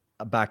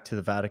back to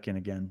the Vatican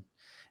again.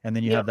 And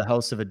then you have the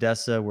House of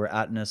Edessa, where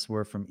Atnas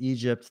were from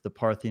Egypt, the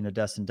Parthian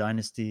Edessan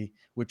dynasty,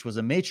 which was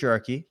a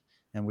matriarchy,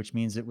 and which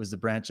means it was the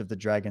branch of the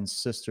dragon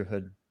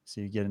sisterhood.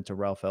 So you get into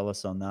Ralph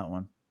Ellis on that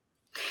one.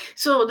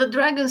 So the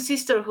Dragon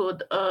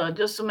Sisterhood,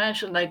 just to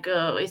mention, like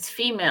it's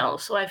female.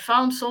 So I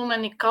found so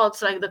many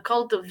cults, like the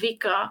cult of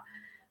Vika,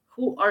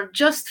 who are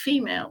just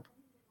female.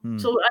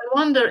 So I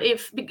wonder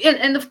if,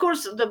 and of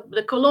course,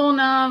 the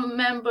Colonna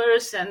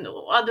members and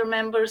other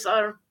members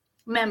are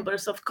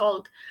members of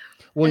cult.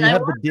 Well, and you I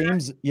have the wonder,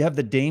 dames. You have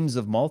the dames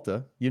of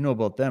Malta. You know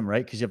about them,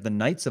 right? Because you have the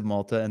knights of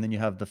Malta, and then you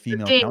have the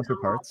female James of Malta,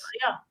 counterparts,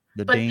 yeah.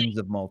 the But dames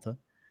of Malta.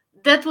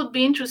 that would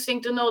be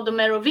interesting to know the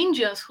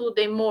Merovingians who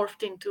they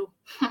morphed into.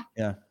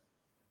 Yeah.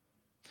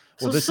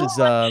 So Well, this so is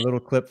a little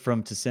clip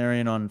from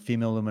Tessarian on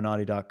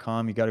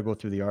femaleilluminati.com. You got to go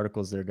through the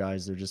articles there,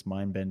 guys. They're just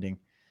mind bending.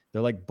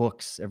 They're like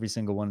books. Every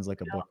single one is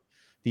like a book.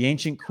 The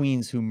ancient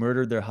queens who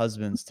murdered their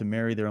husbands to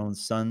marry their own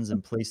sons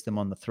and place them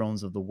on the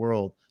thrones of the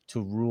world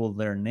to rule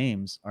their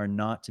names are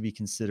not to be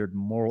considered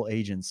moral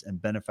agents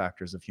and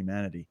benefactors of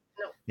humanity.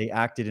 No. They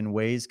acted in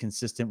ways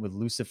consistent with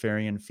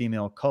Luciferian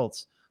female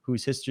cults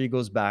whose history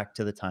goes back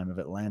to the time of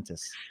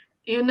Atlantis.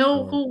 You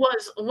know who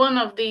was one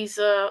of these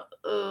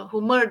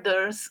who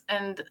murders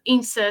and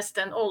incest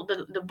and all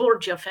the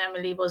Borgia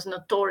family was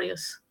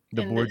notorious.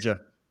 The in this. Borgia.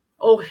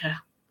 Oh yeah.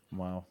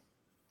 Wow.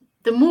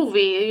 The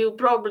movie,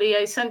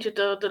 I sent you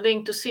the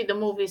link to see the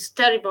movie. It's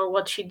terrible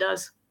what she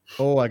does.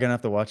 Oh, I'm gonna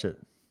have to watch it.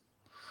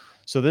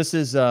 So this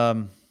is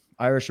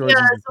Irish Yeah,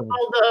 origins. it's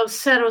about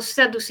the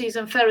Sadducees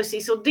and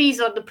Pharisees. So these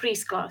are the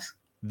priest class.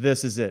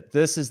 This is it.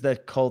 This is the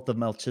cult of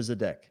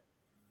Melchizedek,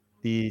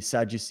 the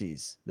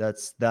Sadducees.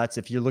 That's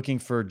if you're looking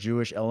for a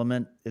Jewish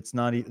element, it's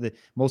not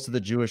most of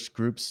the Jewish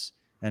groups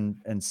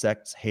and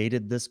sects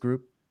hated this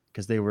group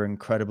because they were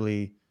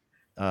incredibly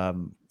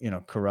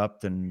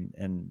corrupt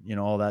and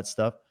all that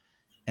stuff.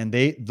 And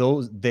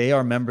they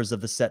are members of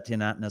the Set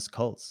and Atnas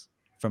cults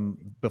from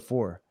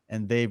before.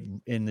 And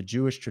in the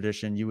Jewish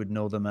tradition, you would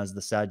know them as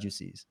the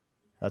Sadducees.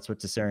 That's what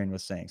Tessarian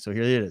was saying. So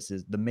here it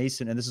is the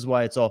Mason. And this is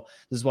why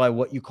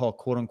what you call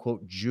quote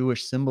unquote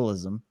Jewish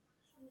symbolism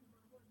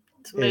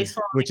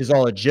which is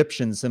all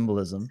Egyptian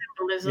symbolism,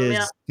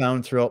 Symbolism, is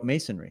found throughout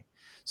Masonry.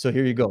 So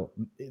here you go.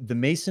 The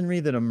Masonry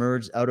that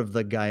emerged out of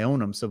the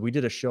Guyonum. So we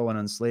did a show on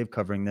Enslaved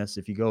covering this.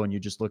 If you go and you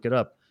just look it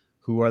up,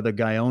 who are the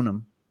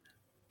Guyonum?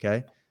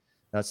 Okay.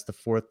 That's the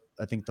fourth,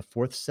 I think the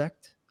fourth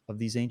sect of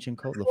these ancient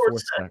cults. The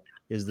fourth sect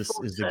is the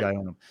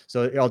Guyonum.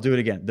 So I'll do it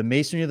again. The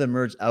Masonry that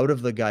emerged out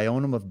of the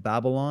Guyonum of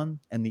Babylon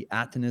and the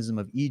Atenism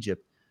of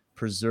Egypt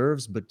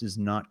preserves but does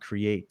not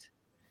create.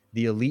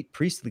 The elite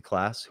priestly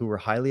class, who were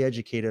highly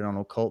educated on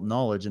occult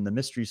knowledge in the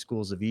mystery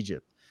schools of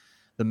Egypt.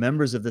 The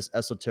members of this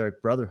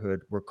esoteric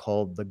brotherhood were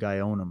called the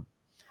Guyonum.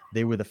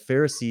 They were the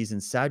Pharisees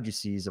and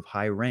Sadducees of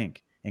high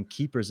rank and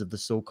keepers of the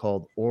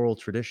so-called oral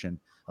tradition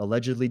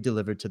allegedly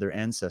delivered to their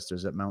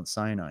ancestors at Mount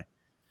Sinai.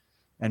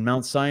 And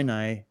Mount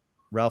Sinai,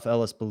 Ralph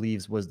Ellis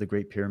believes, was the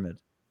Great Pyramid.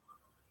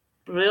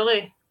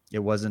 Really? It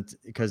wasn't,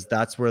 because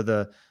that's where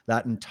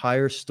that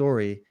entire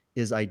story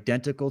is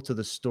identical to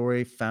the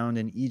story found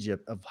in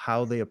Egypt of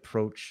how they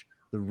approach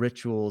the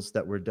rituals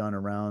that were done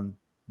around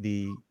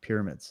the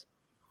pyramids.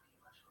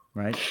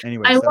 Right?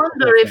 Anyways, I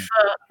wonder if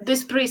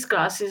this priest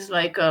class is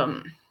like,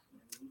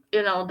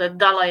 the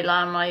Dalai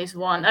Lama is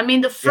one. I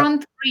mean, the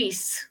front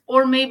priests,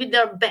 or maybe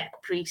they're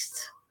back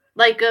priests.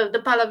 Like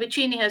the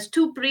Pallavicini has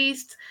two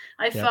priests.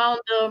 I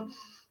found,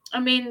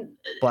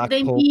 Black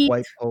they Pope, meet.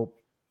 White Pope.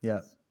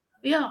 Yeah.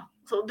 Yeah.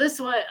 So this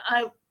why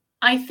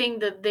I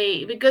think that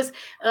because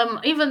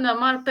even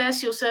Mar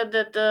Pesio said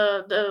that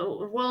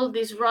the world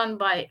is run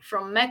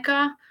from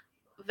Mecca,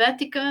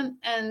 Vatican,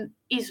 and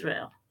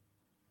Israel.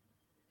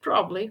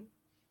 Probably.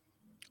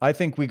 I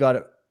think we got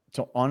it.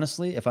 So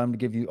honestly, if I'm to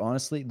give you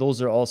honestly,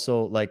 those are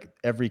also like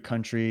every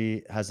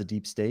country has a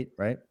deep state,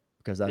 right?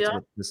 Because that's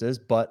what this is.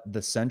 But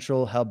the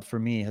central hub for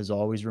me has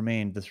always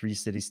remained the three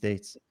city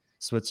states: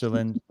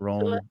 Switzerland,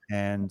 Rome,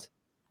 and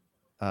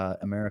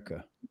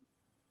America.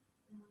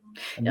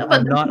 And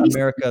I'm not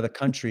America, the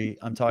country.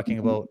 I'm talking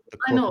about the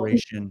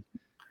corporation,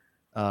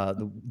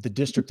 the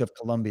District of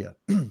Columbia.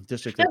 But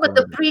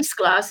the priest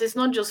class is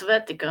not just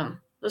Vatican.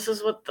 This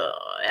is what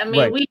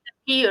we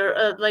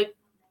hear like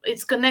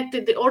it's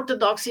connected. The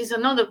Orthodox is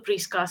another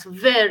priest class,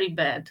 very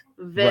bad,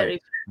 very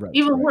bad.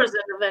 Even worse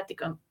than the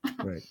Vatican.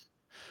 Right.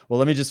 Well,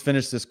 let me just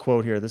finish this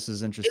quote here. This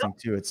is interesting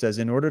too. It says,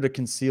 in order to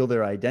conceal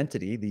their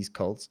identity, these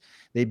cults,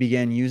 they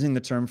began using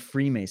the term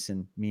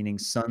Freemason, meaning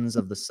sons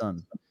of the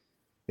sun.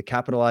 The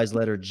capitalized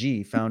letter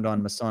G found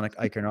on Masonic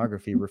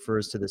iconography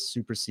refers to this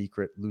super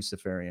secret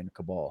Luciferian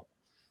cabal.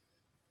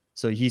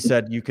 So he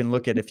said,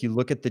 if you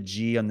look at the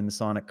G on the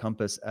Masonic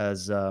compass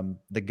as the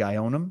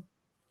Guyonum,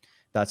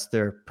 that's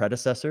their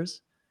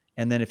predecessors.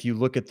 And then if you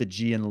look at the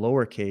G in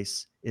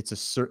lowercase,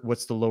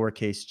 what's the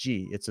lowercase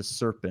G? It's a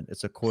serpent.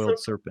 It's a coiled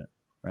serpent,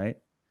 right?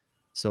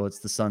 So it's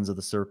the sons of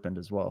the serpent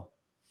as well.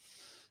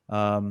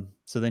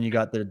 So then you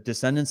got the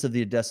descendants of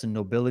the Odessan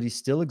nobility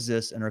still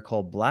exist and are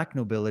called black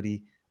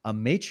nobility, a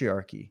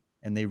matriarchy,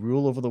 and they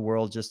rule over the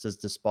world just as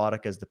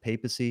despotic as the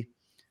papacy.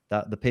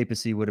 The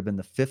papacy would have been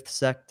the fifth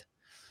sect.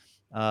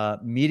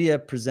 Media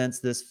presents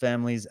this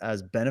families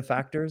as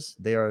benefactors.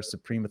 They are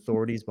supreme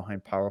authorities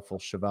behind powerful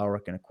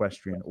chivalric and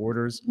equestrian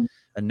orders,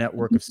 a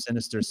network of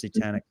sinister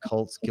satanic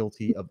cults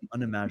guilty of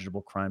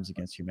unimaginable crimes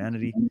against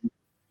humanity.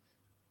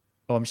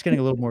 Oh, I'm just getting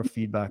a little more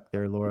feedback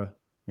there, Laura.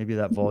 Maybe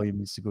that volume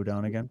needs to go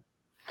down again.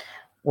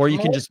 Or you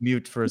can just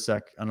mute for a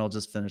sec and I'll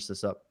just finish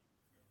this up.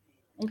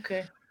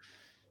 Okay.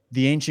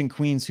 The ancient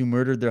queens who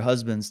murdered their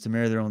husbands to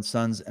marry their own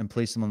sons and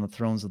place them on the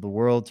thrones of the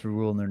world to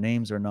rule in their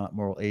names are not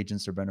moral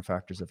agents or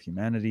benefactors of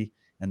humanity.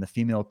 And the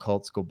female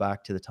cults go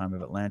back to the time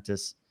of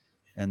Atlantis.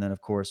 And then,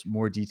 of course,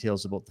 more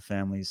details about the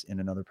families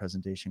in another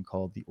presentation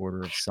called The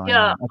Order of Sinai.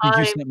 Yeah, I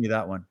think you sent me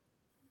that one.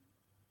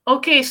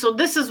 Okay, so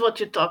this is what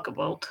you talk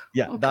about.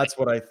 Yeah, okay. That's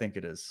what I think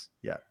it is.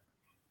 Yeah.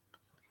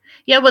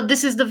 Yeah, but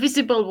this is the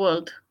visible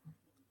world.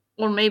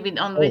 Or maybe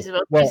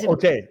invisible.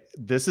 Okay.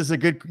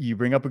 You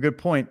bring up a good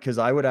point, because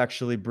I would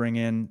actually bring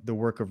in the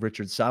work of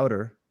Richard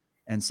Sauter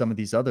and some of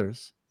these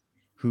others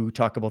who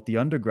talk about the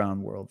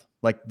underground world,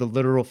 like the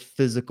literal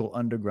physical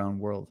underground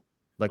world.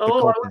 Like I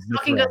was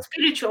talking a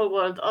spiritual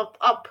world,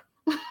 up.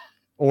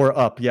 Or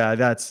up.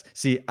 Yeah,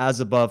 as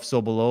above,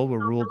 so below.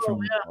 We're ruled from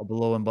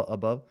below and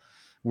above.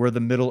 We're the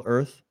middle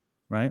earth,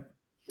 right?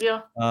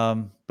 Yeah.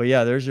 But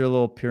yeah, there's your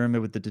little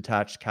pyramid with the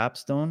detached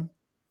capstone.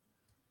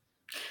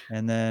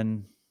 And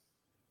then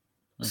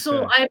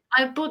so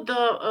I put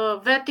the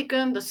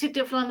Vatican, the City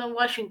of London,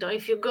 Washington.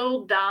 If you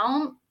go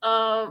down,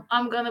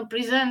 I'm gonna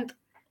present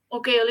a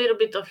little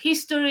bit of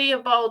history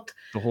about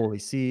the Holy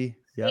See.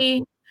 Yeah.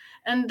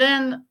 And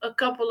then a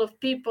couple of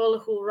people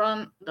who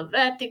run the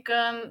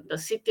Vatican, the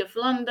City of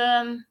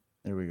London.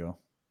 There we go.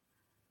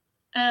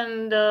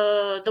 And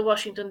the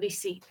Washington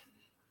D.C.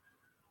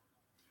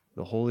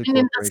 The Holy And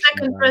then the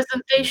second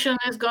presentation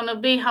is gonna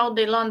be how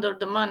they launder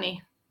the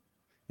money.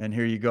 And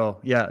here you go.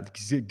 Yeah,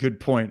 good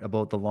point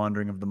about the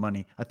laundering of the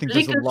money. I think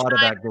there's a lot of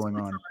that going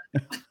on.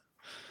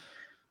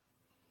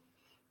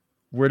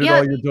 Where did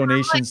all your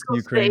donations to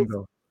Ukraine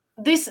go?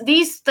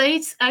 These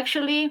states,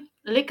 actually,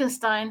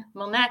 Liechtenstein,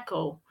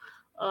 Monaco,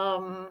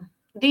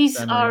 these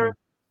are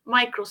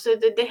micro. So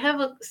they have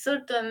a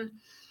certain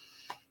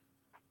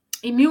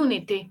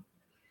immunity,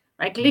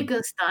 like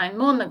Liechtenstein,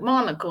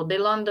 Monaco, they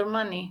launder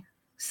money.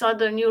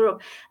 Southern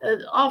Europe,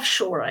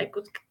 offshore, I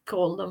could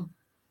call them,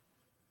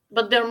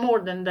 but they're more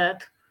than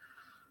that.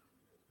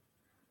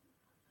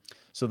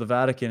 So the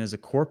Vatican is a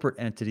corporate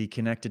entity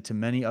connected to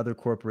many other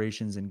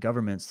corporations and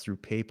governments through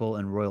papal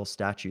and royal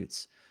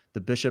statutes.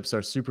 The bishops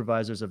are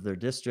supervisors of their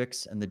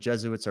districts, and the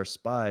Jesuits are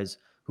spies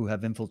who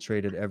have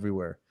infiltrated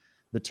everywhere.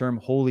 The term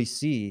Holy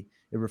See,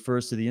 it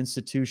refers to the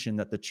institution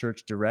that the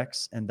church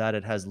directs and that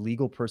it has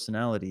legal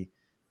personality,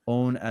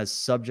 own as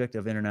subject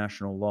of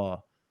international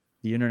law.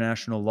 The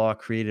international law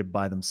created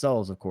by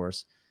themselves, of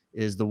course,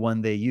 is the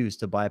one they use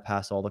to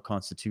bypass all the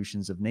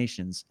constitutions of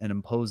nations and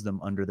impose them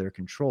under their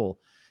control,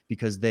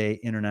 because they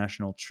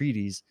international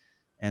treaties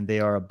and they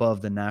are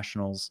above the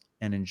nationals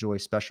and enjoy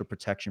special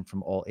protection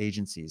from all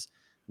agencies.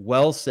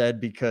 Well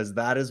said, because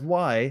that is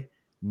why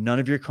none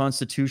of your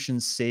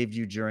constitutions saved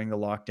you during the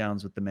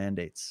lockdowns with the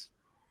mandates.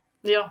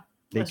 Yeah,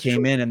 They that's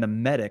came true. in, and the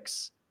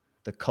medics,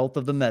 the cult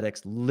of the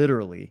medics,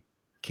 literally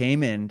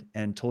came in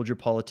and told your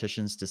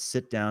politicians to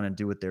sit down and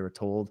do what they were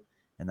told.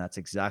 And that's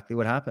exactly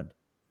what happened.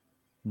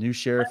 New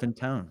sheriff in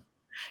town.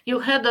 You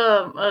had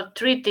a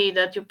treaty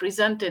that you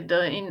presented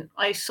in,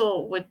 I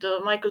saw with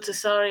Michael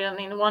Cesarian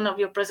in one of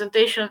your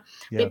presentation,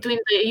 Yeah. between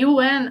the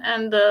UN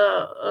and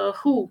the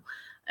WHO,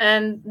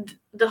 and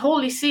the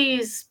Holy See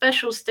is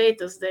special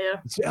status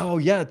there. Oh,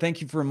 yeah.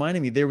 Thank you for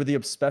reminding me. They were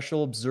the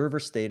special observer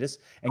status.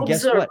 And guess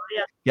Observer, what?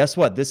 yeah, Guess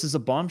what? This is a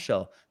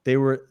bombshell. They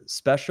were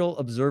special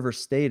observer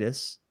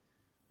status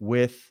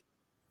with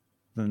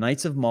the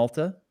Knights of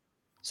Malta.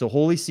 So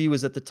Holy See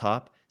was at the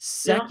top. yeah.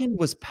 Second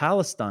was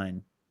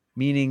Palestine,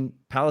 meaning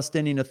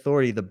Palestinian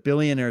Authority, the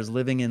billionaires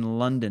living in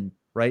London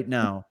right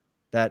now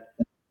that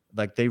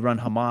like they run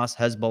Hamas,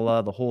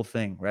 Hezbollah, the whole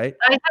thing, right?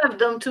 I have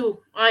them too.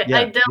 I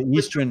Yeah, dealt the with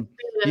Eastern.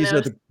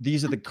 billionaires.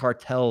 These are the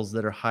cartels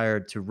that are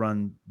hired to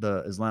run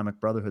the Islamic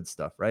Brotherhood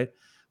stuff, right?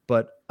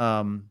 But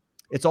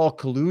it's all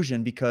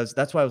collusion, because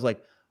that's why I was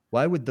like,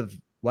 why would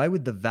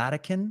the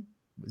Vatican,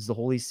 is the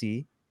Holy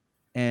See,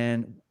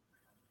 and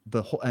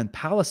and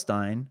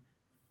Palestine,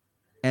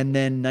 and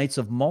then Knights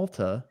of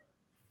Malta,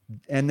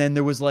 and then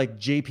there was like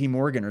J.P.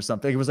 Morgan or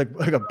something. It was like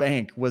a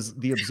bank was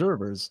the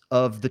observers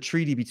of the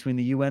treaty between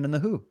the UN and the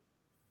WHO.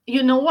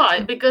 You know why?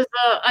 Doesn't Because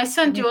I that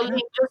sent make you a sense?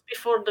 link just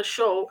before the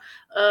show.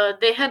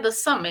 They had a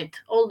summit,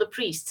 all the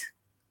priests.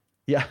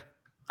 Yeah.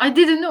 I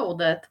didn't know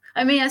that.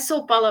 I mean, I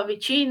saw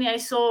Pallavicini, I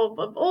saw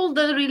all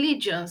the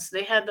religions.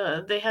 They had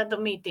a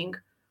meeting,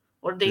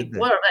 or Did they they?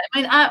 were.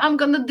 I mean, I'm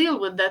gonna deal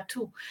with that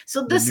too.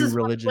 So The this new is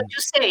what religion. you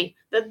say,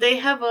 that they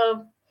have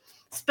a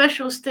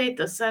special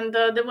status, and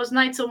there was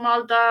Knights of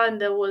Malta, and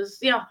there was,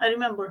 yeah, I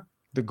remember.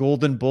 The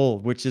Golden Bull,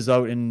 which is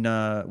out in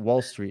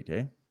Wall Street,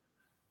 eh?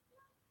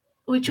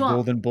 Which The one?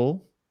 Golden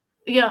Bull.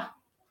 Yeah,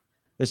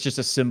 It's just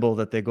a symbol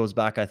that goes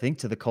back, I think,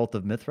 to the cult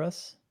of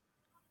Mithras,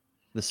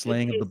 the it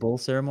slaying of the is. bull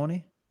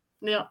ceremony.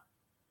 Yeah,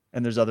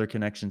 And there's other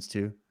connections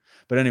too.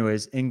 But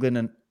anyways,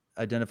 England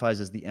identifies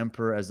as the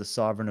emperor, as the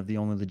sovereign of the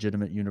only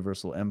legitimate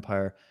universal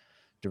empire,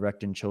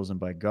 direct and chosen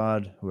by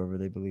God, whoever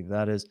they believe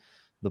that is.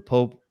 The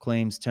Pope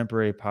claims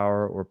temporary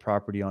power or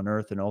property on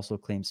earth, and also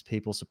claims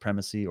papal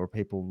supremacy or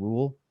papal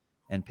rule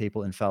and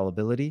papal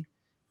infallibility.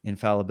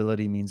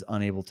 Infallibility means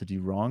unable to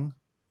do wrong,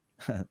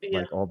 yeah,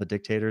 like all the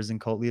dictators and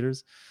cult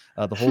leaders.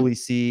 The Holy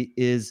See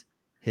is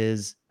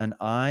an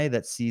eye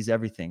that sees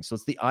everything. So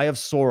it's the eye of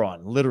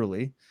Sauron,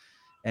 literally.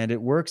 And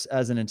it works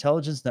as an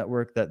intelligence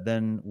network that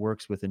then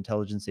works with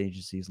intelligence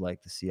agencies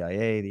like the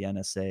CIA, the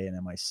NSA, and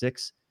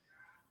MI6.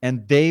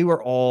 And they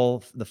were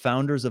all the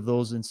founders of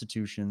those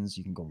institutions.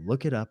 You can go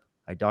look it up.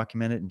 I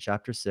document it in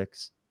chapter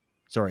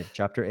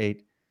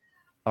 8,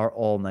 are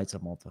all Knights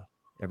of Malta,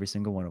 every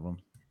single one of them.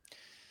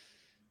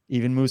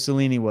 Even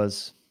Mussolini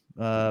was.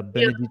 yeah,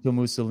 Benedetto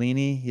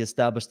Mussolini, he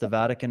established the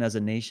Vatican as a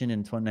nation in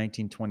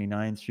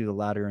 1929 through the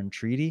Lateran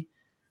Treaty.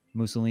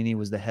 Mussolini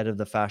was the head of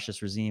the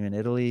fascist regime in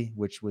Italy,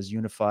 which was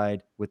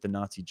unified with the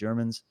Nazi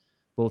Germans.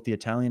 Both the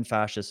Italian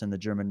fascists and the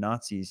German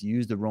Nazis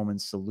used the Roman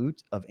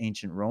salute of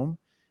ancient Rome,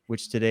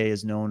 which today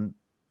is known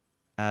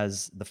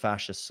as the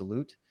fascist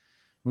salute.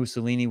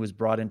 Mussolini was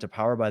brought into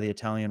power by the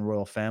Italian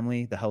royal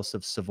family, the House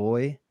of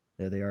Savoy.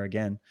 There they are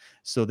again.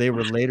 So they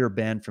were later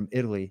banned from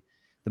Italy.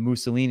 The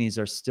Mussolinis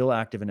are still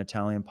active in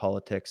Italian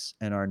politics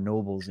and are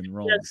nobles in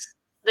Rome. yes.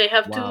 They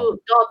have Wow. two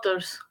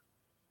daughters.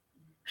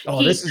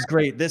 Oh, this is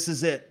great. This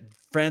is it.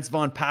 Franz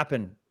von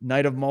Papen,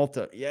 Knight of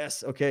Malta.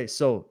 Yes. Okay.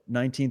 So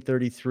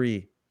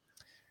 1933,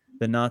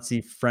 the Nazi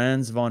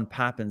Franz von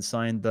Papen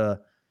signed the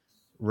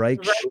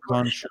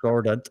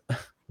Reichskonkordat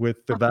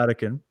with the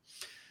Vatican.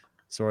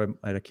 Sorry,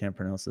 I can't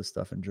pronounce this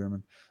stuff in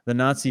German. The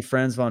Nazi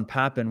Franz von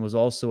Papen was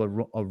also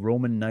a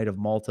Roman Knight of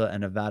Malta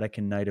and a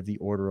Vatican Knight of the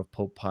Order of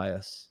Pope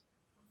Pius.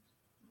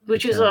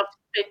 which is a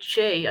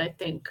Pecce, I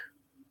think.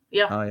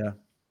 Yeah. Oh, yeah.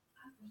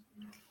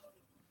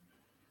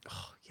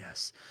 Oh,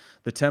 yes.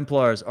 The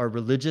Templars are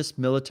religious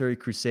military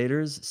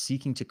crusaders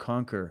seeking to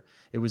conquer.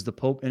 It was the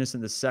Pope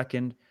Innocent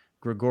II,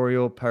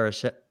 Gregorio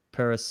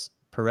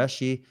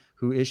Paresci,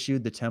 who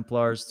issued the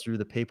Templars through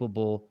the papal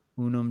bull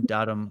Unum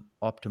Datum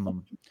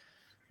Optimum.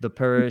 The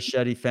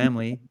Periscetti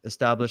family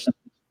established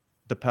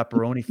the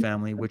Pepperoni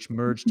family, which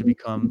merged to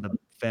become the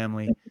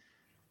family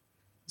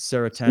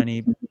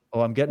Seratani.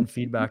 Oh, I'm getting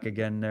feedback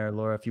again there,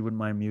 Laura, if you wouldn't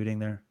mind muting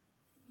there.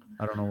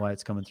 I don't know why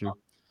it's coming through.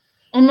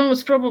 Oh no,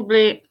 it's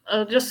probably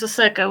just a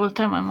sec. I will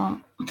tell my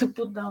mom to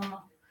put down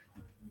now.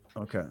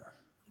 Okay.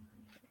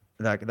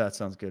 That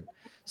sounds good.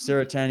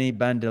 Seratani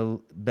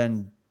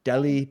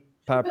Bendelli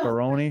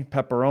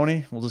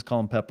Pepperoni. We'll just call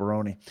him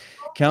Pepperoni.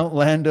 Count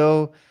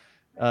Lando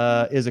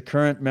is a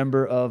current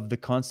member of the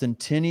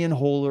Constantinian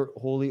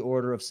Holy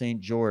Order of St.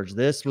 George.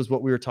 This was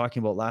what we were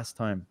talking about last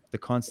time, the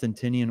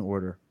Constantinian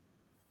Order.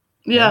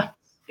 Yeah. Right?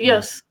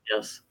 Yes.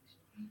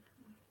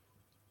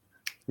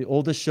 The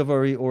oldest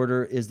chivalry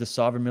order is the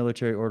Sovereign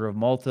Military Order of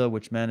Malta,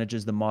 which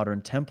manages the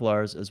modern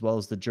Templars, as well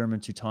as the German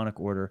Teutonic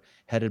Order,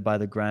 headed by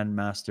the Grand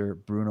Master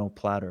Bruno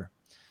Platter.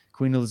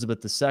 Queen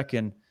Elizabeth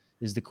II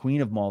is the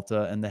Queen of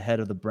Malta and the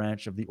head of the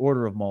branch of the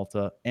Order of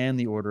Malta and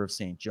the Order of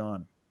St.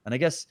 John. And I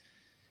guess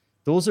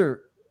those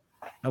are,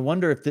 I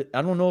wonder if,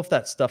 I don't know if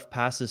that stuff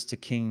passes to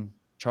King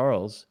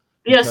Charles.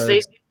 Yes,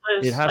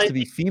 it has to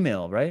be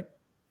female, right?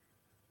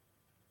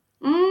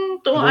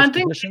 I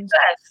think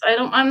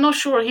I'm not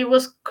sure. He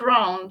was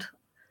crowned.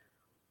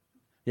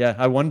 Yeah,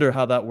 I wonder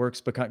how that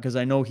works because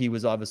I know he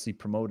was obviously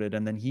promoted,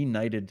 and then he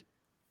knighted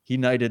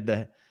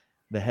the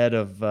head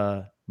of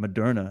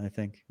Moderna, I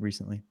think,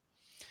 recently.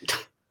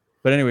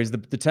 But anyways, the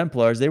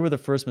Templars, they were the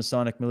first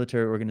Masonic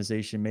military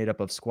organization made up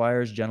of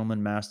squires,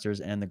 gentlemen,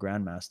 masters, and the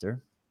Grand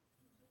Master.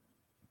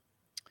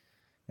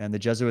 And the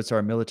Jesuits are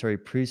a military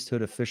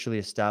priesthood officially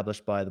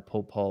established by the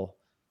Pope Paul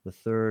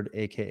III,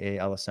 aka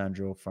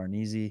Alessandro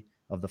Farnese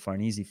of the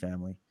Farnese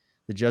family.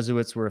 The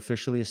Jesuits were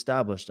officially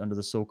established under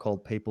the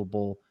so-called papal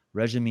bull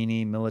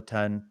Regimini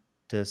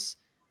Militantis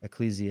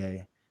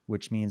Ecclesiae,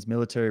 which means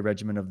military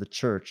regimen of the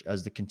church,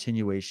 as the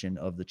continuation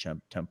of the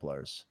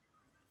Templars.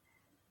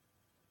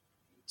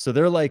 So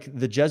they're like,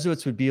 the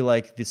Jesuits would be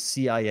like the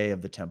CIA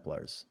of the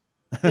Templars.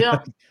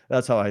 Yeah.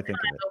 That's how I think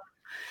of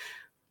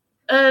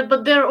it.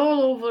 But they're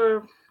all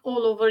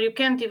over. You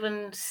can't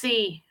even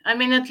see. I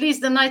mean, at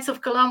least the Knights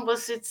of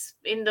Columbus, it's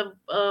in the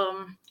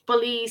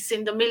police,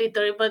 in the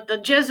military, but the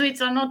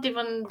Jesuits are not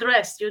even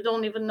dressed. You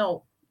don't even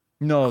know.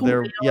 No,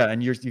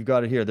 and you've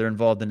got it here. They're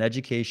involved in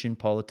education,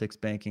 politics,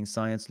 banking,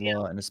 science,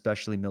 law, and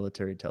especially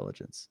military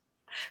intelligence.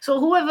 So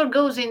whoever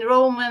goes in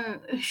Rome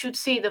and should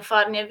see the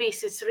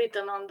Farnevis, it's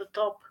written on the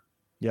top.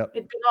 Yep.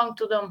 It belonged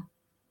to them.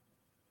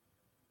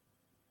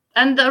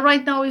 And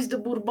right now is the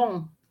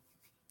Bourbon.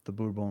 The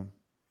Bourbon.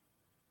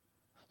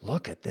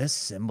 Look at this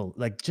symbol.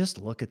 Like, just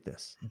look at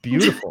this.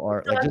 Beautiful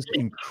art. Like, just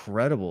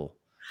incredible.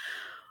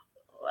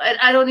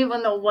 I don't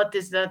even know what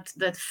is that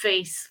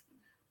face.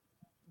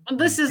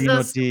 This is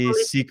the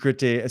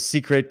secret. A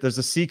secret. There's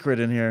a secret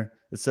in here.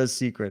 It says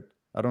secret.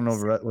 I don't know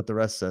what the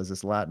rest says.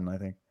 It's Latin, I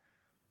think.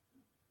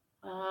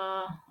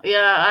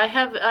 Yeah, I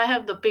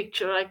have the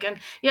picture. I can.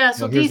 Yeah.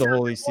 So here's the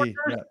Holy See.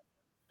 Yeah.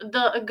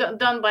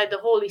 Done by the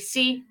Holy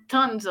See.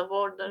 Tons of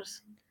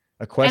orders.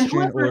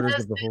 Equestrian orders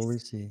of the Holy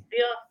See.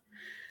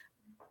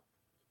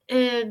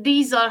 Yeah.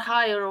 These are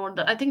higher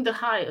order. I think the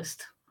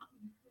highest.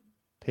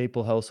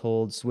 Papal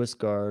household, Swiss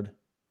Guard.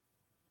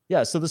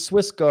 Yeah, so the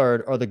Swiss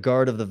Guard are the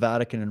guard of the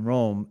Vatican in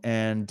Rome,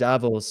 and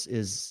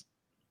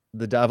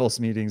the Davos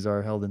meetings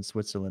are held in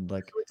Switzerland.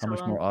 Like, how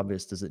much more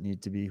obvious does it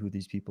need to be who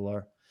these people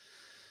are?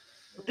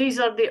 These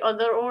are the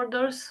other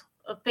orders,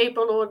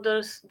 papal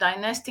orders,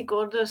 dynastic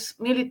orders,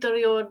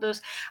 military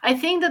orders. I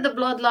think that the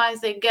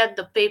bloodlines, they get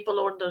the papal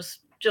orders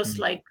just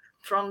like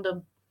from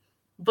the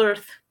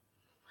birth.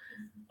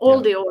 All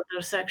the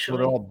orders, actually.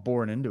 Well, they're all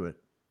born into it.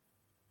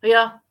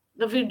 Yeah.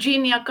 The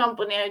Virginia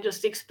Company I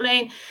just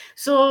explained.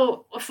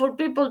 So for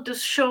people to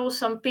show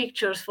some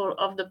pictures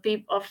of the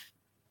people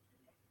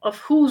of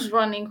who's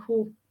running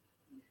who,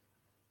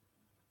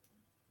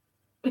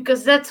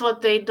 because that's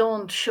what they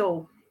don't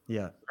show.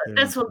 Yeah,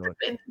 that's what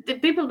the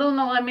people don't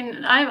know. I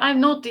mean, I've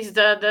noticed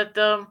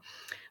that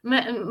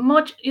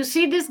much. You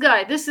see this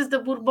guy. This is the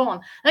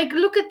Bourbon. Like,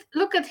 look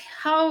at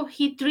how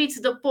he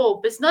treats the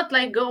Pope. It's not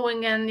like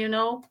going and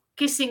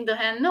kissing the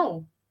hand.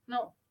 No.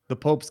 The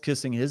Pope's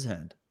kissing his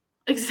hand.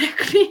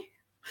 Exactly.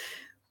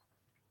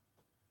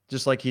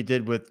 Just like he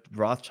did with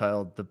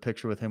Rothschild, the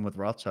picture with him with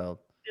Rothschild.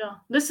 Yeah,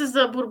 this is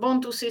the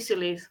Bourbon to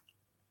Sicilies.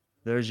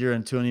 There's your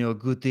Antonio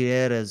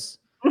Gutierrez.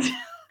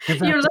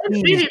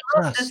 The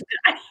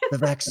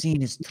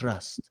vaccine is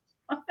trust.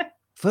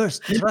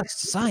 First,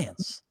 trust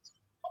science.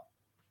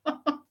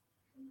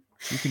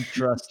 You can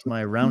trust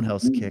my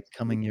roundhouse kick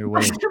coming your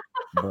way,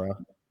 bro.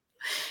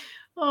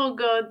 Oh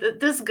God,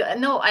 this guy.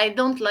 No, I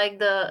don't like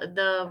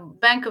the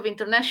Bank of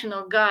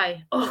International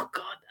guy. Oh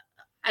God,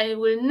 I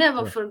will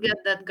never forget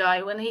that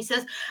guy when he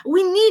says,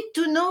 we need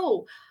to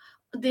know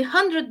the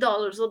 $100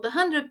 or the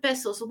 100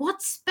 pesos,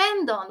 what's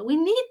spent on. We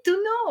need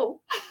to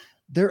know.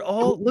 They're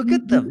all, look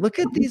at them. Look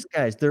at these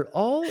guys. They're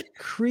all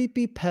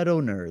creepy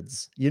pedo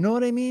nerds. You know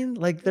what I mean?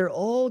 Like, they're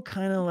all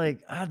kind of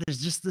like, there's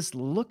just this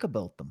look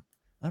about them.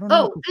 I don't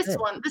know. Oh, this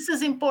one. This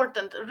is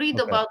important. Read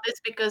about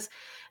this because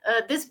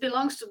this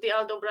belongs to the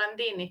Aldo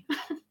Brandini.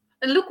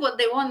 And look what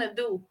they want to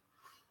do.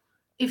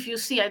 If you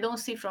see, I don't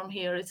see from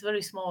here. It's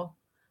very small.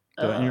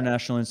 The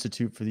International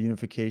Institute for the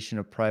Unification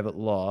of Private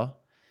Law,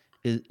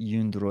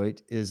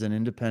 UNDROIT, is an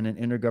independent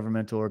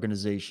intergovernmental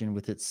organization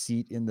with its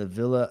seat in the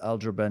Villa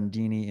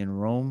Aldobrandini in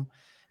Rome.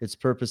 Its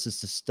purpose is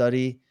to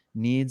study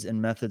needs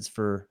and methods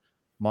for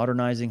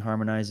modernizing,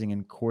 harmonizing,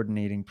 and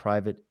coordinating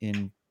private,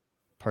 in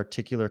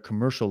particular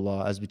commercial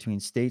law, as between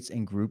states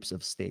and groups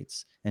of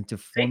states, and to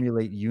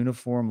formulate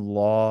uniform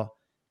law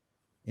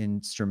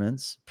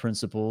instruments,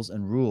 principles,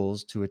 and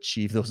rules to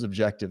achieve those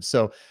objectives.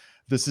 So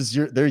this is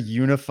they're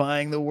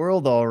unifying the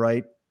world, all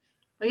right.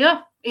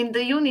 Yeah, in the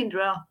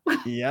Unidra.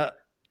 Yeah,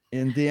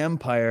 in the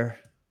empire.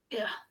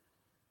 Yeah.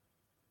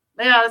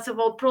 Yeah, it's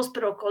about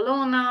Prospero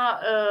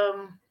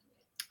Colonna,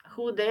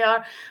 who they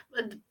are.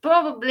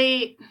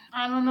 Probably,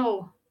 I don't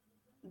know,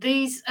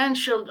 these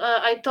ancient,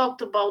 I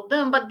talked about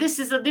them, but this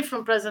is a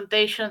different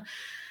presentation,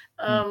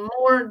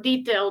 more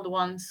detailed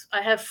ones.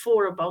 I have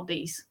 4 about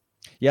these.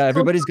 Yeah,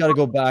 everybody's got to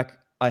go back.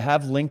 I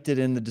have linked it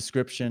in the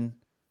description.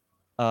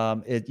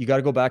 You got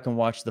to go back and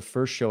watch the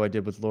first show I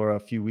did with Laura a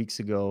few weeks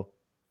ago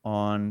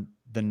on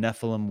the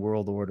Nephilim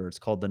World Order. It's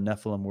called the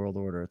Nephilim World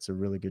Order. It's a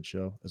really good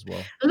show as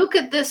well. Look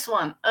at this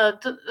one.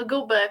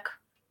 Go back.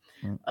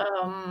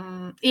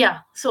 Yeah.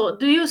 So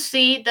do you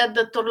see that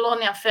the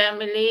Torlonia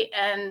family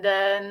and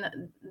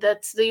then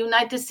that's the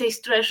United States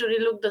Treasury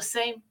look the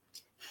same?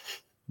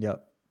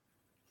 Yep.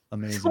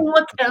 Amazing. So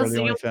what The else do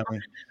Corleone you family.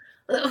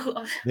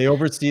 They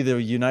oversee the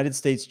United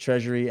States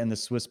Treasury and the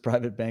Swiss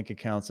private bank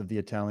accounts of the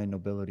Italian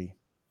nobility.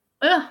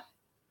 Yeah.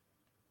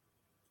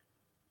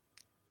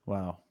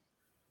 Wow.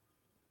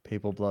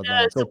 Papal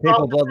bloodlines. So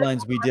papal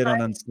bloodlines we did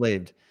on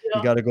Unslaved. Yeah.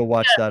 You got to go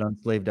watch that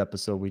Unslaved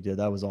episode we did.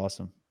 That was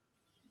awesome.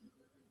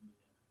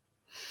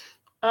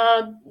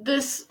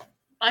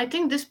 I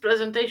think this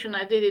presentation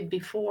I did it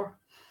before.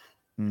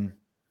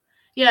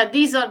 Yeah,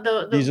 these are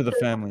the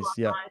families.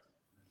 Yeah.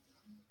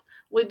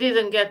 We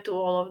didn't get to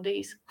all of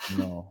these.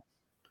 No.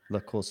 La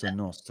Cosa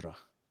Nostra.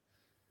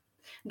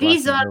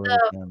 These are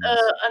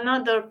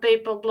another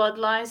papal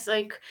bloodlines,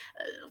 like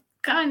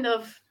kind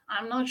of,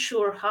 I'm not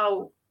sure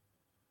how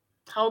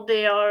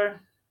they are.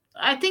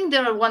 I think they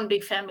are one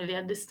big family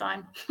at this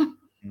time.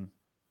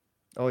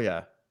 Oh,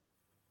 yeah.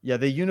 Yeah,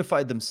 they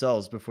unified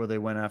themselves before they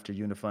went after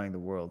unifying the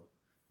world,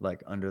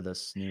 like under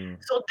this new.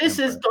 So this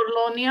is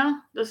Torlonia.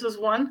 This is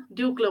one.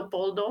 Duke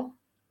Leopoldo.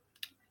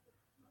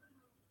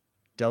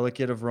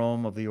 Delegate of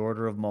Rome of the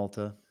Order of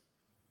Malta.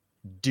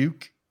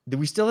 Duke.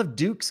 We still have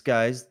dukes,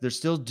 guys. There's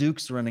still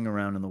dukes running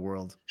around in the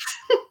world.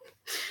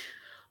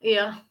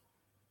 Yeah.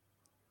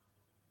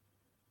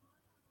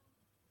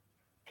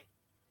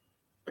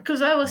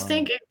 Because I was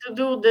thinking to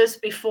do this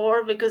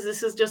before, because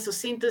this is just a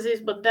synthesis,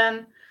 but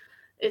then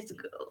it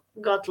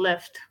got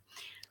left.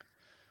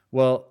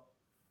 Well,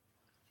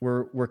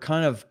 we're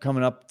kind of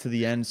coming up to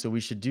the end, so we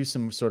should do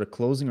some sort of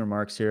closing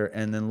remarks here.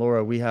 And then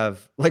Laura, we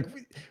have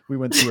we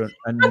went through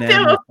a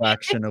nano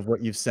fraction of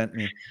what you've sent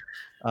me.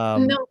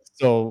 No.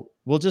 So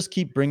we'll just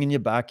keep bringing you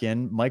back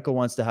in. Michael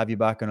wants to have you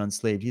back on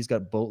Unslaved. He's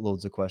got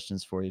boatloads of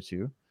questions for you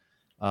too.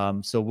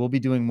 So we'll be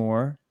doing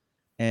more,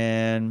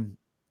 and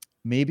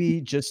maybe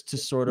just to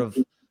sort of,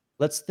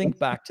 let's think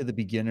back to the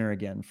beginner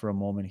again for a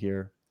moment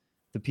here.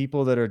 The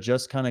people that are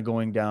just kind of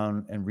going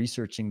down and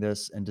researching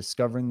this and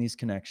discovering these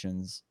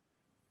connections,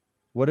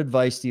 what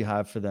advice do you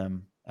have for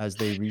them as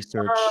they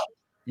research,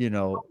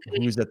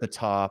 who's at the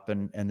top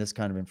and this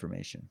kind of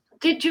information?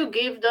 Did you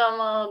give them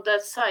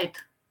that site?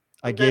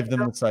 I gave them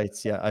the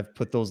sites. Yeah, I've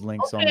put those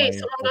links on my. Okay,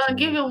 so I'm going to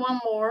give you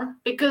one more,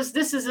 because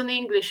this is in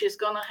English. It's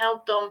going to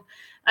help them.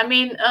 I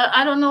mean,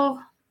 I don't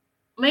know.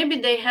 Maybe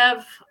they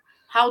have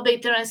how they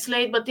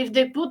translate, but if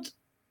they put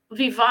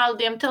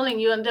Vivaldi, I'm telling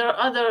you, and there are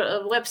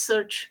other web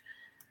search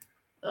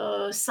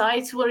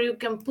sites where you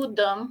can put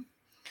them,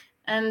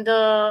 and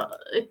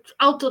it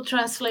auto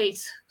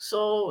translates,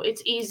 so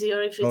it's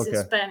easier if it's in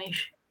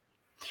Spanish.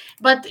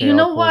 But you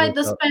know why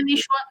the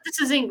Spanish one,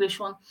 this is English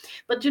one,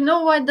 but you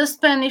know why the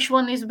Spanish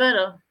one is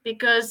better?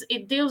 Because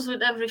it deals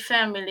with every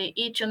family,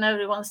 each and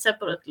every one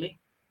separately.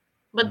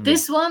 But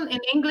this one in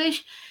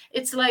English,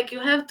 it's like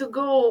you have to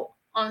go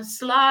on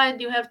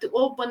slide, you have to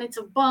open, it's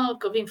a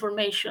bulk of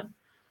information.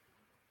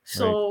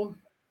 So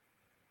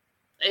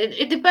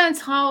it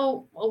depends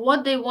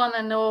what they want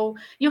to know.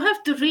 You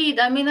have to read.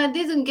 I mean, I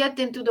didn't get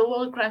into the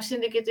World Crime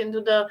Syndicate,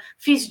 into the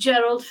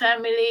Fitzgerald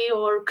family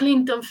or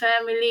Clinton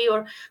family,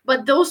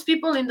 but those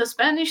people in the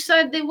Spanish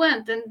side, they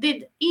went and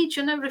did each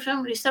and every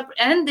family separate,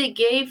 and they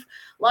gave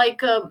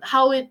all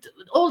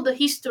the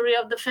history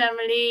of the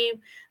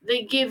family.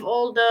 They give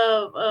all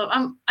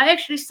the. I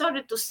actually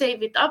started to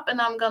save it up,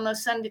 and I'm gonna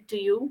send it to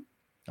you.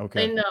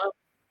 In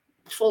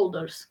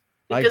folders.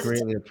 I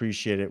greatly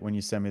appreciate it when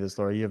you send me this,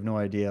 Laura. You have no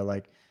idea.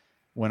 Like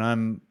when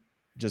I'm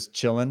just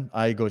chilling,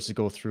 I go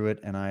through it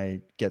and I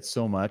get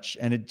so much,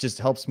 and it just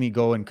helps me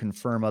go and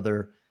confirm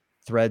other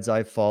threads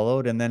I've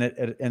followed. And then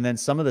and then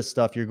some of the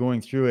stuff you're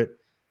going through it.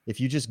 If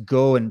you just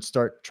go and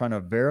start trying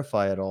to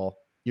verify it all,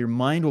 your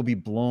mind will be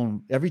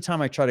blown. Every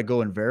time I try to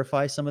go and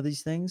verify some of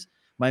these things,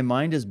 my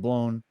mind is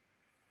blown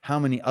how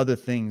many other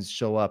things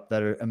show up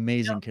that are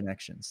amazing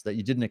connections that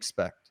you didn't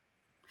expect.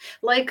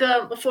 Like,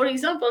 for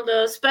example,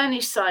 the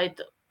Spanish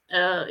side,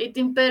 it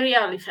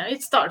imperialism.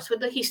 It starts with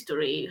the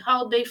history,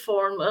 how they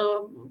form,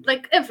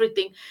 like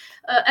everything,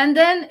 and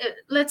then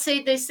let's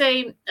say they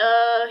say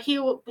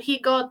he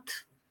got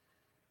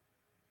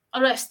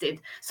arrested,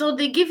 so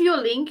they give you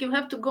a link. You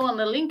have to go on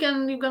the link,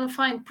 and you're gonna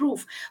find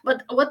proof.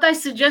 But what I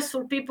suggest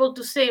for people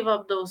to save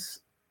up those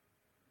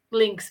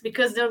links,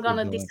 because they're Save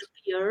gonna the links.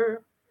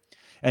 disappear.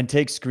 And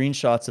take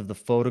screenshots of the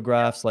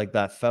photographs, like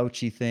that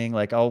Fauci thing.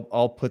 Like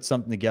I'll put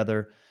something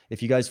together.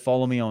 If you guys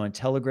follow me on a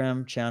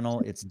Telegram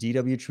channel, it's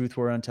DW Truth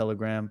Warrior on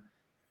Telegram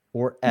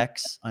or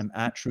X. I'm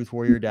at Truth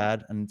Warrior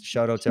Dad. And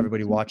shout out to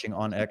everybody watching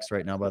on X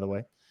right now, by the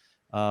way.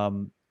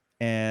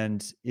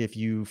 And if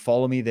you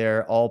follow me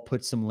there, I'll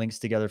put some links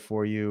together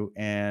for you,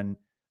 and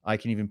I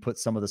can even put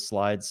some of the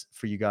slides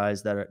for you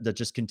guys that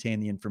just contain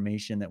the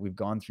information that we've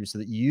gone through, so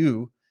that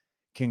you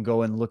can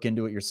go and look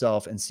into it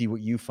yourself and see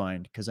what you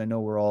find. Because I know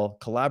we're all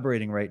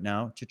collaborating right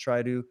now to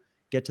try to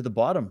get to the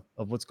bottom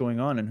of what's going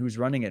on and who's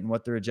running it and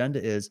what their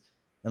agenda is.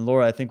 And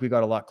Laura, I think we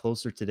got a lot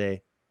closer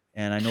today,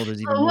 and I know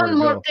there's even more to One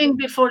more go. thing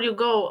before you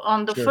go.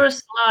 On the Sure.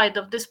 first slide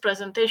of this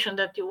presentation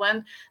that you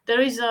went,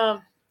 there is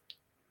a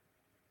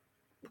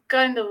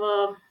kind of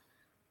a,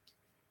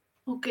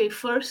 okay,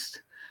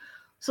 first,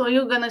 so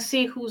you're gonna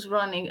see who's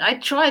running. I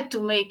tried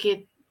to make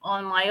it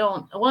on my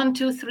own. 1,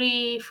 2,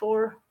 3,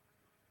 4,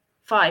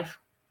 5.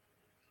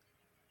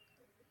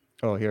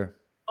 Oh, here.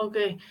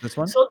 Okay, This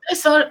one? so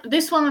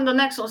this one and the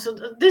next one.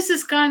 So this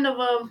is kind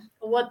of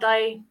what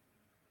I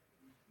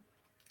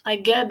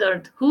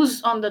gathered,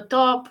 who's on the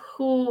top,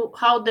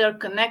 how they're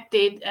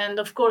connected, and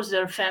of course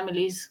their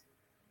families.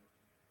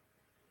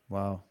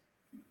 Wow.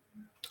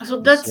 So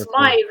The that's circle.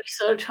 my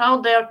research,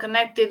 how they're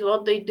connected,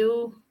 what they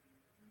do.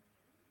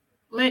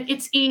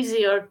 It's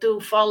easier to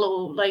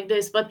follow like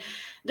this, but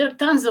there are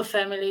tons of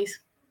families.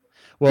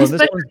 Well, this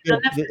Especially one's the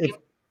good. If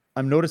Nephilim.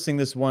 I'm noticing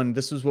this one,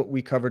 this is what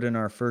we covered in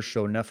our first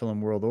show,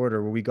 Nephilim World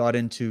Order, where we got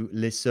into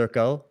Les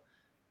Cercles,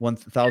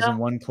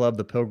 1001 Club,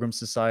 the Pilgrim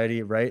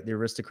Society, right? The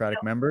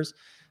aristocratic members.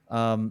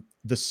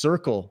 The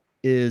circle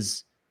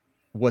is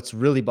what's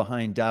really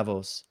behind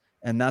Davos.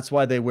 And that's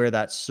why they wear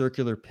that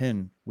circular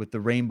pin with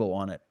the rainbow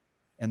on it.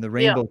 And the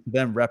rainbow to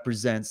them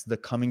represents the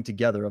coming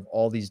together of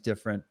all these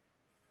different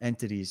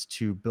entities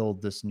to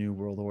build this new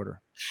world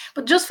order.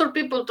 But just for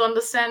people to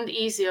understand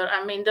easier,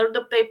 I mean, they're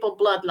the papal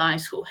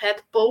bloodlines who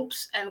had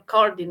popes and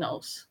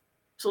cardinals.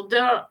 So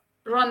they're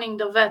running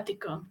the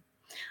Vatican.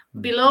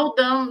 Below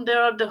them,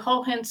 there are the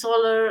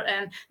Hohenzoller,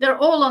 and they're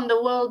all on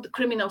the World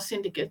Criminal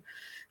Syndicate.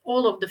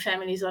 All of the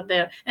families are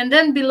there. And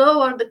then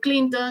below are the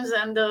Clintons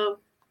and the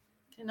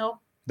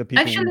people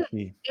actually, we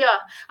see. yeah,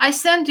 I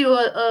sent you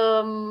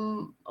a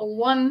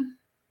one,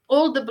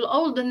 all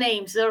the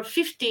names. There are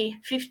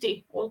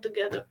 50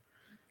 altogether,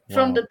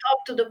 from the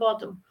top to the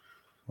bottom.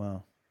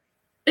 Wow.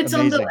 It's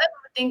amazing. on the,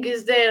 everything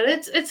is there.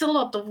 It's a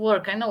lot of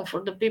work, I know,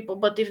 for the people,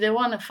 but if they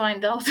want to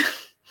find out,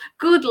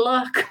 good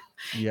luck.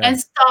 Yeah. And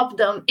stop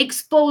them,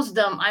 expose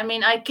them. I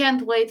mean, I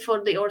can't wait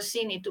for the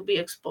Orsini to be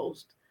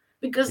exposed,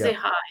 because they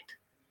hide.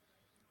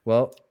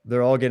 Well,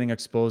 they're all getting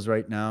exposed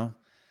right now.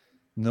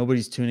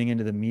 Nobody's tuning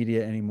into the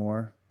media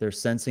anymore. They're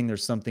sensing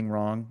there's something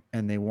wrong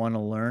and they want to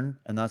learn.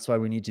 And that's why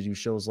we need to do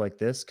shows like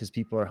this, because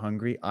people are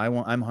hungry.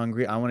 I'm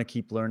hungry. I want to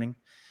keep learning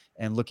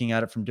and looking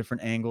at it from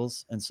different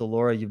angles. And so,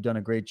 Laura, you've done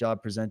a great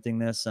job presenting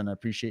this, and I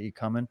appreciate you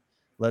coming.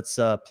 Let's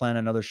plan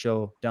another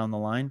show down the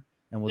line,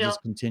 and we'll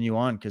just continue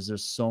on, because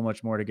there's so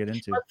much more to get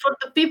into. But for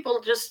the people,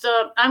 just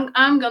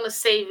I'm gonna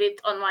save it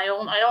on my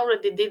own. I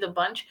already did a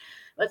bunch,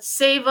 but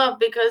save up,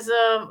 because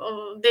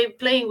they're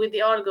playing with the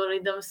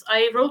algorithms.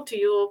 I wrote to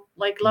you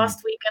like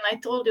last week, and I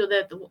told you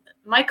that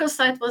Michael's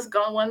site was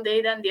gone one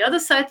day, then the other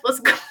site was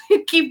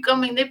going. Keep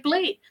coming. They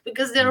play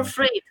because they're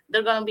afraid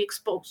they're gonna be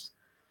exposed.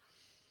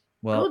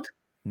 Well,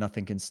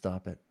 nothing can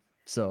stop it.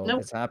 So Nope.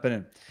 it's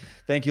happening.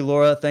 Thank you,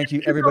 Laura. Thank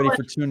you, everybody,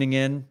 for tuning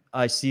in.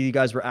 I see you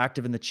guys were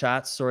active in the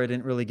chat. Sorry I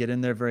didn't really get in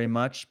there very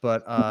much,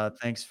 but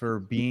thanks for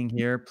being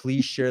here.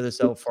 Please share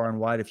this out far and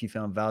wide if you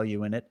found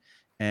value in it.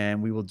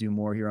 And we will do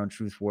more here on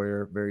Truth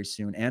Warrior very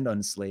soon, and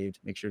Unslaved.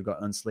 Make sure to go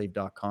to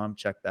unslaved.com,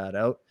 check that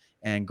out,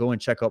 and go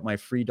and check out my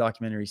free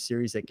documentary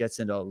series that gets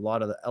into a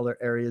lot of the other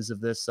areas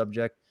of this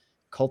subject,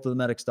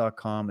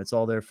 cultofthemedics.com. It's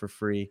all there for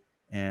free.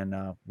 And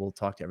we'll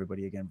talk to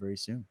everybody again very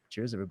soon.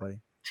 Cheers, everybody.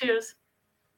 Cheers.